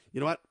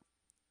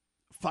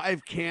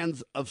 5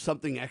 cans of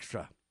something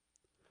extra.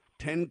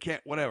 10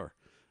 whatever.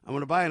 I'm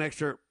going to buy an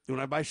extra. When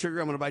I buy sugar,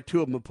 I'm going to buy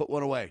 2 of them and put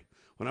 1 away.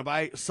 When I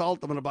buy salt,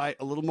 I'm going to buy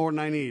a little more than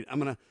I need. I'm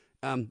going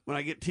to, when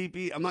I get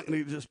TP, I'm not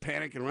going to just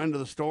panic and run to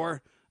the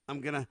store. I'm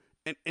going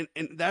to,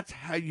 and that's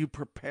how you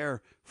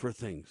prepare for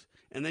things.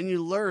 And then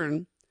you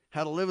learn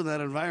how to live in that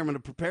environment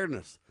of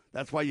preparedness.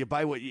 That's why you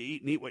buy what you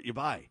eat and eat what you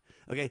buy.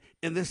 Okay?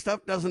 And this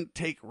stuff doesn't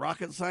take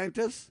rocket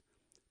scientists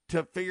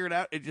to figure it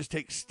out. It just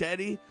takes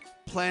steady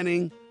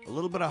planning, a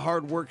little bit of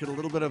hard work, and a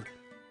little bit of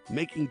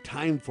making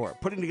time for it,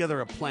 putting together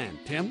a plan.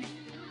 Tim?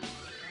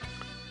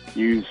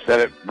 You said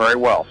it very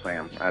well,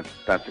 Sam.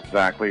 That's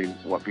exactly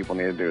what people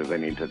need to do. Is they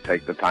need to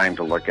take the time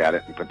to look at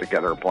it and put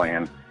together a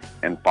plan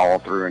and follow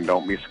through, and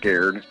don't be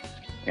scared,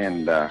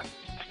 and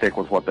stick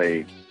with what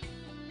they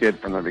did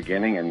from the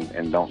beginning,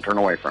 and don't turn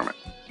away from it.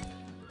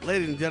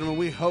 Ladies and gentlemen,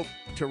 we hope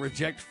to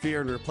reject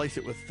fear and replace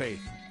it with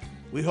faith.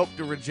 We hope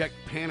to reject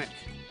panic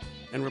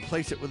and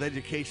replace it with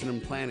education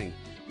and planning.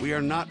 We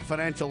are not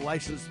financial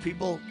licensed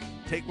people.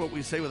 Take what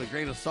we say with a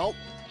grain of salt,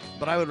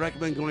 but I would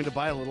recommend going to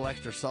buy a little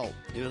extra salt.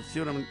 See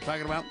what I'm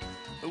talking about?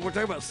 We're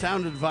talking about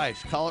sound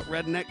advice. Call it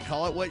redneck,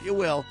 call it what you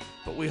will,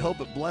 but we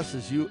hope it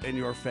blesses you and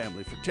your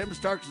family. For Tim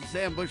Starks and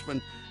Sam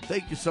Bushman,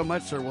 thank you so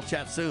much, sir. We'll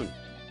chat soon.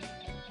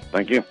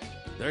 Thank you.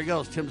 There he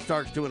goes. Tim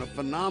Starks doing a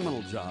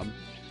phenomenal job.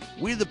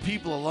 We the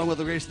people, along with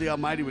the grace of the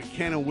Almighty, we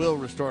can and will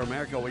restore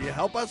America. Will you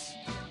help us?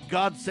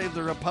 God save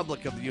the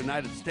Republic of the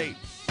United States.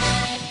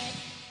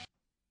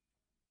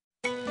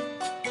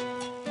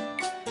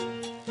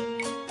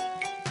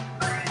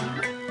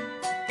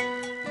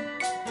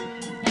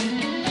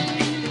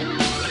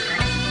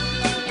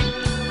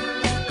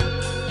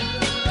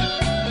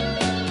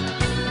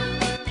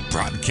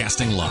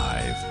 Broadcasting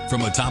live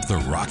from atop the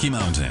Rocky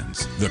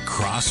Mountains, the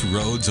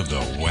crossroads of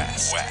the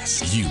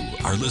West. You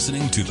are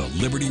listening to the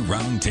Liberty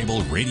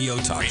Roundtable Radio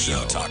Talk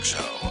Show.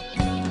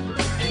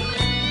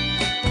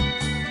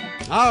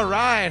 All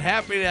right,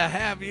 happy to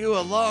have you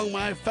along,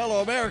 my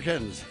fellow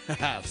Americans.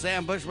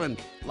 Sam Bushman,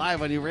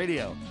 live on your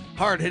radio.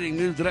 Hard-hitting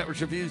news the network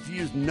refused to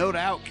use, no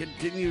doubt,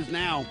 continues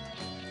now.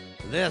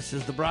 This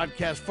is the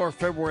broadcast for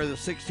February the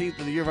 16th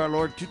of the year of our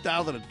Lord,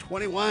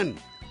 2021.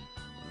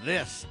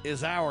 This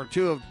is hour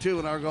 2 of 2,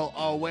 and our goal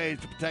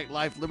always to protect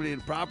life, liberty,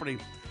 and property,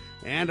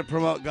 and to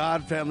promote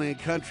God, family, and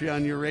country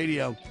on your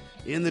radio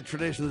in the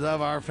traditions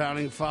of our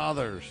founding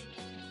fathers.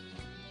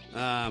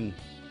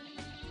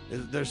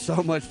 There's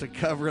so much to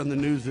cover in the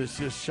news that's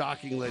just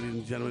shocking, ladies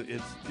and gentlemen.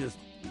 It's just,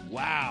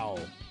 wow.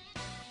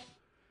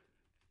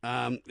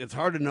 It's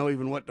hard to know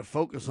even what to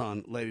focus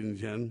on, ladies and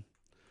gentlemen.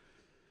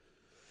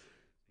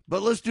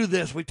 But let's do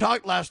this. We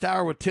talked last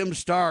hour with Tim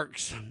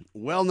Starks,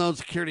 well-known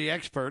security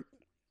expert.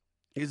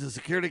 He's a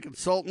security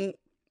consultant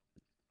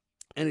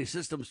and a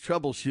systems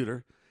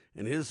troubleshooter.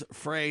 And his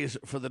phrase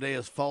for the day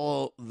is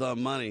follow the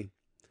money.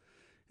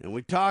 And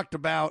we talked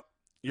about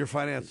your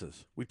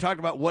finances. We talked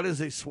about what is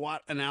a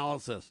SWOT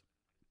analysis,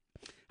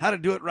 how to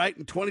do it right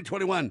in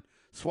 2021.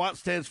 SWOT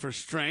stands for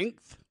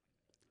strength,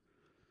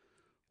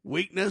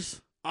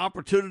 weakness,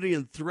 opportunity,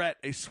 and threat.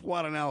 A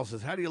SWOT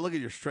analysis. How do you look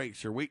at your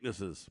strengths, your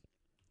weaknesses,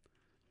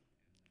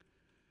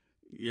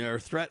 your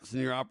threats,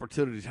 and your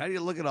opportunities? How do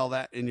you look at all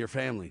that in your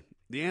family?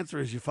 The answer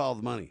is you follow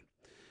the money.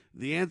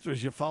 The answer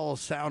is you follow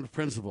sound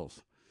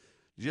principles.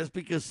 Just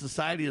because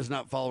society is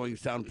not following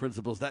sound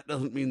principles, that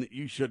doesn't mean that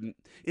you shouldn't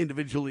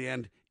individually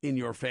and in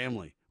your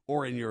family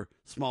or in your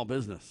small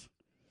business.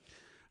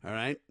 All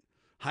right?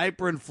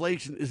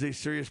 Hyperinflation is a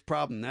serious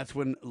problem. That's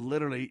when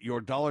literally your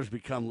dollars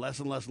become less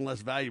and less and less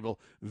valuable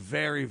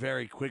very,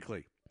 very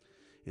quickly.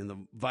 In the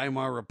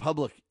Weimar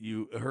Republic,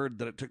 you heard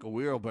that it took a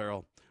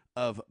wheelbarrow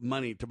of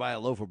money to buy a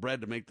loaf of bread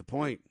to make the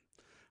point.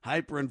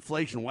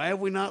 Hyperinflation. Why have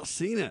we not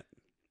seen it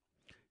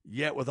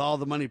yet with all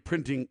the money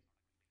printing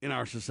in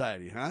our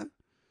society, huh?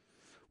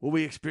 Will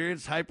we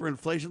experience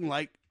hyperinflation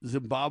like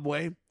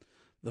Zimbabwe,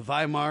 the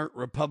Weimar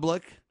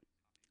Republic,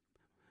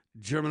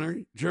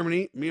 Germany,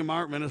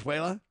 Myanmar,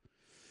 Venezuela?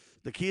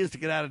 The key is to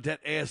get out of debt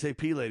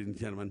ASAP, ladies and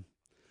gentlemen.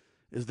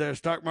 Is there a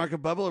stock market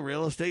bubble, a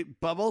real estate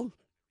bubble?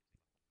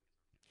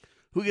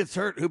 Who gets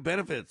hurt? Who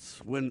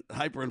benefits when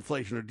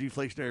hyperinflation or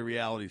deflationary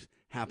realities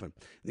happen?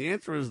 The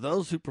answer is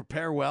those who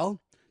prepare well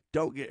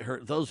don't get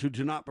hurt. Those who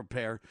do not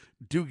prepare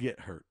do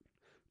get hurt.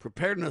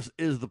 Preparedness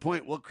is the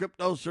point. Will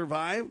crypto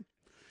survive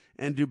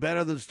and do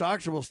better than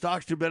stocks, or will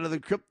stocks do better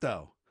than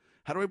crypto?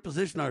 How do we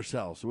position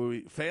ourselves? Will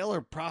we fail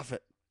or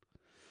profit?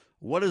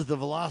 What is the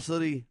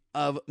velocity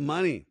of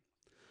money?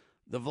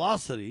 The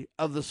velocity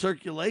of the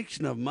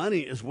circulation of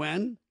money is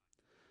when?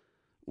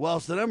 Well,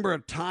 it's the number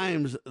of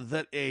times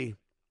that a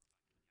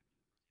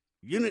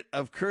unit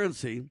of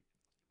currency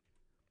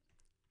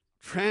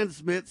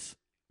transmits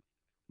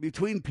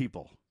between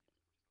people.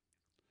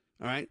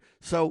 All right?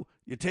 So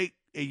you take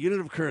a unit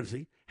of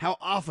currency, how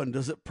often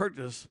does it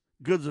purchase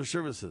goods or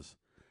services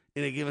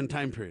in a given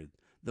time period?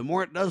 The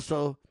more it does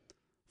so,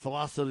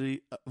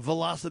 velocity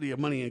of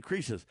money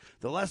increases.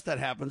 The less that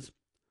happens,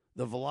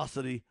 the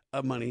velocity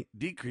of money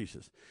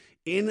decreases.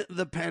 In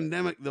the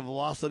pandemic, the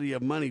velocity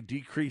of money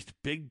decreased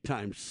big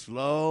time.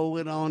 Slow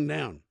it on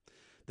down.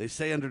 They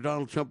say under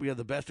Donald Trump we have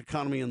the best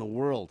economy in the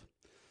world.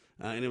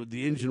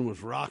 The engine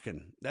was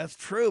rocking. That's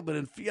true, but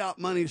in fiat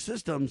money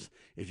systems,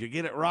 if you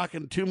get it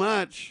rocking too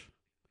much,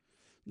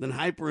 then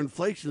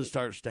hyperinflation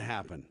starts to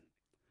happen,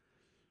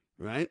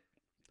 right?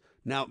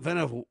 Now,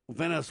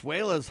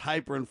 Venezuela's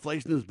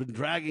hyperinflation has been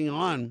dragging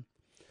on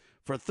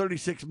for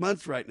 36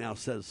 months right now,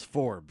 says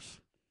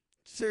Forbes.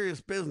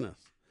 Serious business.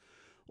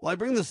 Well, I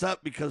bring this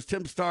up because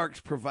Tim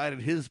Starks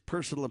provided his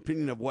personal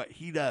opinion of what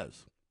he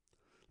does.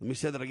 Let me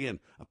say that again.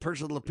 A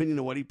personal opinion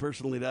of what he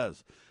personally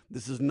does.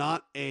 This is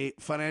not a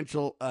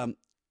financial, we're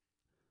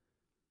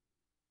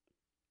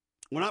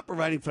not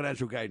providing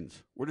financial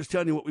guidance. We're just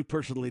telling you what we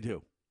personally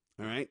do.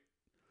 All right?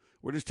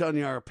 We're just telling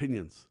you our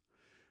opinions.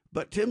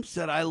 But Tim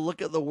said, I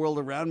look at the world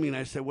around me and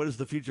I say, what is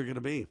the future going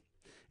to be?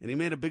 And he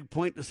made a big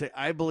point to say,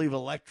 I believe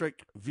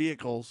electric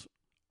vehicles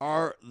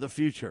are the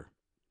future.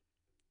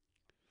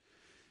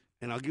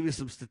 And I'll give you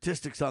some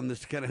statistics on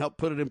this to kind of help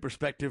put it in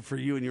perspective for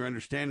you and your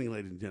understanding,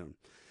 ladies and gentlemen.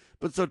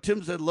 But so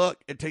Tim said,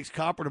 look, it takes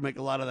copper to make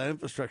a lot of that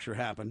infrastructure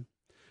happen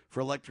for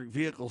electric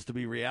vehicles to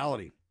be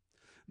reality.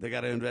 They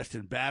got to invest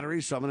in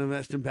batteries, so I'm going to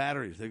invest in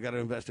batteries. They've got to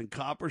invest in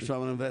copper, so I'm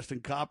going to invest in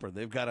copper.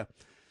 They've got to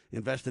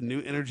invest in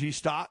new energy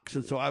stocks,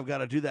 and so I've got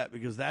to do that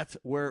because that's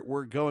where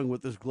we're going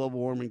with this global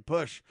warming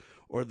push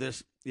or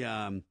this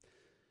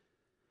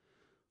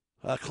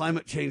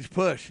climate change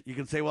push. You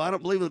can say, well, I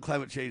don't believe in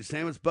climate change,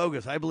 Sam. It's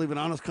bogus. I believe in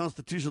honest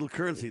constitutional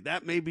currency.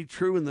 That may be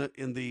true in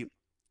the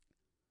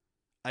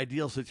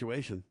ideal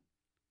situation.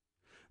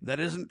 That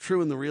isn't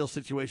true in the real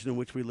situation in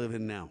which we live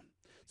in now.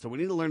 So we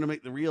need to learn to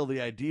make the real the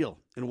ideal.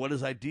 And what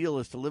is ideal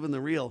is to live in the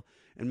real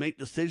and make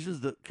decisions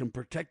that can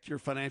protect your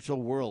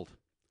financial world.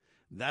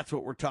 That's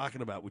what we're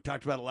talking about. We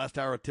talked about it last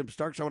hour with Tim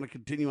Starks. I want to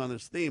continue on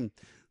this theme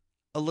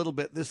a little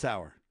bit this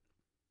hour.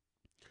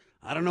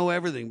 I don't know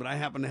everything, but I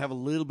happen to have a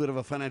little bit of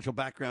a financial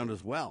background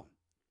as well.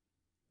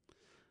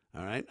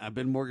 All right. I've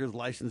been mortgage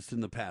licensed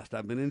in the past.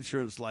 I've been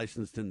insurance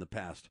licensed in the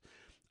past.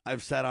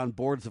 I've sat on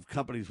boards of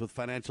companies with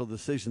financial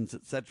decisions,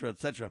 et cetera, et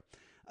cetera.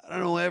 I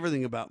don't know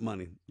everything about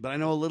money, but I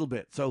know a little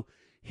bit. So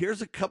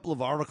here's a couple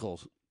of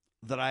articles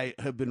that I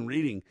have been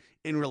reading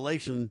in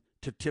relation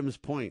to Tim's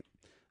point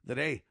that,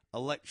 hey,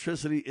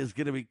 electricity is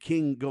going to be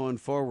king going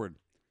forward.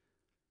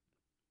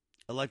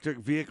 Electric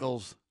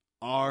vehicles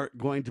are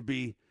going to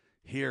be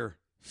here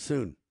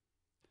soon.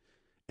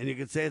 And you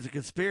could say it's a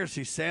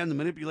conspiracy, Sam, to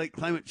manipulate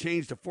climate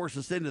change to force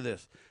us into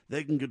this.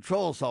 They can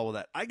control us all with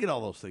that. I get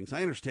all those things.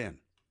 I understand.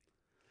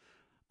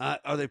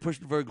 Are they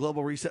pushing for a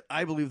global reset?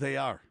 I believe they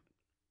are.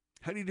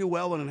 How do you do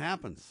well when it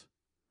happens?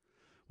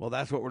 Well,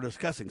 that's what we're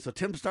discussing. So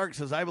Tim Stark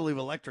says, I believe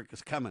electric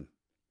is coming.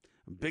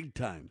 Big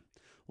time.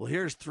 Well,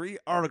 here's 3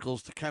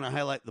 articles to kind of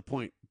highlight the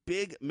point.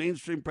 Big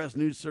mainstream press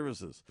news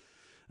services.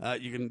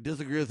 You can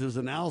disagree with his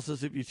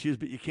analysis if you choose,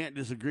 but you can't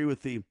disagree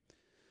with the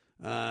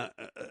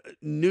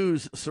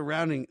news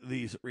surrounding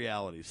these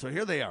realities. So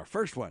here they are.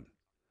 First one.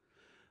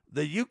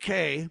 The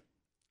UK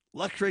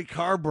luxury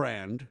car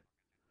brand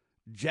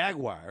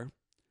Jaguar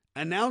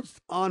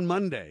announced on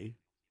Monday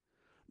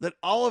that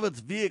all of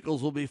its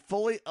vehicles will be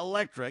fully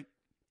electric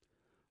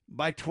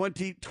by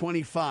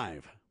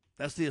 2025.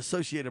 That's the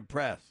Associated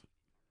Press.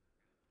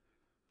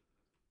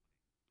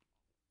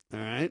 All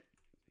right.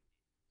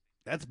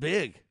 That's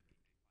big,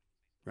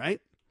 right?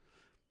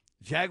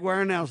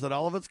 Jaguar announced that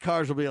all of its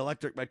cars will be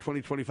electric by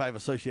 2025,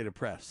 Associated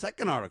Press.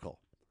 Second article.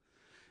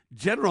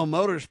 General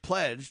Motors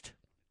pledged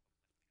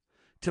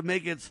to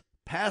make its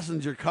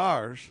passenger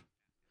cars,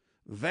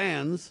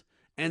 vans,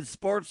 and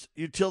sports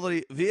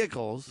utility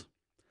vehicles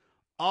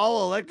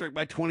all electric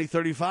by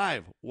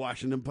 2035,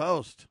 Washington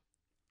Post.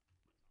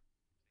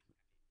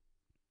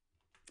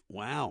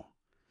 Wow.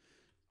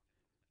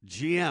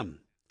 GM.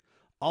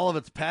 All of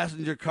its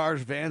passenger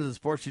cars, vans, and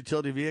sports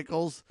utility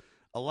vehicles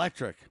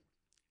electric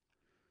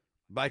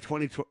by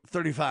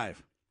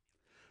 2035.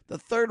 The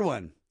third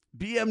one,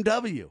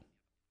 BMW,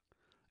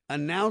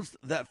 announced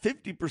that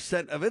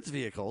 50% of its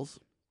vehicles,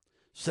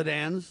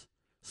 sedans,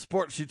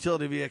 sports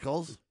utility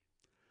vehicles,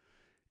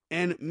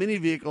 and mini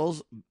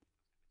vehicles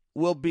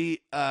will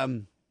be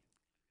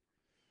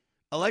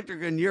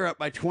electric in Europe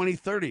by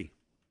 2030.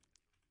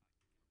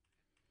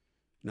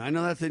 Now, I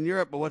know that's in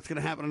Europe, but what's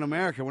going to happen in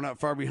America? We're not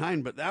far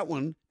behind, but that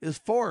one is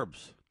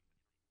Forbes.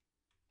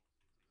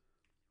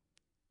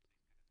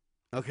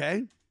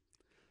 Okay?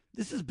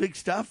 This is big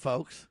stuff,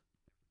 folks.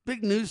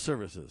 Big news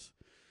services.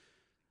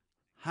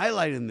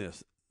 Highlighting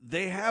this,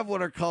 they have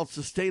what are called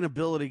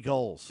sustainability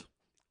goals.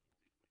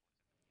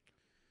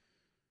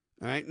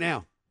 All right,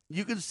 now,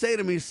 you can say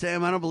to me,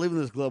 Sam, I don't believe in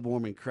this global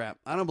warming crap.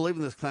 I don't believe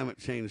in this climate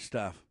change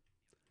stuff.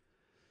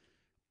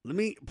 Let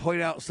me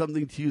point out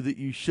something to you that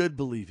you should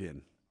believe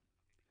in.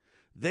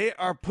 They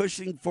are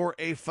pushing for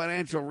a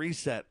financial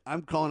reset.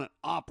 I'm calling it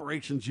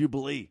Operation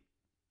Jubilee.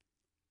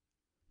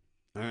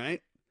 All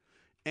right?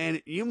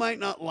 And you might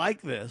not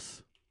like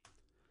this,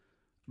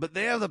 but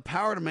they have the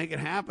power to make it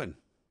happen.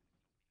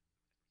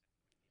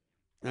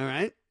 All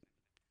right?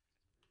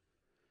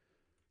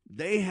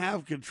 They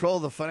have control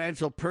of the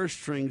financial purse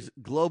strings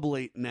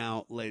globally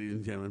now, ladies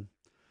and gentlemen.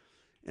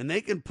 And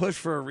they can push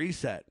for a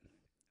reset.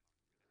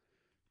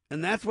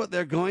 And that's what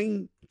they're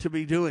going to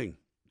be doing.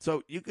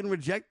 So you can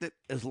reject it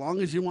as long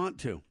as you want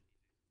to.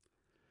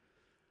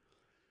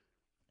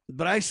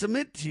 But I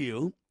submit to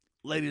you,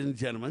 ladies and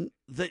gentlemen,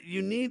 that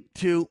you need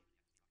to,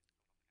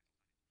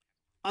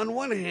 on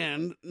one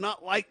hand,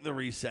 not like the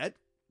reset,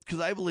 because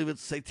I believe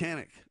it's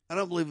satanic. I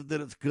don't believe that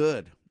it's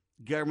good.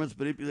 Governments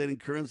manipulating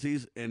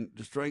currencies and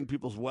destroying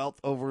people's wealth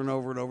over and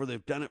over and over.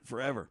 They've done it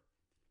forever.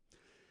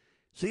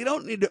 So you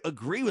don't need to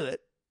agree with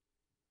it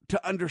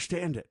to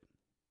understand it.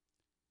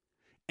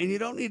 And you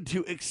don't need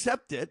to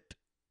accept it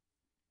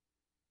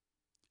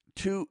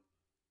to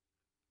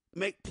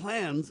make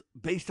plans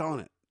based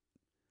on it.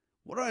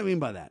 What do I mean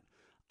by that?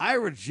 I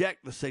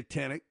reject the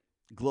satanic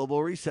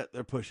global reset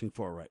they're pushing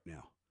for right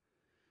now.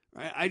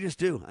 Right? I just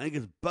do. I think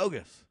it's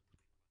bogus.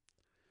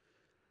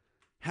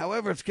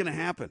 However, it's going to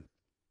happen.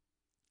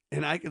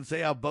 And I can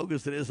say how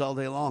bogus it is all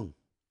day long.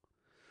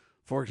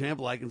 For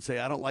example, I can say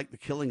I don't like the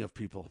killing of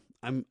people.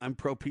 I'm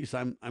pro-peace.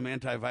 I'm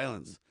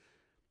anti-violence.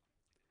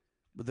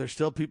 But there's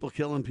still people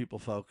killing people,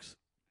 folks.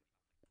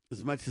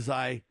 As much as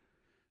I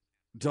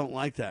don't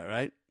like that,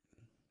 right?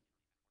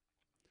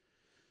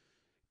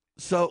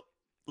 So,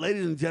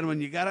 ladies and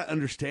gentlemen, you got to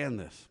understand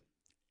this.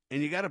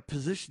 And you got to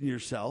position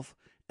yourself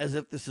as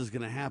if this is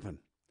going to happen.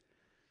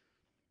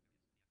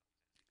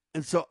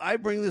 And so I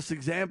bring this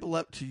example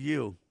up to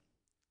you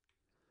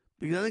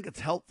because I think it's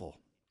helpful.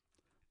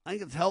 I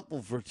think it's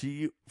helpful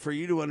for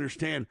you to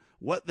understand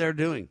what they're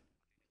doing.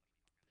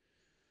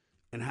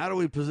 And how do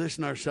we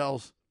position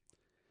ourselves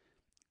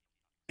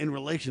in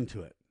relation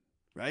to it,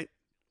 right?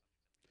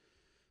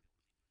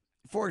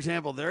 For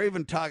example, they're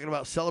even talking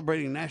about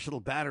celebrating National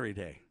Battery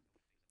Day.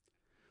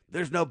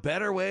 There's no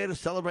better way to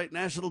celebrate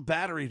National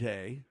Battery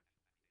Day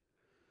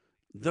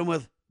than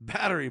with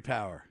battery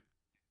power.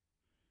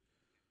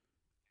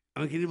 I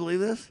mean, can you believe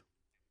this?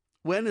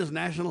 When is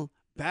National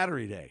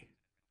Battery Day?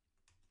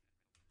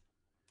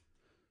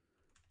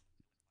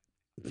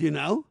 Do you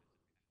know?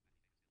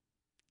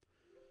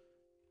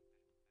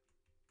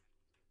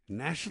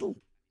 National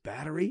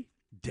Battery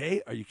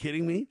Day? Are you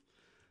kidding me?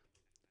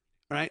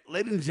 All right,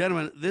 ladies and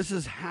gentlemen, this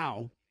is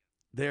how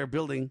they're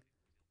building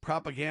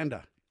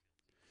propaganda.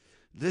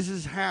 This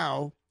is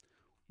how,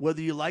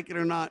 whether you like it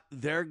or not,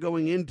 they're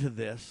going into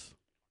this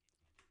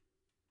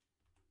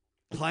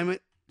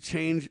climate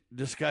change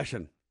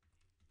discussion.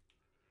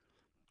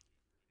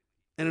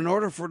 And in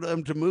order for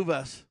them to move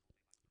us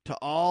to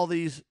all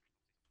these,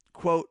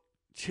 quote,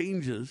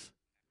 changes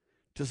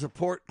to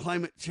support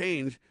climate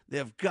change, they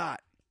have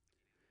got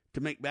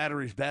to make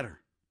batteries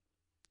better.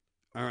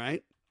 All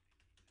right?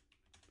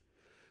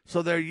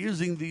 So they're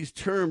using these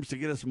terms to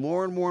get us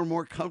more and more and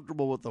more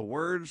comfortable with the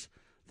words,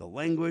 the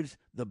language,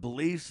 the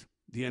beliefs,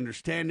 the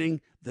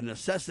understanding, the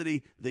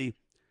necessity, the...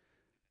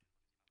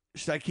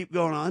 Should I keep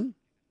going on?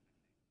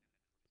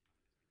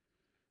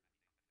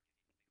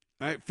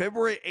 All right,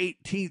 February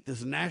 18th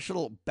is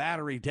National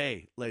Battery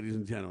Day, ladies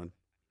and gentlemen.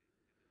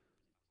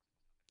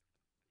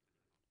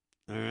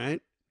 All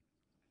right.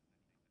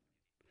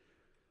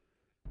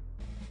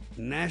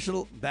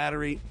 National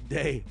Battery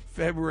Day,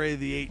 February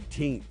the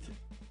 18th.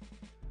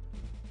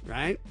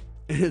 Right?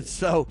 And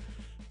so,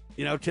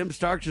 you know, Tim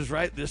Starks is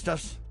right. This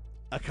stuff's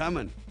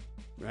a-coming.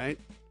 Right?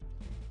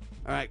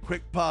 All right,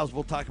 quick pause.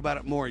 We'll talk about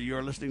it more.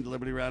 You're listening to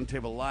Liberty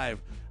Roundtable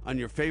Live on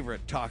your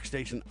favorite talk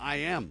station. I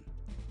am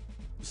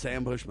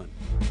Sam Bushman.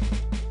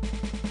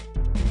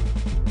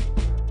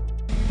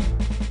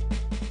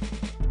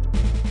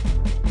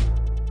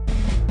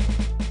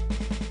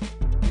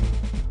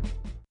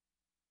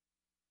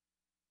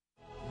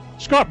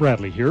 Scott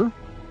Bradley here.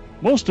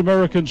 Most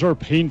Americans are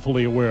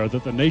painfully aware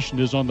that the nation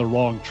is on the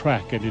wrong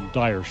track and in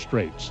dire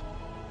straits.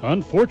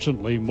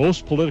 Unfortunately,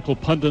 most political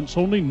pundits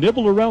only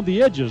nibble around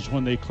the edges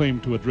when they claim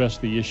to address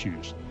the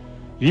issues.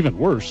 Even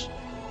worse,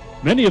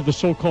 many of the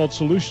so-called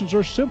solutions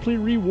are simply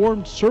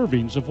rewarmed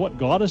servings of what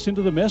got us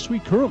into the mess we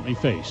currently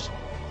face.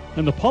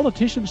 And the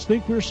politicians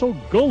think we're so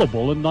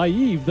gullible and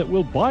naive that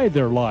we'll buy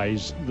their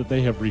lies that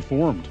they have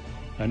reformed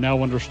and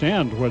now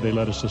understand where they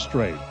led us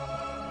astray.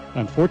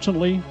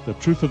 Unfortunately, the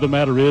truth of the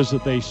matter is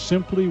that they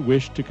simply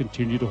wish to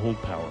continue to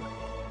hold power.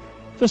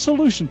 The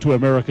solution to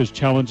America's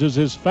challenges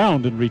is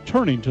found in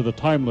returning to the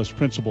timeless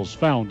principles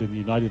found in the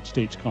United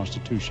States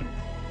Constitution.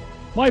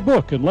 My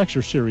book and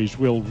lecture series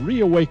will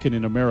reawaken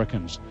in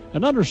Americans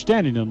an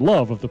understanding and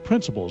love of the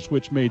principles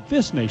which made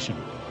this nation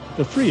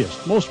the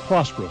freest, most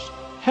prosperous,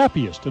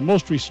 happiest, and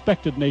most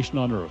respected nation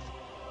on earth.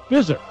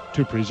 Visit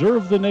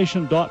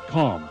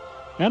topreservethenation.com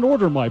and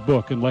order my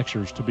book and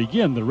lectures to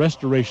begin the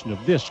restoration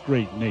of this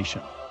great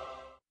nation.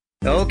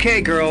 Okay,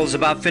 girls,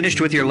 about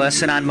finished with your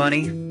lesson on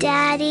money?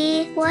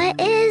 Daddy,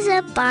 what is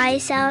a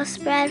buy-sell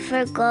spread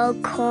for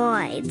gold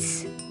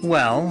coins?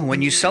 Well,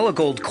 when you sell a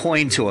gold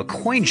coin to a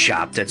coin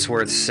shop that's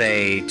worth,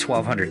 say,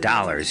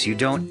 $1,200, you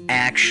don't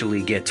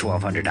actually get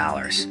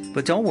 $1,200.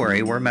 But don't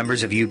worry, we're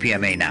members of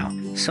UPMA now,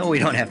 so we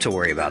don't have to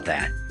worry about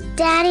that.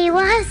 Daddy,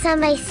 what if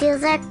somebody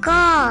steals our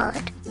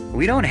gold?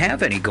 We don't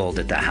have any gold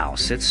at the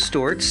house. It's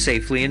stored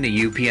safely in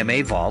the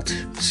UPMA vault,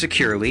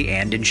 securely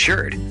and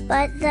insured.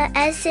 But the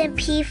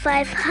S&P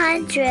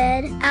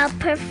 500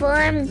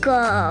 outperformed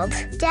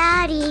gold.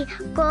 Daddy,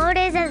 gold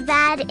is a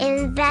bad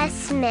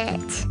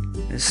investment.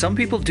 Some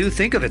people do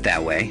think of it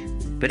that way,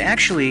 but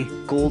actually,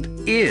 gold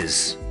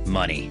is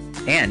money.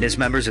 And as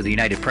members of the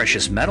United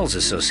Precious Metals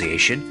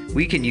Association,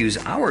 we can use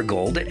our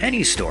gold at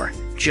any store,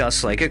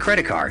 just like a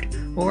credit card.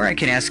 Or I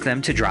can ask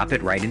them to drop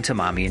it right into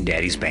Mommy and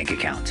Daddy's bank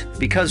account,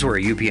 because we're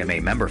a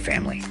UPMA member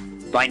family.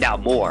 Find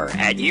out more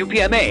at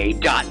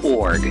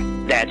upma.org.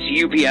 That's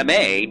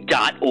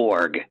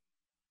upma.org.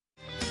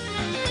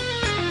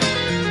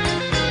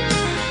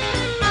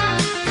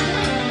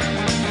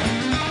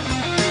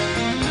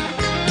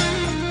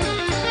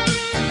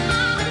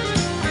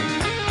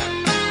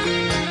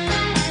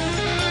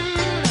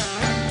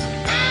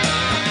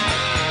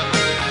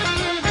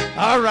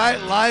 All right,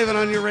 live and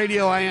on your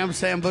radio, I am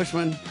Sam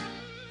Bushman.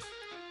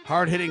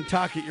 Hard-hitting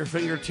talk at your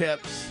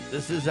fingertips.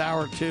 This is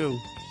hour 2.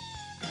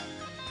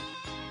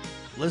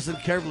 Listen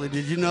carefully.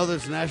 Did you know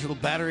there's National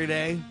Battery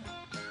Day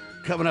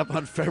coming up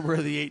on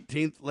February the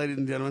 18th, ladies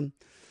and gentlemen?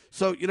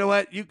 So, you know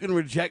what? You can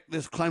reject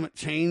this climate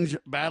change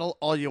battle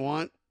all you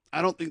want.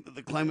 I don't think that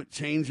the climate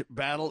change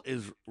battle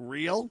is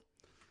real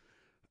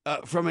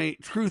from a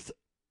truth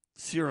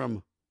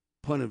serum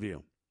point of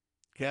view.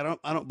 Okay,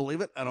 I don't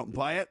believe it. I don't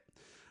buy it.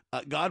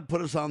 God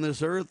put us on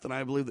this earth, and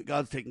I believe that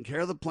God's taking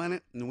care of the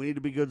planet, and we need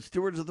to be good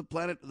stewards of the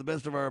planet to the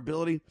best of our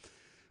ability.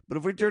 But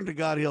if we turn to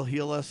God, he'll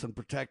heal us and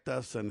protect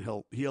us, and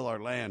he'll heal our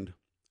land.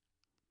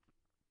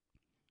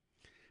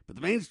 But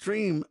the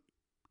mainstream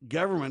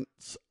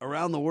governments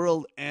around the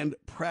world and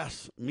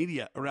press,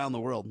 media around the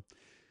world,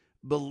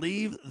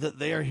 believe that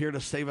they are here to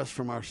save us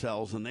from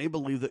ourselves, and they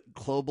believe that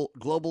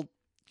global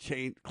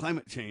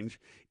climate change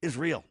is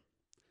real.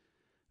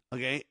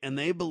 Okay, and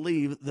they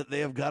believe that they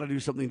have got to do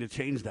something to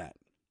change that.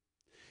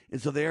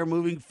 And so they are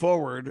moving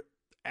forward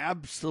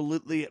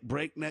absolutely at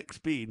breakneck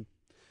speed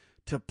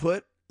to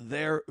put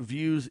their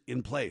views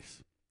in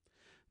place.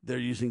 They're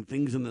using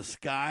things in the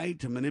sky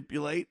to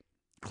manipulate.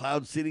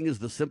 Cloud seeding is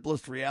the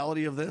simplest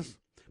reality of this,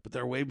 but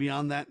they're way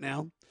beyond that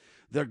now.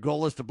 Their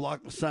goal is to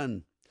block the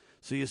sun.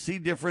 So you see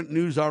different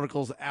news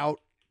articles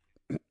out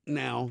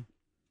now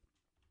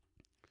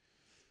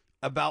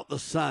about the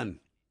sun.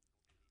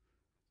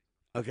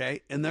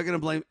 Okay? And they're going to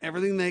blame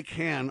everything they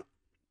can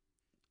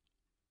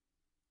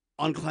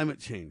on climate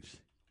change.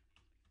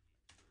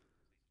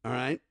 All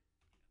right?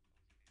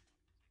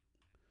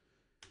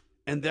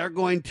 And they're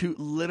going to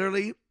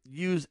literally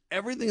use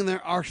everything in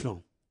their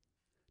arsenal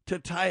to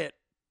tie it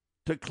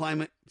to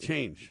climate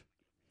change.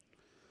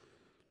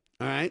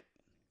 All right?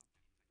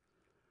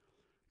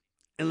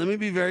 And let me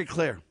be very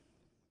clear.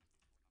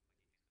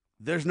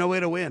 There's no way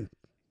to win.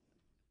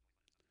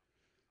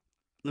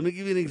 Let me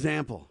give you an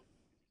example.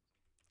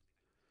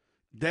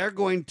 They're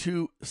going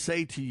to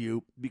say to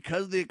you,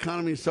 because the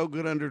economy is so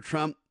good under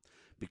Trump,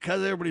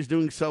 because everybody's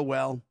doing so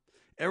well,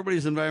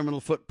 everybody's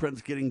environmental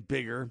footprint's getting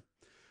bigger,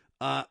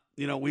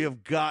 we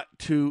have got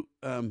to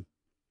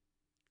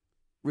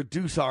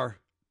reduce our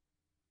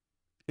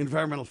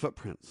environmental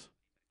footprints.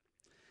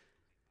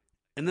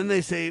 And then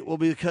they say, well,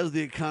 because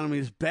the economy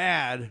is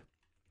bad,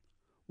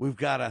 we've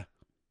got to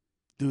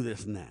do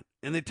this and that.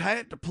 And they tie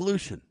it to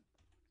pollution,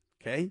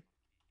 okay?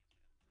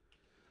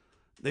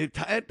 They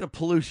tie it to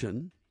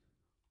pollution,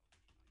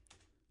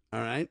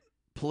 all right?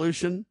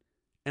 Pollution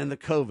and the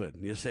COVID.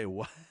 And you say,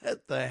 what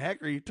the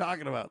heck are you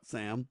talking about,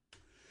 Sam?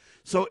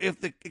 So if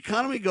the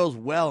economy goes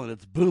well and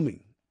it's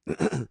booming,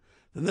 then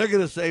they're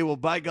going to say, well,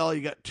 by golly,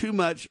 you got too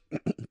much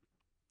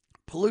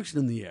pollution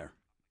in the air.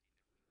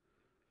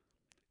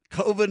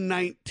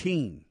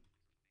 COVID-19.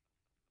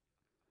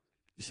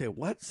 You say,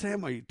 what,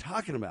 Sam, are you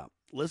talking about?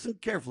 Listen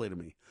carefully to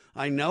me.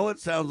 I know it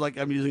sounds like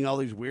I'm using all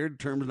these weird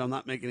terms and I'm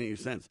not making any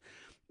sense.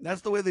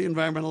 That's the way the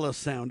environmentalists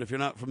sound if you're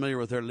not familiar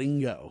with their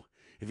lingo,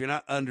 if you're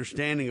not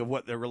understanding of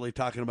what they're really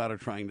talking about or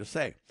trying to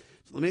say.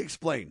 So let me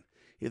explain.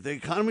 If the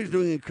economy is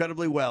doing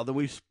incredibly well, then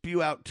we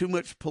spew out too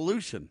much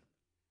pollution.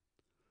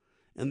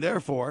 And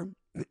therefore,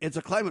 it's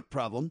a climate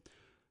problem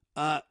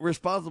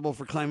responsible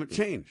for climate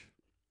change.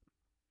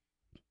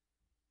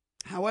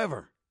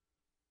 However,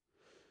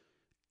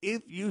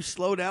 if you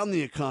slow down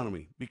the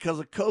economy because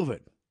of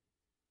COVID,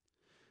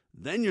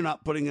 then you're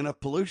not putting enough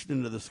pollution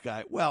into the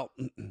sky. Well,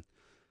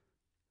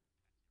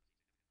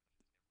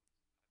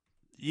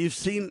 you've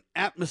seen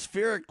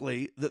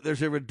atmospherically that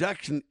there's a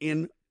reduction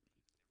in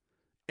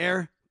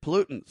air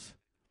pollutants.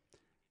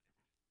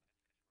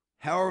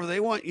 However, they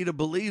want you to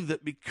believe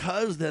that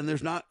because then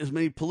there's not as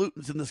many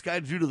pollutants in the sky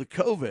due to the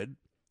COVID,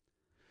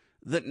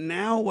 that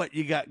now what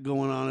you got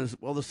going on is,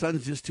 well, the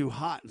sun's just too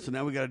hot, so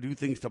now we got to do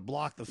things to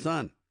block the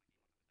sun.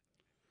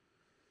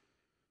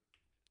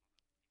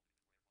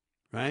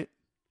 Right?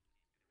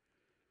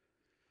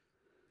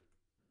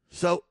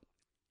 So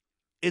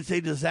it's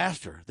a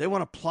disaster. They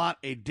want to plot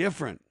a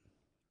different,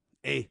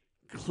 a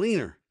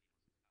cleaner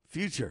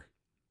future.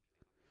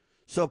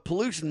 So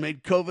pollution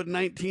made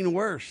COVID-19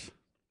 worse.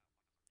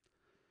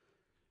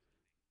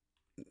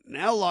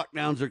 Now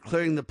lockdowns are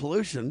clearing the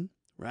pollution,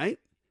 right?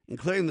 And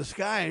clearing the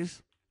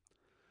skies.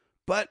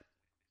 But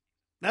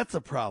that's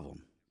a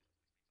problem.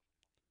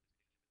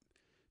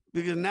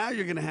 Because now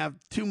you're going to have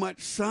too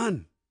much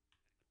sun.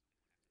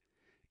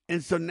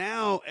 And so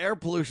now air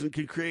pollution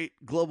can create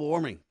global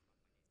warming.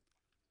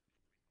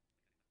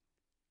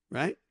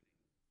 Right?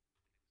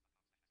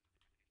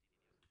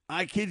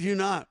 I kid you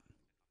not.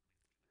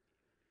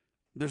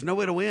 There's no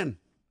way to win.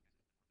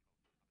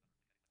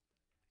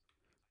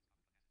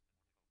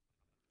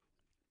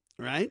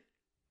 Right?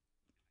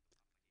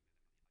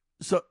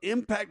 So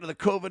impact of the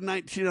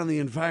COVID-19 on the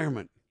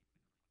environment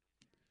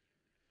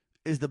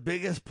is the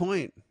biggest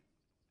point.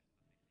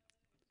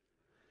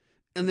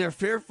 And they're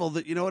fearful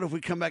that, you know what, if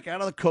we come back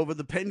out of the COVID,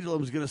 the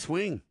pendulum is going to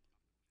swing.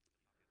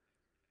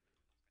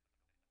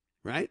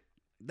 Right?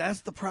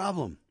 That's the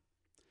problem.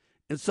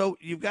 And so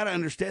you've got to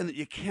understand that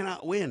you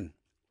cannot win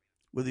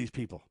with these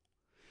people.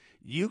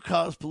 You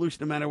cause pollution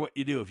no matter what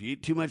you do. If you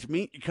eat too much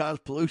meat, you cause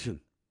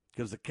pollution.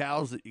 Because the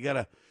cows that you got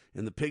to,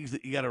 and the pigs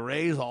that you got to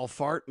raise all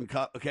fart and,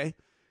 okay?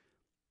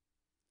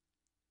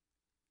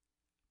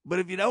 But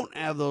if you don't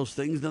have those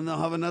things, then they'll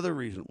have another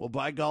reason. Well,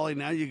 by golly,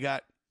 now you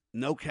got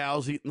no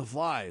cows eating the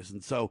flies.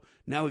 And so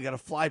now we got a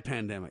fly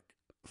pandemic,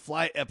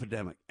 fly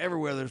epidemic.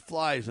 Everywhere there's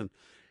flies, and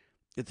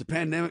it's a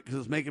pandemic because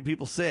it's making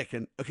people sick.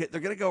 And, okay,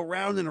 they're going to go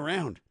round and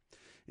around.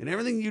 And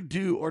everything you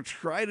do or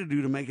try to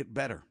do to make it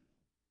better.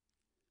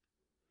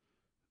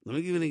 Let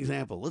me give you an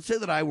example. Let's say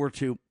that I were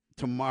to,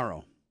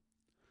 tomorrow,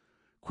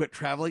 quit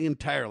traveling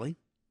entirely,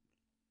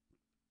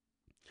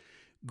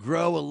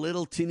 grow a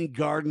little teeny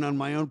garden on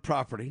my own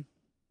property,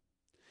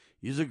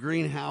 use a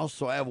greenhouse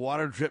so I have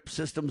water drip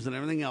systems and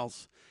everything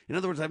else. In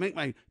other words, I make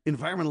my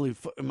environmental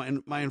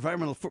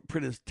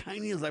footprint as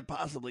tiny as I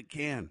possibly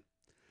can.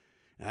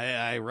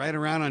 I ride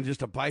around on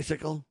just a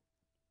bicycle.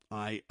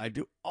 I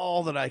do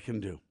all that I can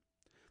do.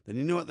 Then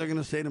you know what they're going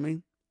to say to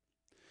me?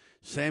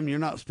 Sam, you're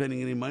not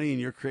spending any money and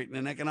you're creating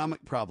an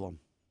economic problem.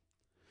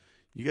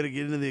 You got to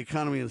get into the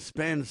economy and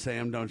spend,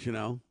 Sam, don't you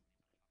know?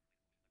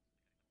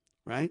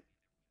 Right?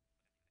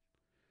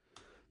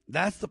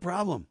 That's the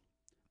problem.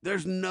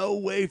 There's no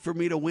way for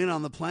me to win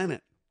on the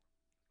planet.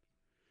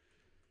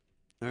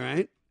 All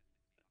right?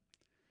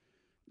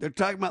 They're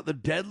talking about the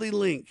deadly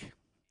link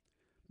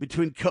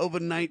between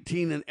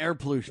COVID-19 and air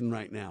pollution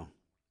right now.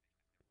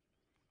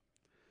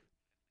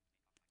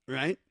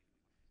 Right?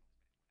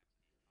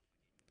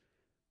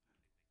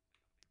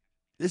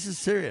 This is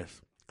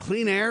serious.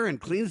 Clean air and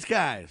clean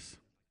skies.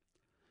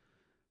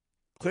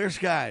 Clear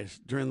skies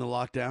during the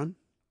lockdown.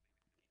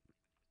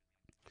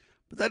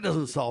 But that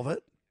doesn't solve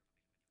it.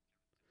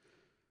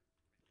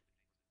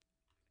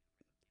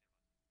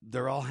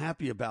 They're all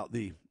happy about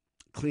the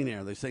clean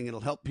air. They're saying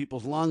it'll help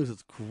people's lungs.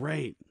 It's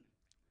great.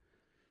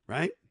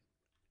 Right?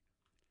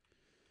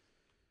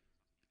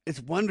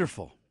 It's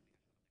wonderful.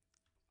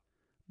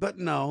 But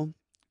no,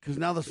 because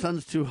now the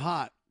sun's too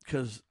hot.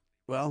 Because,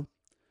 well,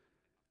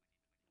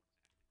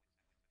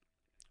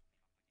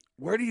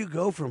 where do you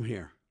go from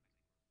here?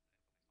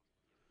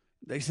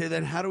 They say,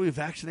 then how do we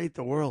vaccinate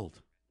the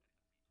world?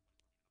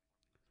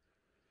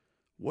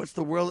 What's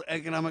the World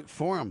Economic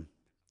Forum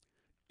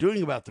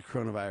doing about the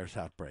coronavirus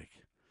outbreak?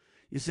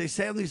 You say,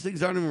 Sam, these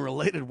things aren't even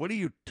related. What are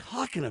you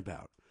talking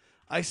about?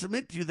 I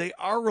submit to you they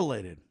are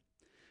related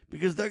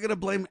because they're going to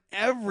blame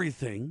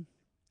everything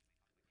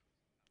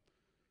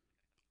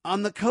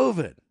on the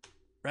COVID,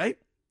 right?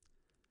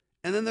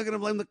 And then they're going to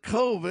blame the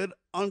COVID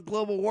on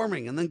global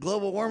warming and then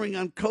global warming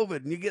on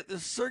COVID. And you get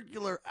this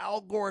circular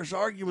Al Gore-ish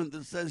argument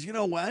that says, you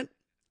know what?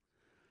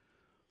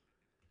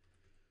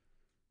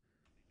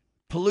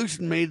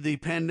 Pollution made the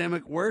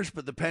pandemic worse,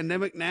 but the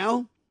pandemic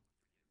now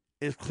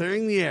is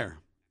clearing the air.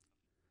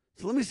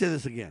 So let me say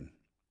this again.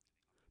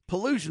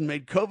 Pollution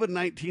made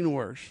COVID-19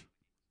 worse,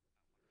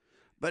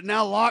 but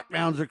now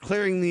lockdowns are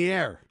clearing the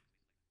air.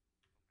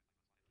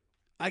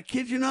 I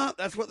kid you not,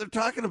 that's what they're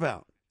talking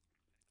about.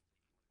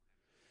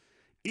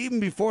 Even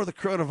before the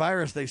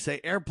coronavirus, they say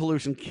air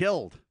pollution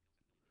killed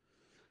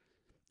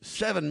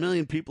 7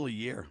 million people a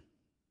year.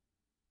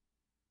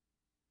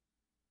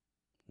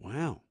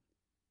 Wow.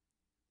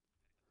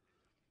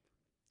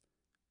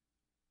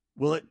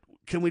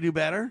 Can we do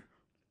better?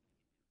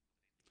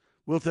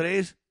 Will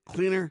today's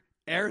cleaner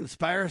air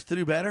inspire us to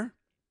do better?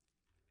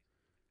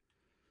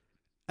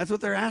 That's what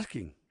they're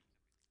asking.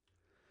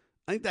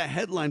 I think that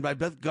headline by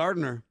Beth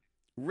Gardner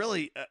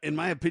really, in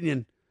my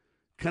opinion,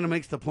 kind of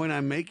makes the point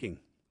I'm making.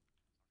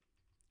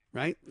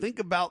 Right? Think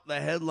about the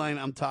headline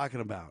I'm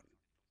talking about.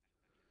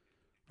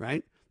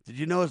 Right? Did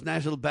you know it's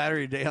National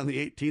Battery Day on the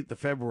 18th of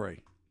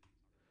February?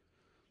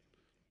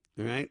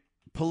 All right?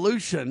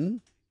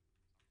 Pollution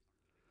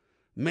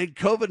made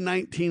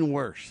COVID-19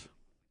 worse.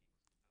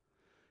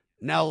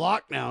 Now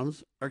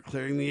lockdowns are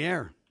clearing the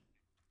air.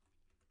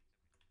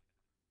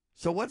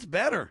 So what's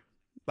better?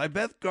 By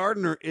Beth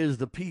Gardner is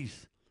the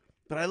piece.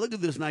 But I look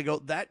at this and I go,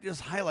 that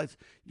just highlights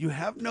you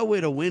have no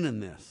way to win in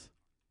this.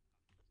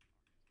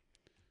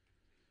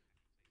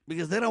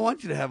 Because they don't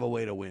want you to have a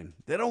way to win.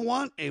 They don't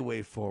want a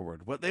way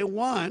forward. What they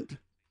want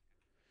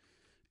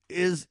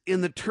is,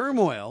 in the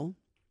turmoil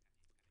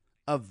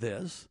of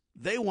this,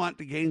 they want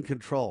to gain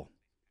control.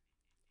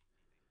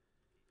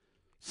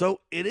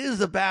 So it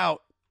is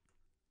about,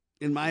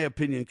 in my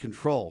opinion,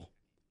 control.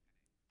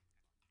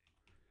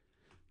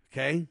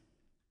 Okay?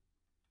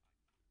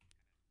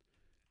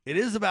 It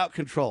is about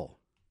control.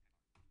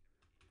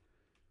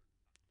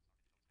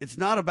 It's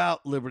not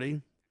about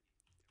liberty.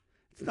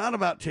 It's not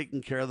about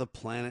taking care of the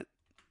planet.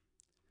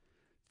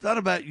 It's not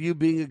about you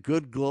being a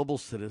good global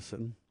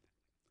citizen.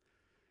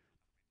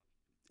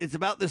 It's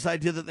about this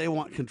idea that they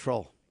want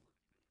control.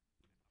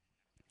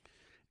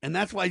 And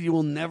that's why you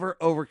will never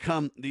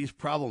overcome these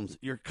problems.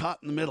 You're caught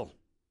in the middle.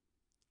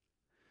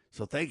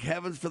 So thank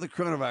heavens for the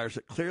coronavirus.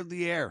 It cleared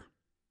the air.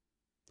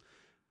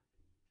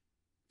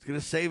 It's going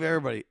to save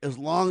everybody as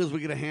long as we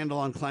get a handle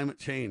on climate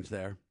change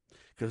there.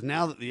 Because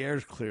now that the air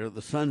is clear,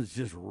 the sun's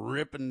just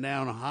ripping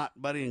down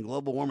hot, buddy, and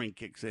global warming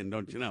kicks in,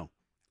 don't you know?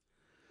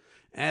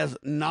 As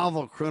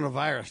novel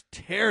coronavirus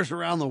tears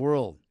around the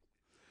world,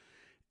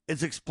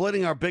 it's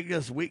exploiting our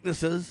biggest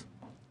weaknesses,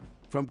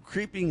 from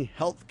creeping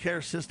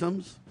healthcare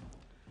systems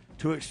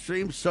to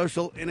extreme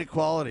social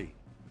inequality.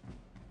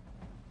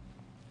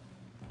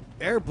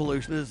 Air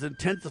pollution has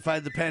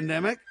intensified the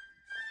pandemic,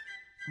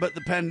 but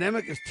the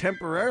pandemic has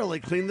temporarily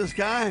cleaned the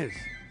skies.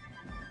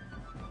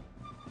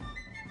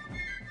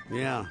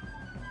 Yeah.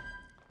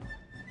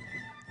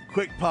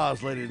 Quick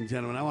pause, ladies and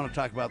gentlemen. I want to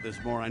talk about this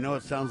more. I know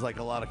it sounds like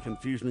a lot of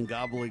confusion and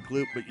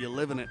gobbledygook, but you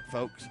live in it,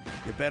 folks.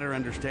 You better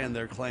understand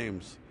their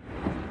claims.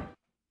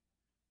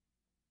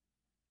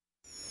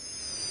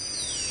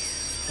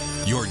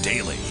 Your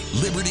daily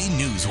Liberty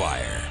News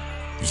Wire.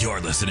 You're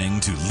listening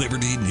to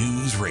Liberty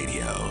News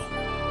Radio.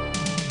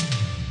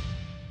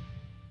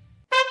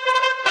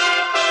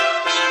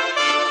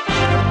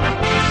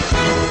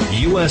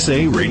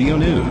 USA Radio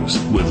News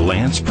with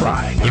Lance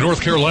Pry. The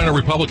North Carolina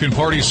Republican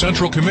Party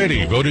Central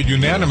Committee voted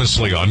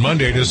unanimously on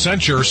Monday to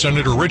censure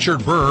Senator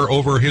Richard Burr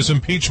over his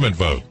impeachment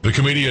vote. The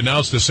committee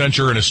announced the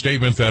censure in a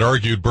statement that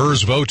argued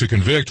Burr's vote to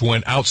convict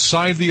went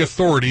outside the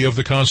authority of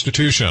the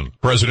Constitution.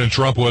 President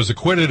Trump was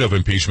acquitted of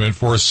impeachment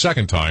for a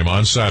second time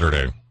on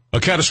Saturday. A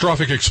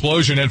catastrophic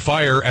explosion and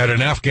fire at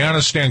an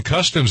Afghanistan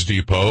customs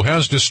depot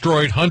has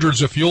destroyed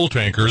hundreds of fuel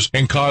tankers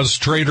and caused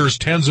traders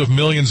tens of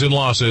millions in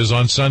losses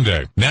on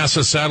Sunday.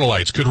 NASA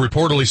satellites could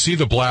reportedly see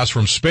the blast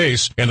from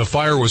space, and the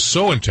fire was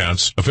so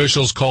intense,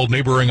 officials called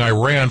neighboring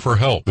Iran for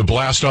help. The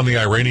blast on the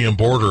Iranian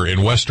border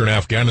in western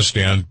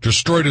Afghanistan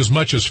destroyed as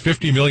much as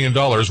 $50 million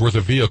worth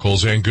of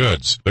vehicles and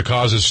goods. The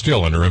cause is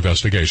still under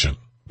investigation.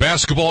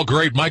 Basketball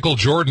great Michael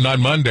Jordan on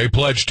Monday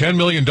pledged $10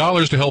 million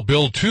to help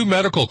build 2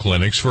 medical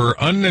clinics for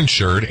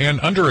uninsured and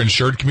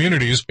underinsured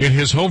communities in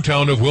his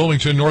hometown of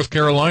Wilmington, North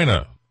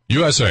Carolina.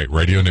 USA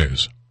Radio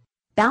News.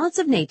 Balance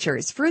of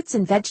Nature's fruits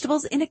and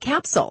vegetables in a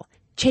capsule,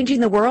 changing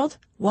the world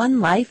one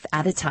life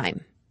at a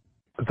time.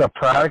 The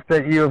product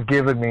that you have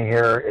given me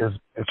here is,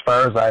 as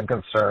far as I'm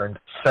concerned,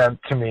 sent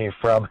to me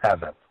from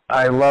heaven.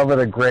 I love it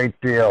a great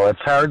deal.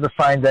 It's hard to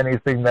find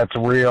anything that's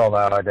real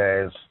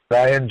nowadays.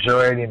 I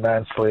enjoy it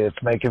immensely.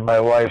 It's making my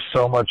life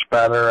so much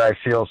better. I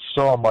feel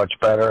so much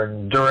better.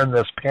 And during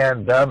this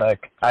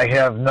pandemic, I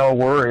have no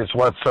worries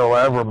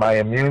whatsoever. My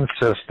immune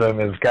system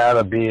has got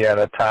to be at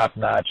a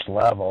top-notch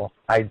level.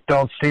 I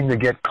don't seem to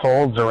get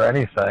colds or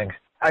anything.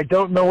 I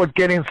don't know what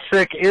getting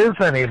sick is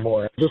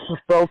anymore. This is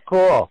so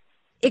cool.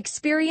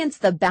 Experience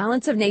the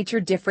Balance of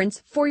Nature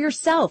difference for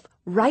yourself.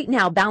 Right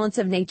now, Balance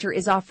of Nature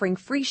is offering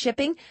free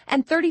shipping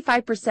and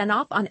 35%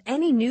 off on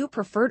any new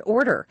preferred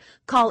order.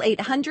 Call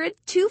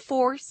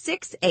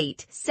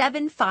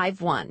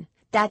 800-2468-751.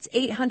 That's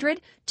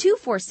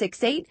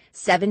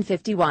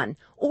 800-2468-751.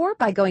 Or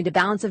by going to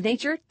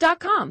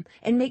balanceofnature.com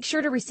and make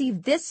sure to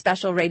receive this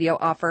special radio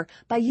offer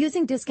by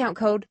using discount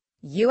code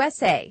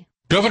USA.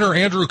 Governor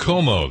Andrew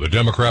Cuomo, the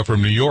Democrat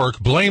from New York,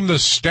 blamed the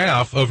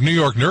staff of New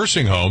York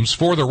nursing homes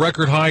for the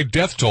record-high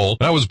death toll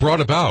that was brought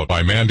about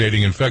by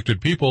mandating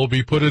infected people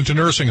be put into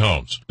nursing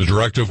homes. The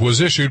directive was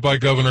issued by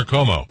Governor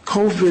Cuomo.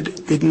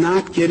 COVID did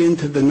not get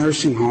into the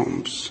nursing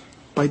homes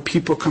by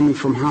people coming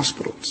from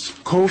hospitals.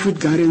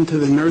 COVID got into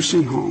the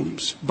nursing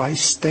homes by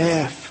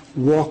staff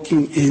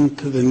walking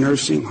into the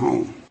nursing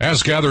home.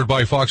 As gathered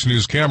by Fox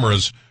News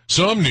cameras,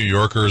 some New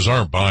Yorkers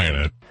aren't buying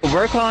it.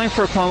 We're calling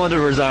for Cuomo to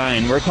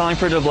resign. We're calling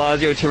for de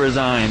Blasio to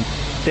resign.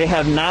 They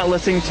have not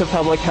listened to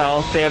public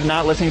health. They have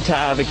not listened to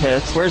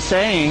advocates. We're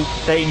saying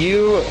that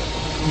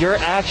your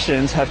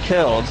actions have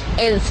killed.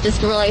 It's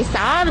just really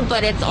sad,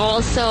 but it's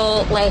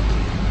also like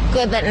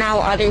good that now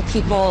other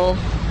people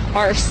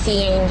are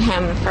seeing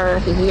him for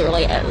who he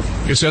really is.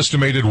 It's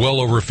estimated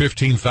well over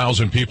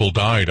 15,000 people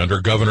died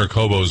under Governor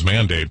Cuomo's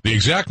mandate. The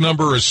exact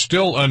number is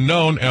still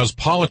unknown as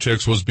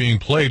politics was being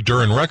played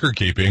during record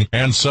keeping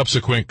and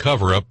subsequent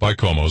cover-up by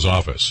Cuomo's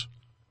office.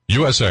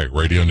 USA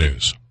Radio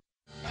News.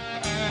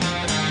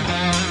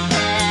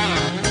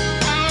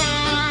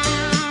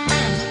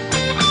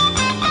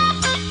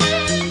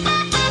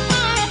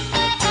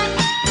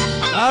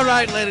 All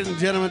right, ladies and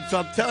gentlemen, so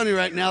I'm telling you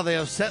right now, they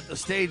have set the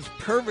stage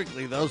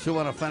perfectly, those who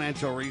want a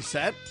financial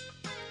reset.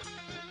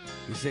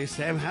 You say,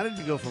 Sam, how did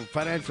you go from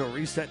financial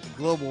reset to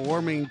global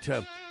warming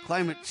to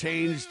climate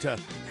change to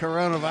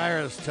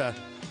coronavirus to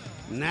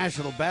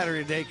National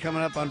Battery Day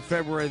coming up on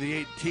February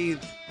the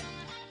 18th?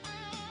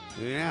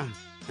 Yeah,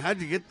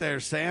 how'd you get there,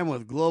 Sam,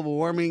 with global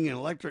warming and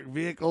electric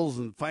vehicles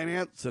and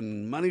finance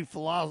and money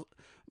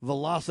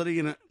velocity?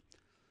 And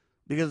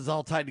because it's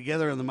all tied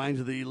together in the minds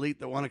of the elite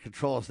that want to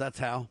control us, that's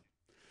how.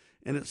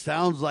 And it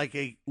sounds like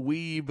a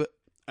web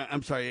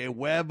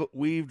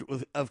weaved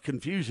of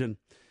confusion,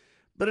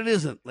 but it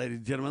isn't, ladies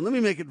and gentlemen. Let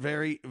me make it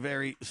very,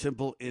 very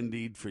simple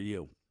indeed for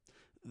you.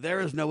 There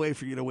is no way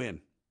for you to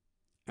win,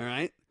 all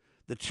right?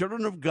 The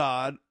children of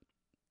God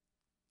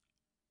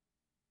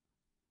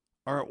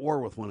are at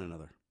war with one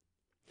another.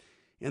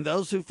 And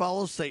those who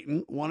follow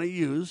Satan want to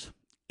use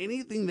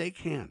anything they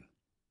can,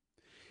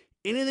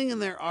 anything in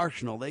their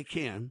arsenal they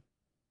can,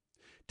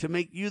 to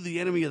make you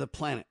the enemy of the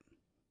planet.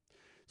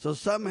 So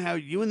somehow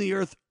you and the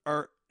earth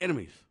are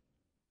enemies.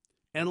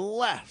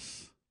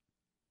 Unless,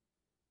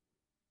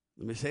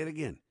 let me say it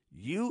again,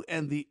 you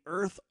and the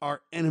earth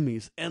are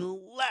enemies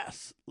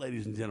unless,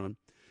 ladies and gentlemen,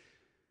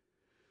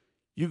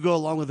 you go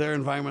along with their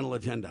environmental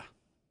agenda.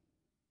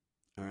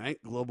 All right?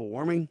 Global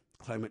warming,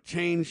 climate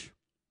change,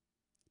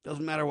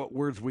 doesn't matter what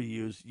words we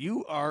use.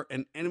 You are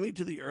an enemy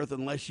to the earth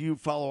unless you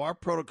follow our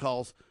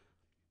protocols,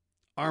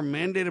 our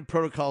mandated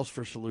protocols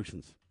for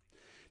solutions.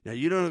 Now,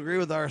 you don't agree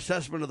with our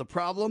assessment of the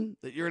problem,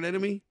 that you're an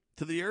enemy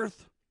to the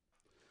earth?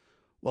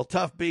 Well,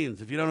 tough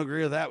beans. If you don't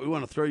agree with that, we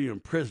want to throw you in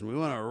prison. We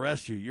want to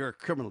arrest you. You're a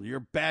criminal. You're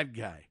a bad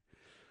guy.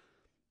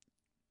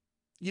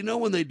 You know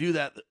when they do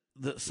that,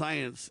 the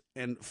science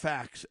and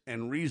facts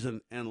and reason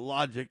and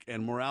logic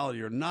and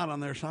morality are not on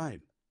their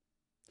side.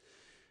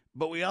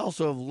 But we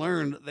also have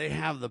learned they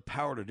have the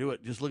power to do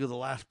it. Just look at the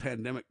last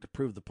pandemic to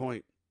prove the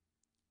point.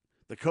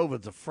 The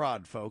COVID's a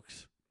fraud,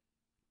 folks.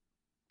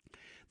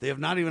 They have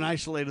not even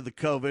isolated the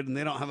COVID, and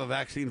they don't have a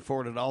vaccine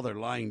for it at all. They're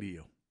lying to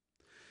you.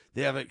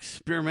 They have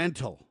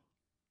experimental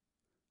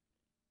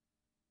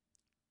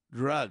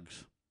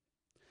drugs,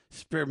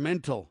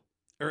 experimental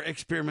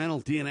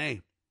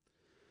DNA.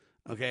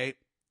 Okay,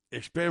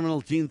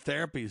 experimental gene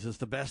therapies is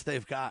the best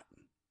they've got.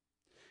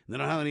 They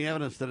don't have any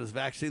evidence that it's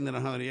vaccine. They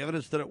don't have any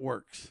evidence that it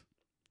works.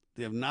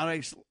 They have not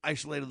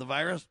isolated the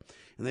virus,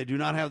 and they do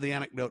not have the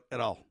antidote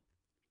at all.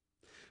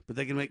 But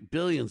they can make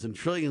billions and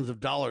trillions of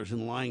dollars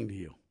in lying to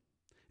you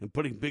and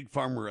putting big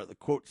pharma at the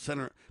quote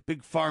center,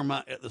 big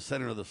pharma at the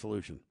center of the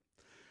solution.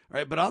 All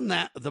right, but on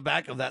that, at the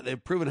back of that,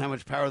 they've proven how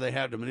much power they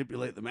have to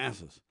manipulate the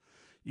masses.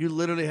 You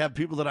literally have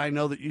people that I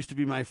know that used to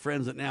be my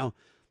friends that now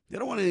they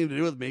don't want anything to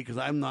do with me because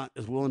I'm not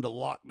as willing to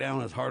lock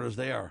down as hard as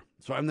they are.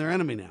 So I'm their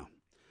enemy now.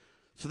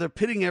 So they're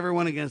pitting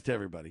everyone against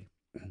everybody.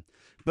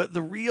 But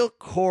the real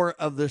core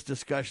of this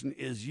discussion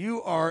is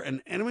you are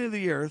an enemy of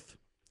the earth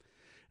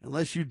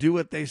unless you do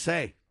what they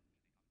say.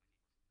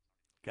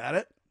 Got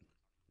it?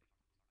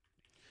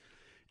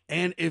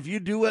 And if you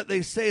do what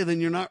they say,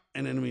 then you're not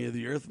an enemy of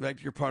the earth. In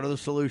fact, you're part of the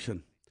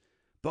solution.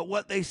 But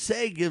what they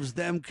say gives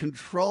them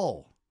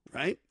control,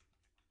 right?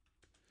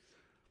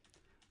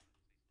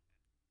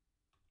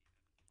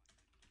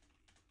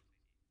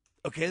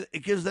 Okay,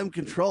 it gives them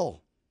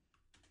control.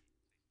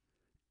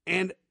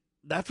 And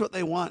that's what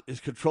they want, is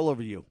control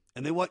over you.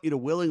 And they want you to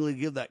willingly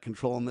give that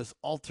control on this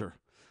altar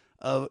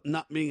of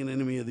not being an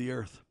enemy of the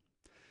earth.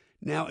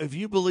 Now, if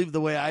you believe the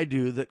way I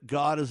do, that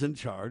God is in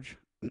charge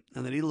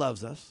and that he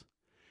loves us,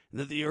 and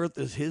that the earth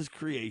is his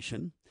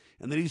creation,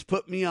 and that he's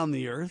put me on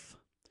the earth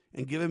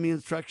and given me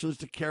instructions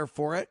to care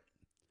for it,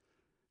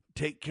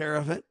 take care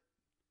of it,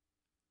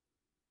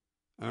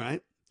 all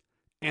right,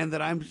 and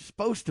that I'm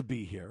supposed to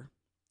be here,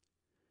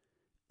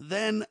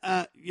 then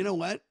you know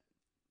what?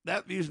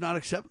 That view is not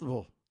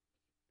acceptable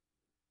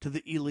to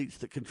the elites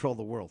that control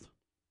the world.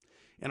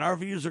 And our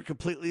views are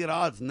completely at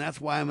odds, and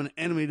that's why I'm an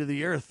enemy to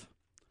the earth.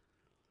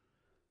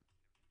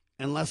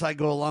 Unless I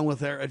go along with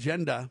their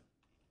agenda.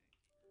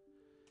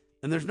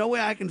 And there's no way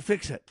I can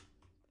fix it.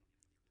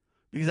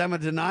 Because I'm a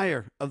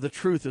denier of the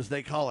truth, as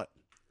they call it.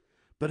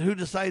 But who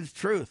decides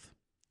truth?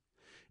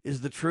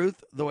 Is the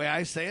truth the way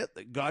I say it,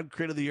 that God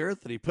created the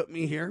earth, that he put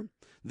me here,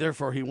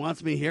 therefore he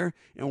wants me here,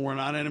 and we're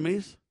not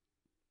enemies?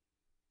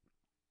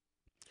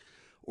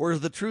 Or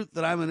is the truth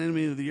that I'm an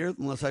enemy of the earth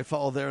unless I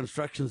follow their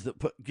instructions that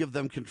give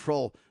them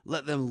control,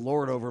 let them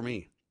lord over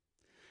me?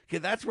 Okay,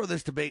 that's where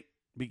this debate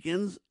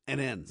begins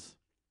and ends.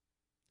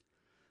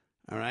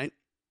 All right?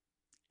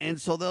 And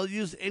so they'll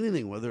use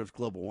anything, whether it's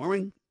global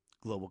warming,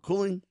 global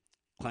cooling,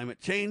 climate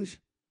change,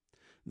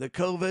 the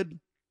COVID.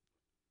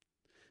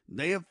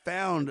 They have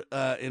found,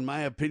 in my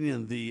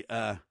opinion, the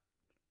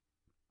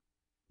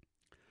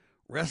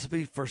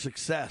recipe for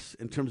success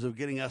in terms of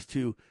getting us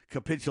to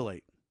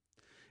capitulate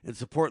and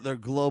support their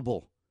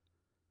global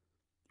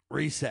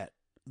reset,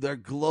 their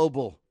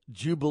global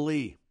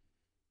jubilee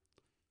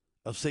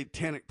of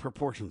satanic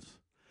proportions.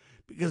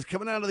 Because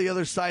coming out of the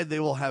other side, they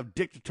will have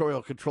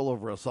dictatorial control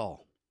over us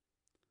all.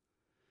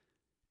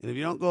 And if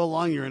you don't go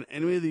along, you're an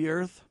enemy of the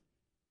earth,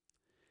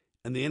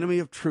 and the enemy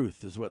of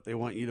truth is what they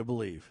want you to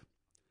believe.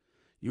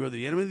 You are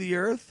the enemy of the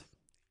earth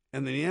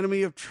and the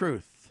enemy of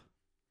truth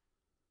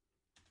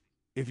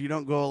if you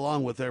don't go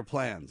along with their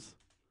plans.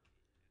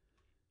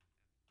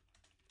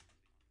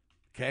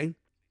 Okay?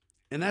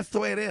 And that's the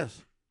way it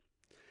is.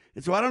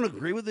 And so I don't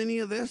agree with any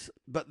of this,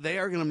 but they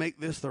are going to make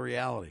this the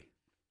reality.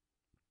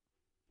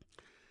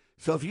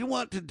 So if you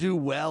want to do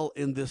well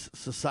in this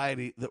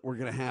society that we're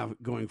going to have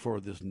going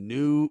forward, this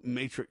new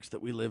matrix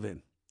that we live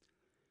in,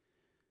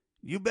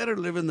 you better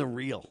live in the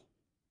real.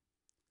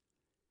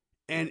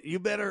 And you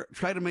better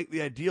try to make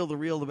the ideal the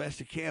real the best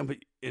you can,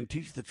 and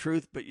teach the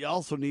truth, but you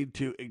also need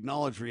to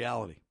acknowledge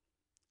reality.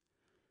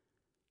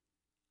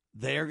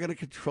 They are going to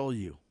control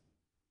you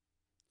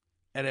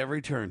at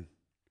every turn.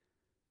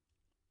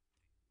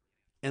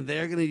 And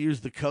they're going to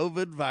use the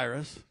COVID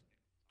virus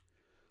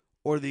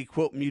or the,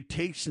 quote,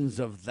 mutations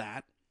of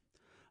that,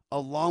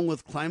 along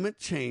with climate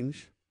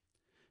change,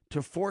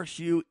 to force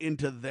you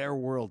into their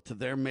world, to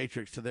their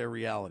matrix, to their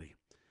reality.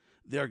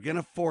 They're going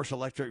to force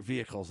electric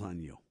vehicles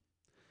on you.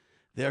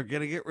 They're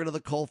going to get rid of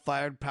the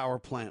coal-fired power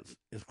plants.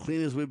 As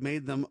clean as we've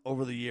made them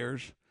over the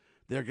years,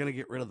 they're going to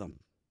get rid of them.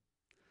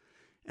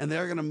 And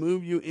they're going to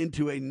move you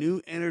into a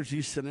new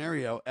energy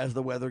scenario as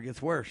the weather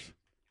gets worse.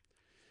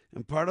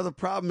 And part of the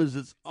problem is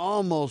it's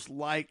almost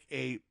like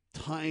a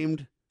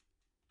timed,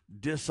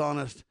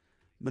 dishonest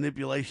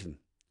manipulation.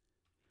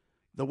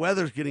 The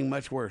weather's getting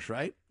much worse,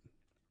 right?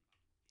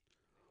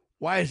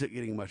 Why is it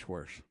getting much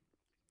worse?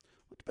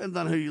 It depends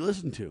on who you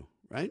listen to,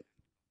 right?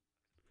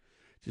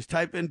 Just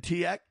type in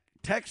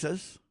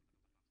Texas,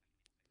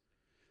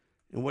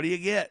 and what do you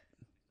get?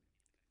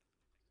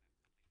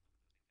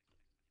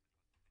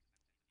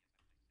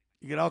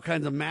 You get all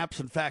kinds of maps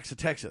and facts of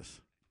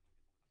Texas.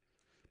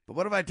 But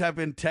what if I type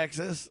in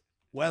Texas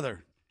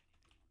weather?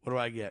 What do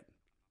I get?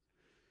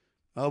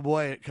 Oh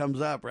boy, it comes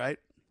up, right?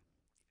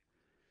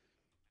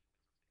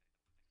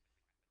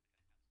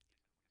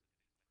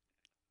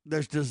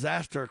 There's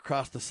disaster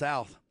across the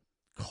South.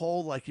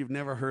 cold like you've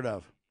never heard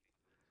of.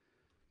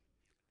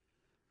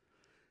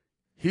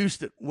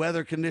 Houston,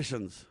 weather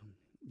conditions.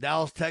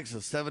 Dallas,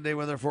 Texas, 7-day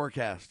weather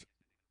forecast.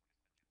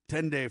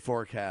 10-day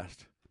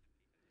forecast.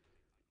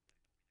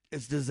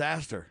 It's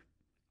disaster.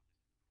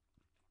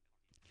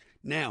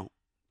 Now,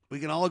 we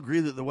can all agree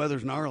that the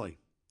weather's gnarly.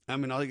 I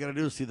mean, all you got to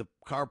do is see the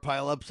car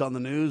pileups on the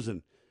news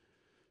and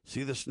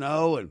see the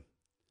snow, and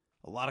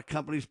a lot of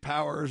companies'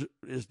 power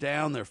is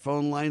down. Their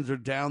phone lines are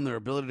down. Their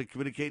ability to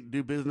communicate and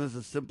do business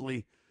is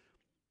simply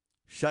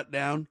shut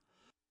down.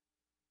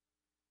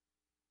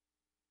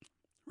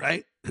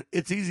 Right?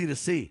 It's easy to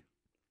see.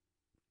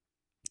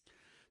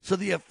 So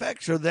the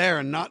effects are there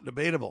and not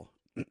debatable.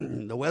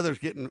 The weather's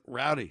getting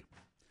rowdy.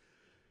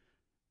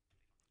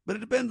 But it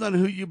depends on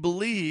who you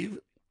believe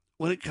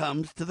when it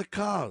comes to the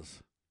cause.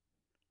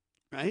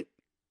 Right?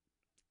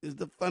 Is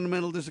the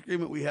fundamental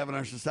disagreement we have in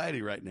our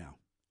society right now.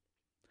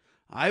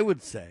 I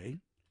would say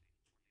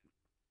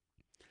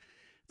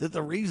that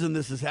the reason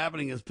this is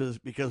happening is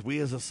because we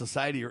as a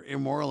society are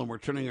immoral and we're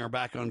turning our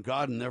back on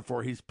God, and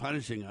therefore he's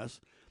punishing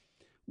us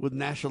with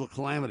national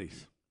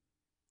calamities.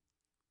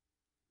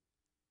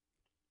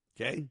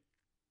 Okay?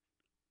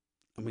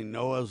 I mean,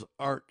 Noah's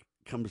Ark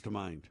comes to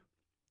mind.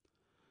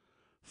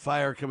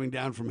 Fire coming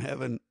down from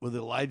heaven with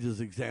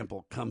Elijah's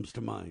example comes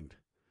to mind.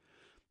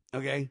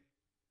 Okay?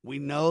 We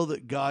know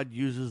that God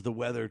uses the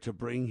weather to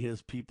bring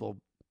his people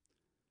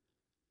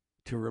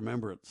to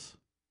remembrance.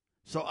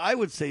 So I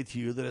would say to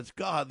you that it's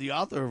God, the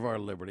author of our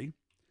liberty,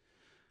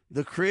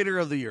 the creator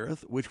of the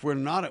earth, which we're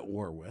not at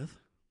war with,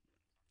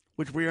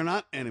 which we are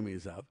not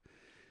enemies of,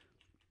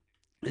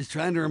 is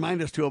trying to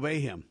remind us to obey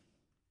him.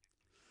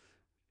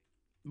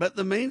 But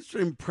the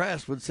mainstream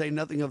press would say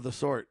nothing of the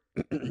sort,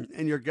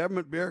 and your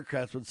government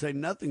bureaucrats would say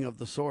nothing of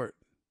the sort.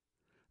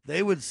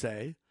 They would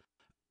say,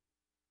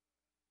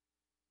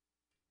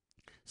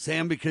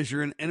 Sam, because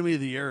you're an enemy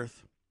of the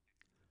earth,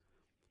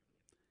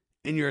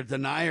 and you're a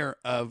denier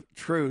of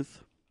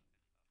truth,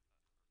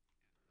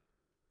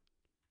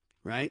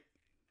 right?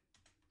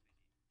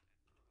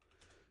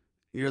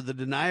 You're the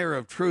denier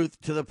of truth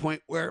to the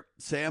point where,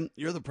 Sam,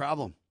 you're the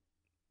problem.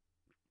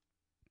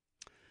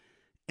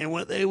 And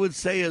what they would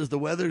say is the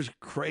weather's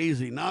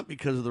crazy, not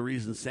because of the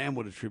reason Sam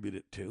would attribute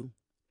it to,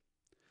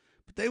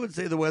 but they would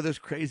say the weather's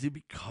crazy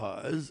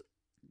because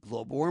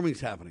global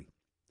warming's happening,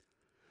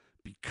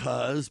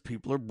 because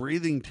people are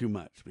breathing too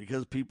much,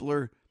 because people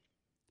are,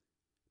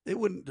 they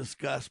wouldn't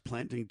discuss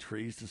planting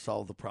trees to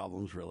solve the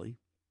problems, really.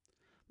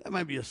 That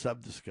might be a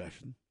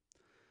sub-discussion.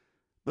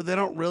 But they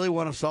don't really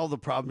want to solve the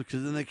problem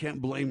because then they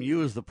can't blame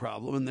you as the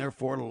problem and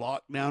therefore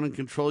lock down and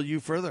control you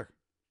further.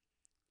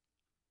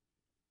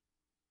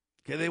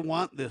 Okay, they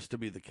want this to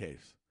be the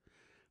case.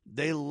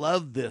 They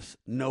love this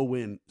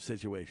no-win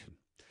situation.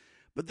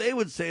 But they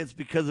would say it's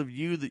because of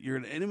you that you're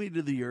an enemy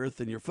to the earth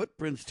and your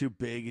footprint's too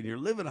big and you're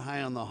living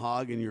high on the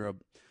hog and you're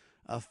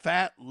a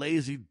fat,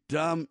 lazy,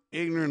 dumb,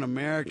 ignorant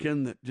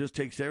American that just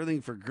takes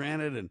everything for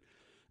granted.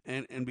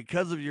 And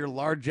because of your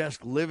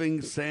largesse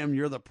living, Sam,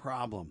 you're the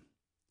problem.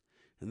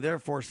 And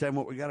therefore, Sam,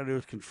 what we got to do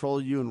is control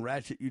you and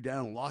ratchet you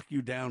down, and lock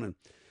you down, and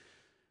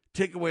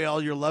take away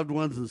all your loved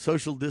ones and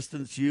social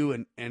distance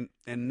you, and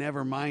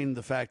never mind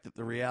the fact that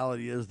the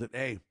reality is that,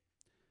 hey,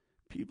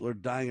 people are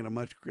dying at a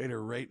much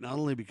greater rate, not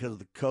only because of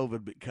the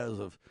COVID, but because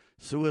of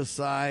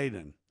suicide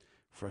and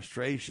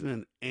frustration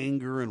and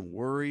anger and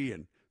worry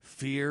and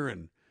fear.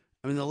 And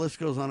I mean, the list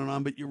goes on and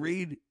on. But you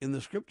read in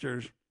the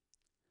scriptures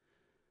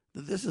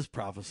that this is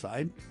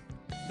prophesied.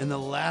 In the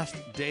last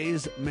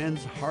days,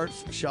 men's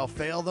hearts shall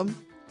fail them.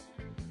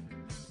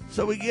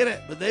 So we get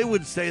it, but they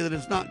would say that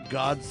it's not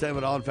God, Sam,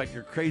 at all. In fact,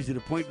 you're crazy to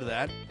point to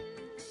that.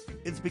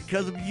 It's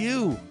because of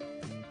you.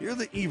 You're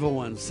the evil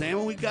one, Sam,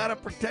 and we got to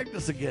protect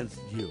us against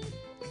you.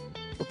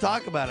 We'll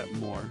talk about it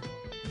more.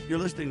 You're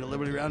listening to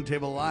Liberty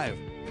Roundtable Live.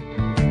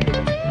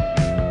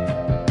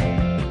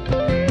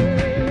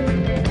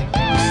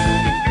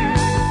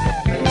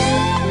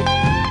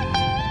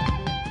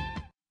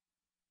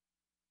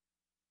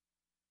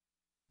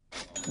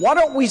 Why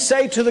don't we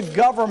say to the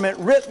government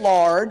writ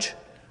large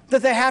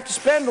that they have to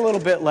spend a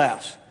little bit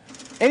less?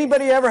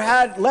 Anybody ever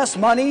had less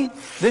money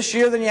this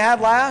year than you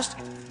had last?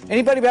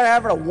 Anybody ever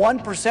having a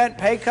 1%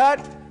 pay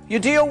cut? You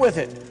deal with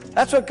it.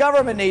 That's what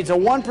government needs, a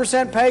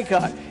 1% pay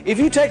cut. If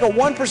you take a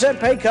 1%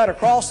 pay cut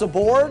across the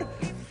board,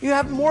 you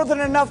have more than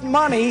enough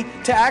money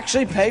to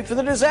actually pay for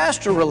the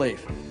disaster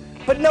relief.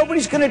 But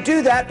nobody's going to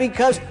do that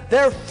because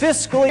they're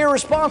fiscally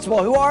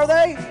irresponsible. Who are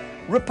they?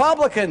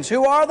 Republicans.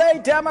 Who are they?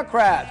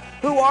 Democrats.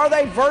 Who are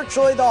they?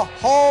 Virtually the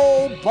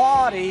whole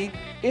body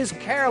is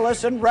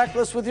careless and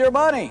reckless with your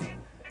money.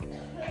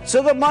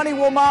 So the money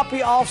will not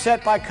be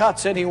offset by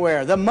cuts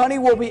anywhere. The money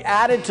will be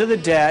added to the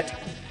debt,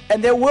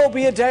 and there will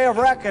be a day of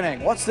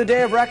reckoning. What's the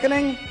day of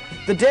reckoning?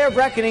 The day of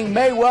reckoning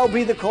may well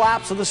be the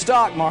collapse of the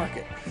stock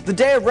market. The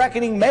day of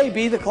reckoning may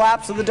be the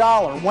collapse of the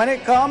dollar. When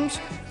it comes,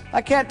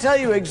 I can't tell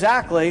you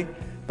exactly,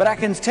 but I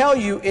can tell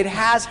you it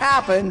has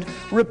happened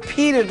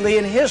repeatedly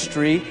in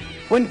history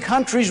when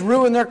countries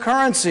ruin their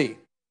currency.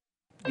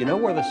 You know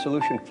where the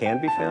solution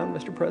can be found,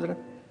 Mr. President?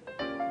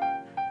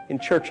 In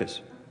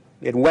churches.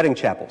 in wedding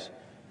chapels,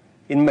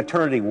 in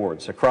maternity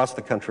wards across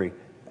the country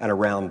and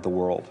around the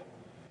world.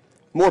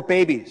 More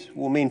babies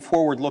will mean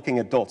forward-looking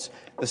adults,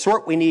 the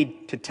sort we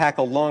need to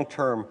tackle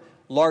long-term,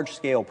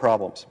 large-scale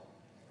problems.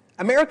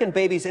 American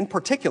babies in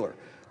particular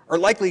are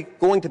likely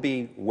going to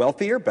be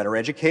wealthier, better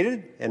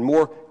educated, and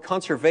more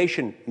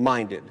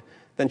conservation-minded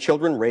than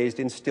children raised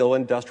in still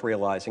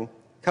industrializing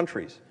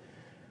countries.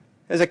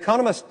 As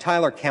economist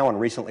Tyler Cowen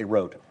recently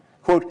wrote,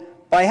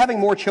 quote, "By having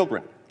more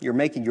children, you're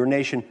making your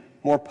nation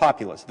more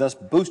populous, thus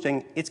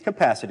boosting its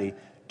capacity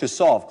to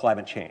solve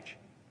climate change.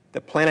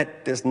 The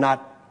planet does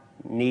not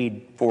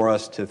need for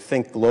us to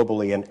think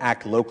globally and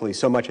act locally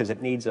so much as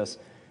it needs us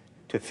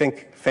to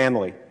think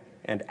family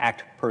and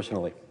act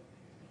personally.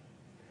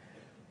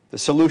 The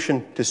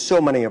solution to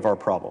so many of our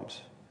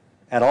problems,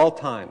 at all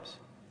times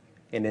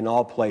and in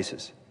all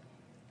places,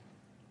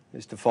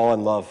 is to fall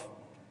in love,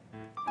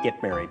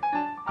 get married,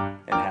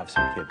 and have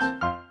some kids."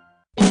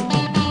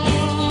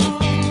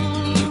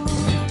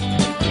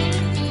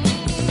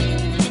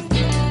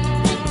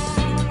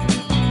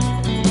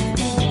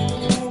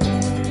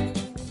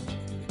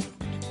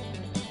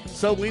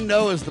 So we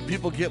know as the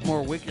people get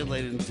more wicked,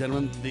 ladies and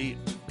gentlemen, the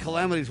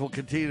calamities will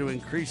continue to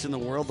increase in the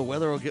world. The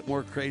weather will get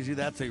more crazy.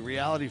 That's a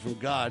reality from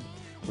God.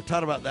 We're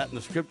taught about that in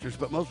the scriptures,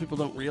 but most people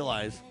don't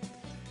realize,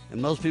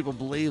 and most people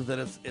believe that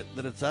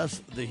it's us,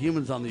 the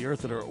humans on the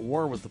earth, that are at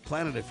war with the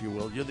planet, if you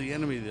will. You're the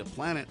enemy of the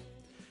planet.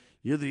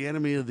 You're the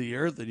enemy of the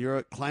earth, and you're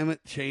a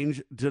climate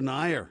change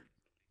denier.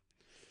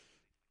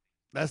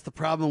 That's the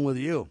problem with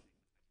you.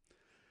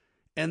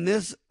 And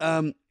this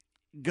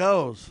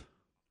goes...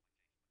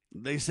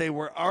 They say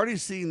we're already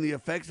seeing the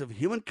effects of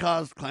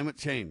human-caused climate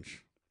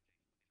change.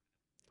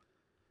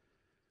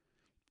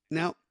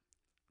 Now,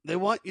 they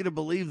want you to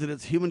believe that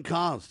it's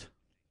human-caused.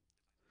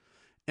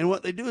 And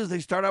what they do is they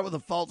start out with a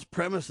false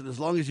premise, and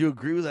as long as you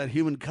agree with that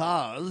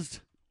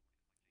human-caused,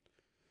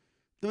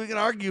 then we can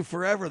argue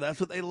forever. That's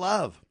what they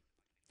love.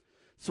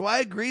 So I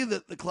agree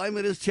that the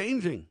climate is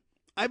changing.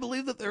 I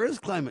believe that there is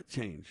climate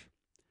change.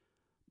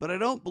 But I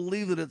don't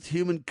believe that it's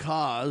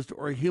human-caused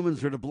or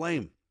humans are to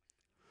blame.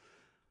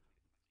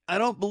 I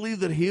don't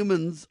believe that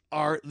humans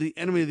are the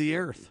enemy of the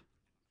earth.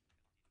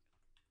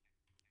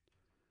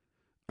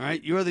 All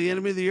right, you are the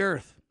enemy of the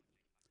earth.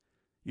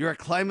 You're a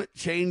climate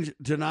change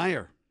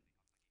denier.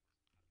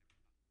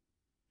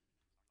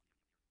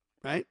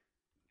 Right?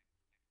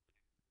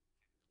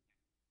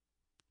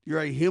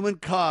 You're a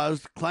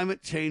human-caused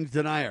climate change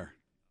denier.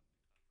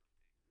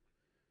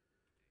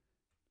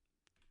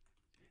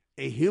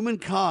 A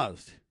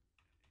human-caused.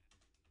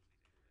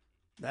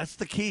 That's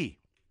the key.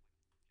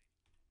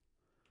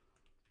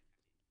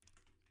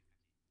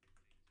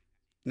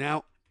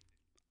 Now,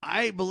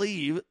 I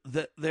believe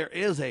that there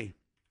is a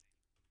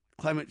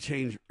climate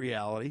change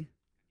reality,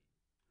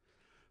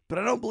 but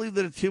I don't believe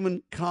that it's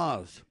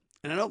human-caused,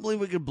 and I don't believe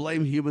we can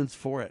blame humans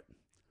for it.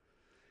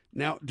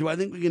 Now, do I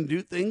think we can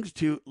do things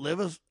to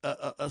live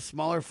a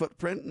smaller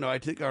footprint? No, I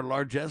think our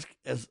largesse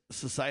as a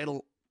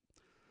societal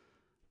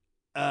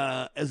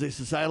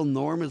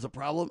norm is a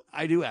problem.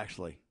 I do,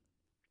 actually.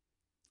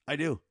 I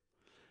do.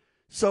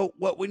 So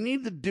what we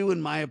need to do,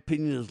 in my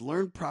opinion, is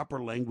learn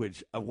proper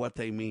language of what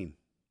they mean.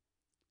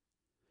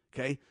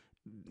 Okay?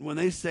 When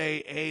they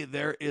say, hey,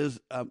 there is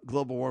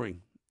global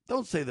warming,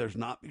 don't say there's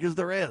not, because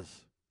there is.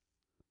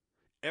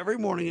 Every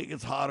morning it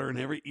gets hotter and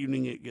every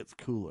evening it gets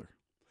cooler.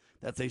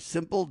 That's a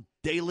simple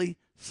daily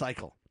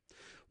cycle.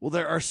 Well,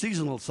 there are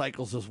seasonal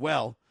cycles as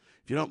well.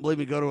 If you don't believe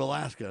me, go to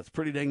Alaska. It's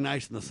pretty dang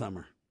nice in the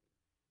summer.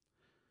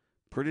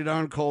 Pretty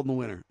darn cold in the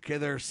winter. Okay,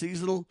 there are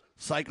seasonal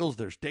cycles,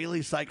 there's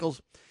daily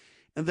cycles,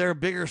 and there are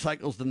bigger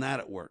cycles than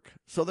that at work.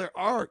 So there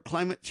are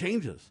climate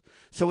changes.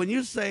 So when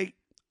you say,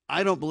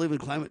 I don't believe in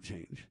climate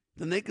change,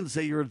 then they can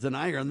say you're a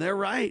denier, and they're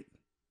right.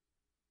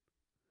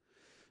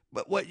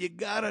 But what you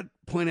got to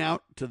point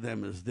out to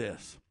them is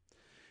this.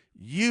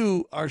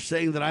 You are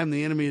saying that I'm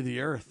the enemy of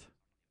the earth.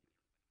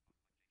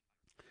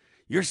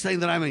 You're saying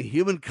that I'm a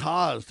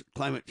human-caused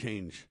climate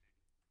change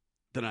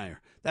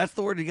denier. That's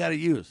the word you got to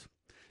use,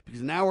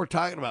 because now we're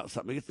talking about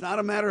something. It's not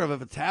a matter of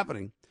if it's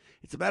happening.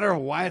 It's a matter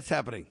of why it's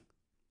happening.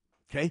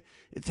 Okay?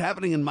 It's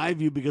happening, in my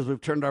view, because we've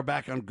turned our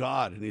back on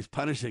God, and he's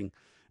punishing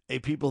a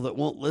people that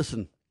won't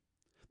listen,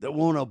 that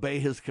won't obey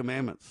his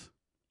commandments.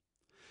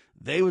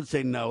 They would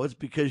say, no, it's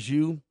because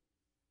you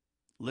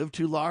live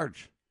too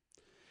large.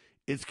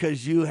 It's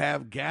because you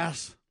have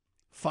gas,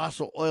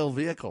 fossil oil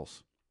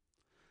vehicles.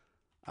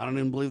 I don't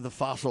even believe the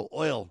fossil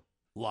oil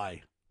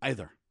lie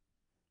either.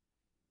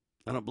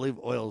 I don't believe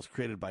oil is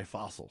created by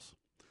fossils.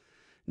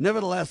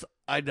 Nevertheless,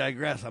 I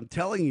digress. I'm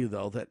telling you,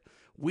 though, that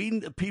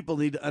we people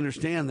need to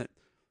understand that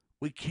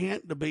we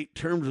can't debate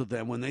terms with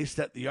them when they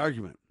set the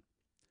argument.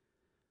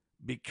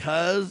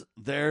 Because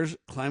there's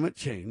climate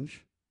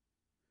change,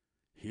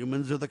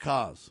 humans are the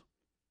cause.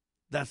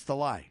 That's the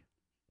lie.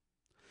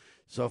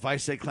 So if I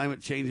say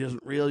climate change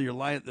isn't real, you're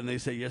lying, then they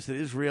say, yes, it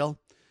is real.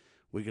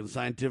 We can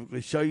scientifically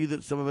show you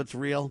that some of it's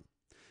real.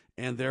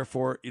 And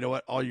therefore, you know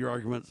what? All your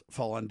arguments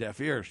fall on deaf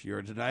ears. You're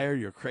a denier,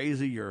 you're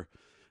crazy, you're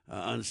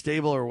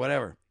unstable, or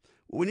whatever.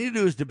 What we need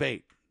to do is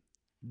debate.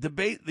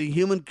 debate the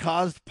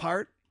human-caused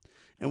part,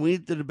 and we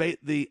need to debate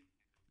the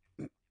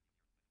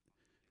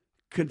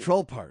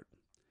control part.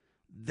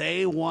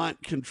 They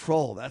want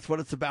control. That's what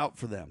it's about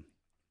for them.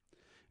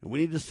 And we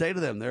need to say to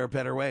them, there are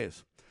better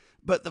ways.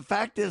 But the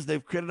fact is,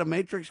 they've created a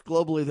matrix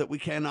globally that we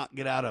cannot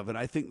get out of. And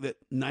I think that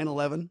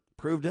 9/11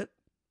 proved it.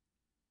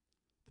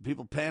 The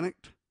people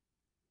panicked.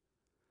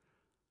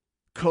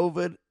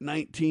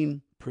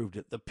 COVID-19 proved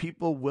it. The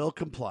people will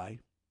comply.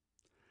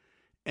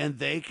 And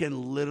they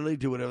can literally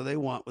do whatever they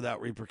want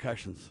without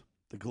repercussions.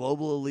 The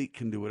global elite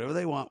can do whatever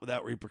they want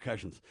without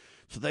repercussions.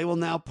 So they will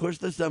now push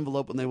this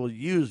envelope, and they will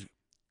use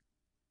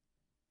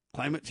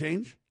climate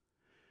change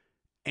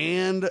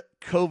and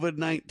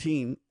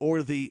COVID-19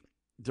 or the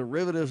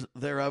derivatives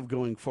thereof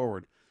going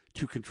forward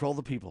to control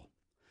the people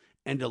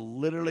and to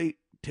literally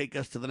take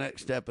us to the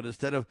next step. And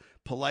instead of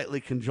politely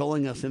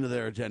cajoling us into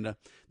their agenda,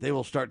 they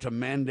will start to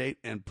mandate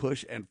and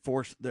push and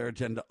force their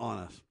agenda on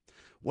us.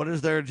 What is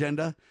their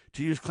agenda?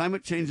 To use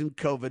climate change and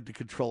COVID to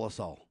control us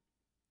all.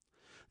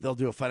 They'll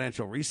do a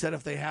financial reset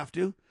if they have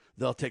to.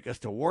 They'll take us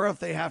to war if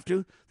they have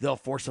to. They'll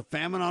force a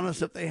famine on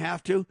us if they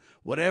have to.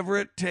 Whatever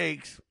it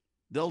takes,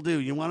 they'll do.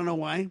 You want to know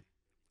why?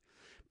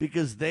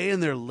 Because they,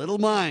 in their little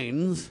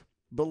minds,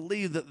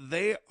 believe that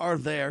they are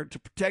there to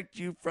protect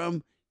you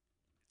from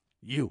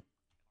you.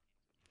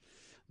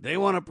 They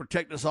want to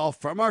protect us all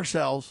from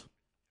ourselves.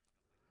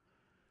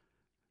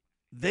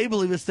 They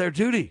believe it's their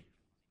duty.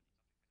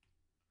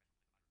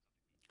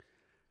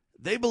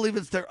 They believe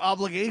it's their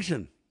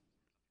obligation.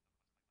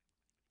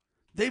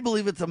 They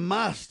believe it's a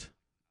must.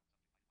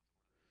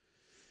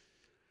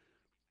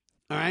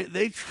 All right?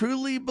 They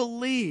truly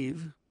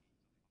believe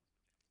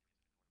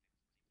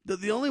that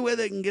the only way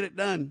they can get it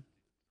done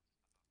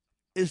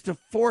is to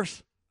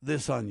force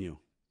this on you.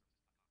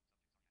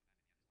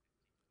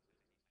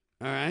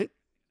 All right?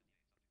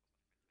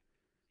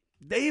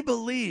 They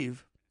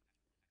believe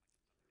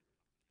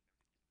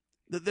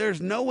that there's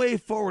no way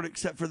forward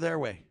except for their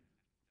way.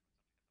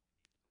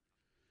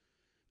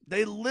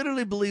 They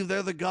literally believe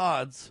they're the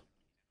gods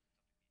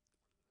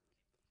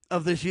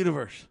of this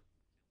universe.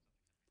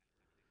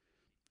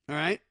 All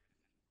right?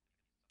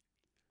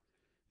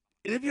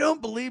 And if you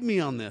don't believe me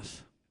on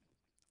this,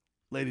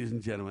 ladies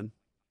and gentlemen,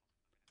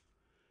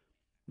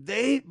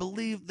 they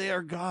believe they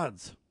are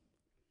gods.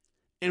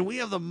 And we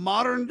have the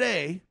modern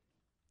day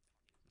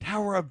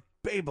Tower of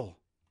Babel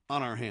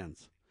on our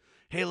hands.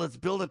 Hey, let's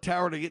build a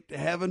tower to get to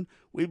heaven.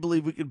 We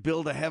believe we could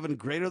build a heaven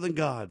greater than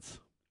God's.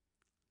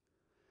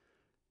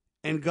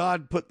 And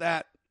God put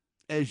that,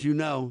 as you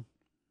know,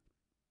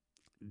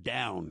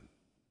 down.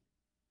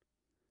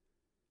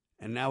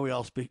 And now we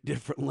all speak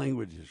different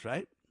languages,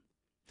 right?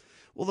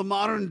 Well, the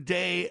modern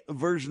day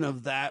version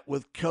of that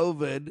with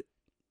COVID,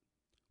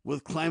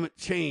 with climate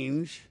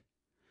change,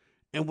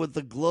 and with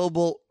the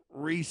global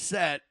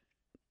reset,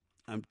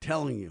 I'm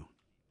telling you,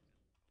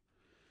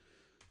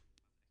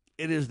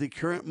 it is the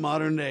current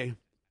modern day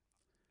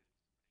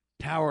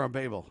Tower of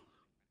Babel.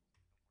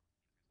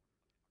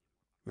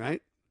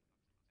 Right?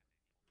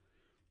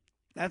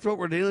 That's what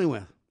we're dealing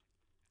with.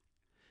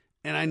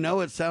 And I know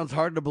it sounds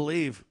hard to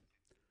believe,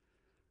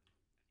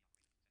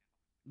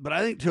 but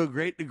I think to a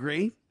great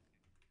degree,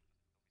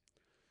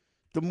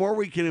 the more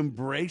we can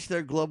embrace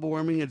their global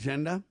warming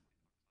agenda,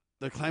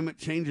 the climate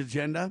change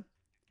agenda,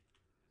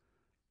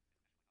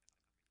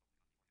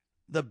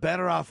 the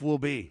better off we'll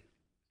be.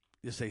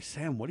 You say,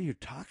 Sam, what are you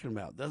talking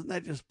about? Doesn't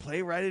that just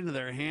play right into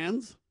their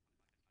hands?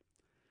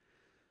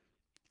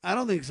 I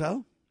don't think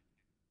so.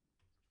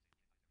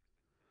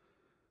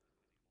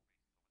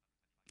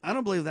 I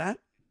don't believe that.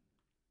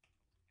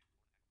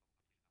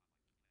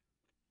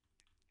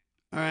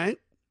 All right?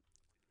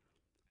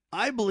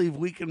 I believe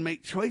we can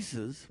make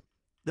choices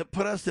that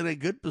put us in a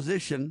good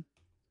position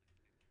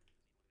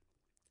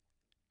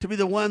to be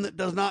the one that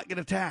does not get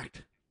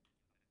attacked.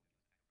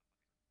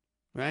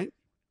 Right?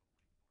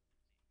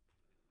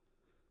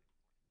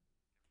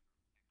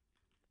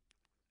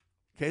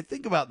 Okay,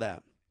 think about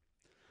that.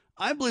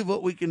 I believe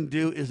what we can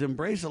do is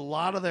embrace a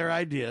lot of their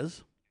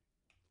ideas,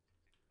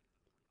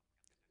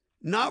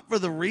 not for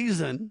the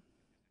reason,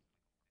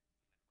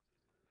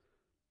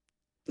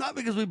 not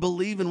because we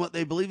believe in what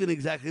they believe in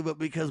exactly, but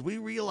because we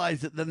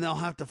realize that then they'll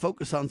have to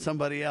focus on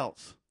somebody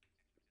else.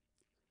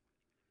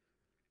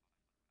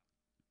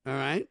 All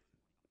right?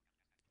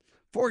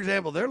 For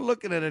example, they're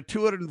looking at a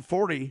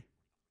 $240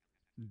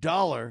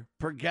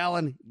 per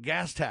gallon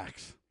gas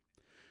tax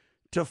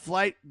to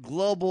fight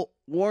global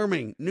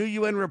warming. New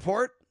UN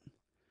report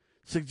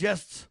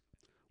suggests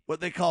what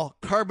they call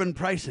carbon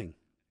pricing.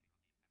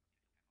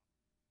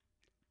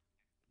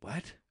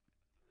 What?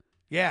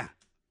 Yeah.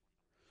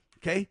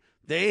 Okay.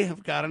 They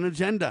have got an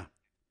agenda.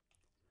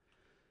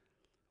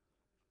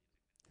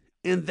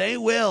 And they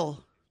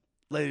will,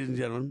 ladies and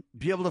gentlemen,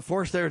 be able to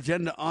force their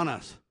agenda on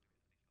us.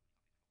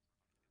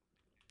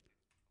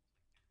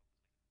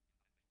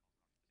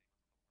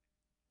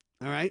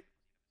 All right?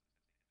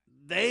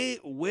 They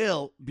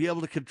will be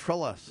able to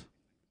control us.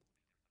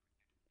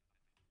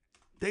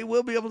 They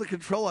will be able to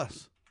control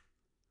us,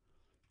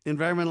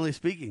 environmentally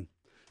speaking.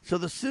 So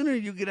the sooner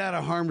you get out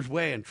of harm's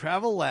way and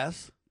travel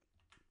less,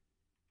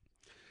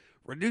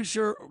 reduce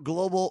your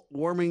global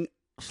warming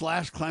 /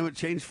 climate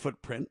change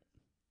footprint,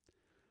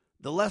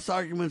 the less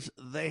arguments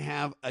they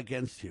have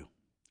against you.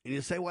 And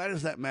you say, why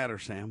does that matter,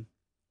 Sam?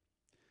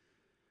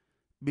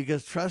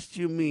 Because trust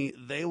you me,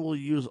 they will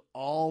use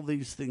all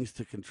these things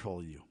to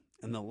control you.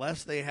 And the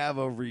less they have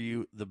over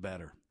you, the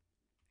better.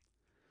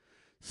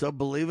 So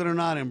believe it or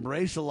not,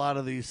 embrace a lot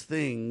of these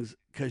things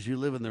because you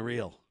live in the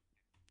real.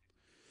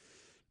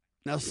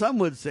 Now, some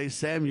would say,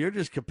 Sam, you're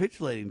just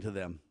capitulating to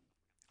them.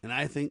 And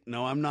I think,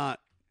 no, I'm not.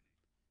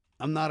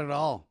 I'm not at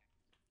all.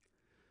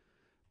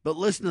 But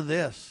listen to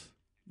this.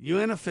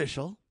 UN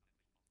official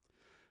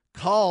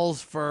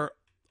calls for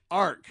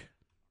ARK,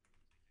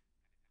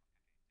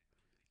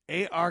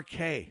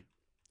 A-R-K,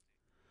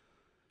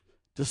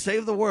 to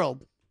save the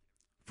world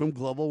from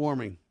global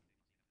warming.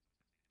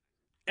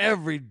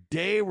 Every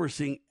day we're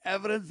seeing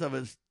evidence of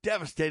its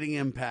devastating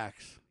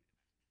impacts.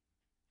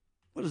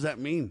 What does that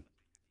mean,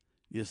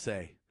 you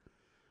say?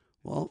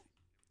 Well,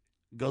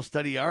 go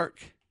study ARK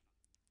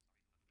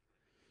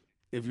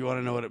if you want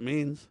to know what it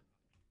means.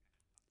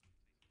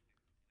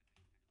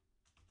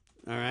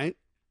 All right?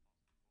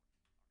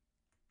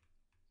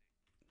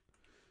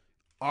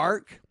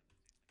 ARK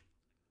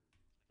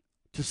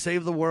to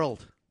save the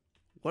world.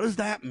 What does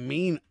that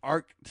mean,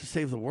 ARK to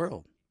save the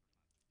world?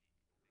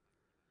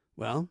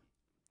 Well,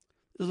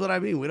 this is what I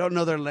mean. We don't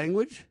know their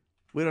language.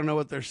 We don't know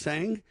what they're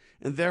saying.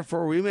 And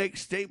therefore, we make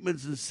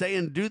statements and say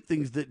and do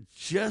things that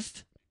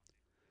just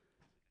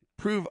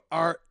prove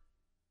our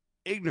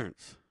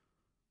ignorance.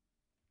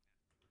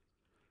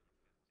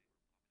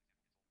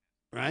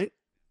 Right?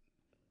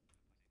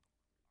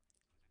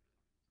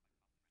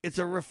 It's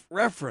a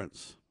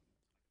reference.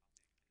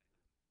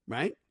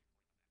 Right?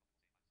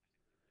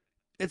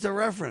 It's a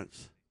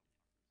reference.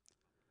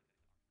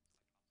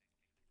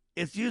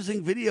 It's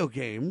using video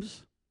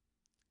games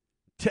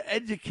to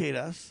educate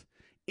us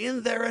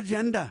in their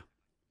agenda.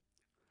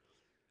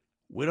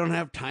 We don't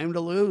have time to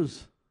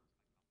lose.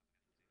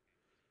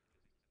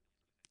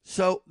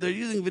 So they're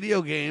using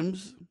video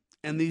games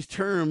and these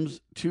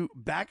terms to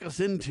back us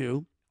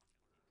into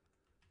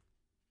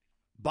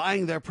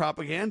buying their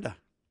propaganda.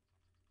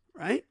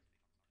 Right?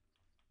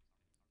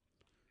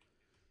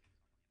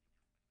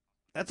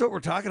 That's what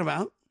we're talking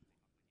about.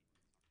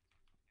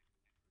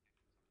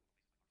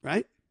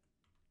 Right?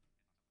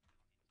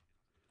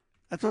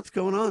 That's what's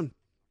going on.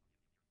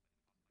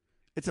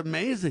 It's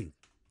amazing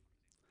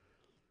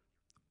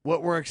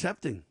what we're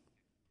accepting.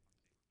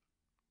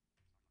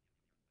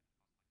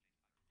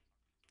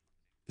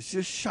 It's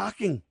just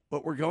shocking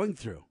what we're going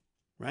through,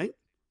 right?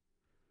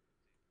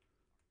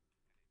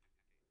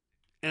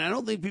 And I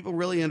don't think people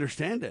really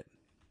understand it.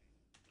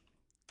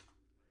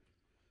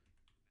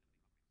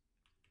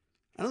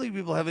 I don't think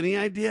people have any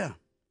idea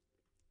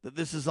that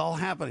this is all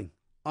happening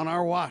on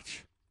our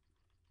watch.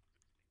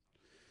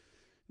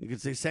 You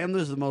could say, Sam,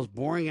 this is the most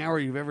boring hour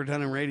you've ever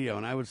done in radio.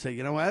 And I would say,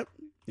 you know what?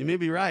 You may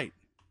be right.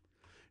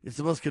 It's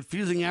the most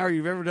confusing hour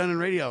you've ever done in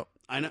radio.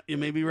 I know, you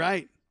may be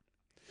right.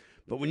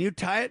 But when you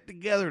tie it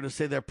together to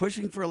say they're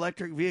pushing for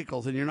electric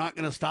vehicles and you're not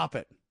going to stop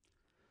it.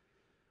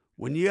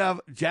 When you have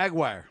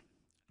Jaguar,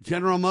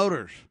 General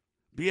Motors,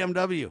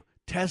 BMW,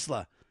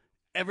 Tesla,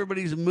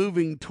 everybody's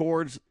moving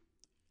towards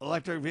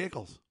electric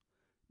vehicles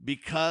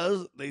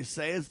because they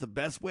say it's the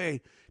best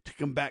way to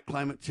combat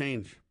climate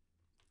change.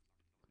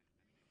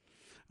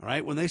 All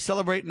right, when they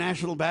celebrate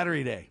National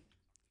Battery Day,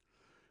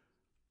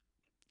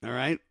 all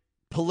right,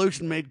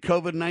 pollution made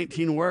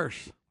COVID-19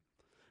 worse,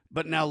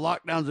 but now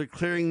lockdowns are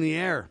clearing the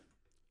air,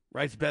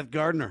 writes Beth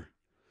Gardner.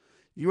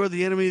 You are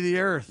the enemy of the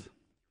earth,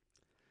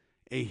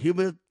 a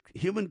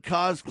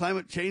human-caused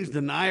climate change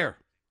denier.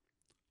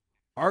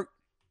 ARK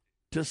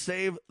to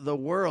save the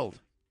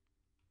world.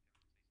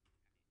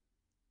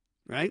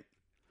 Right?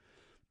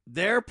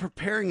 They're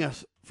preparing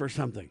us for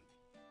something.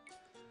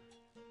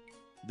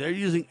 They're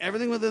using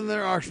everything within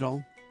their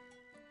arsenal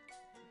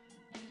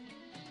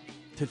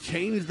to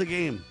change the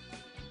game.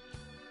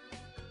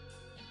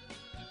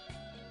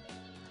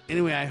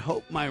 Anyway, I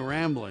hope my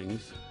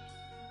ramblings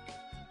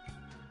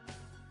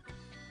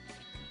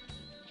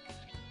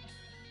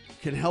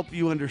can help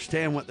you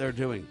understand what they're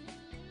doing.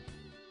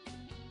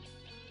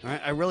 All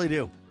right, I really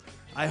do.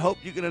 I hope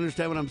you can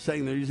understand what I'm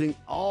saying. They're using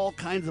all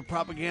kinds of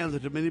propaganda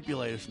to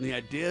manipulate us. And the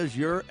idea is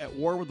you're at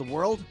war with the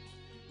world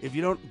if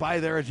you don't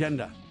buy their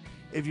agenda.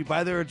 If you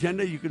buy their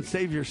agenda, you can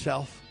save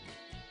yourself.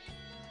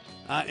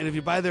 And if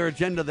you buy their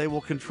agenda, they will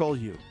control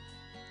you.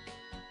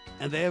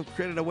 And they have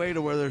created a way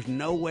to where there's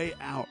no way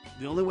out.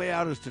 The only way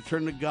out is to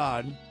turn to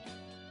God,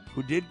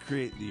 who did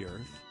create the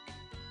earth,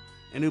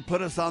 and who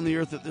put us on the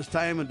earth at this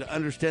time, and to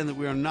understand that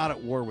we are not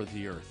at war with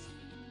the earth.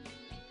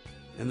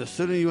 And the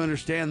sooner you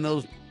understand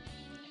those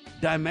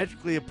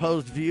diametrically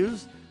opposed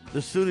views,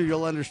 the sooner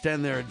you'll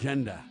understand their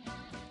agenda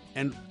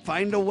and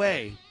find a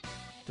way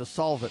to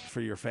solve it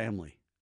for your family.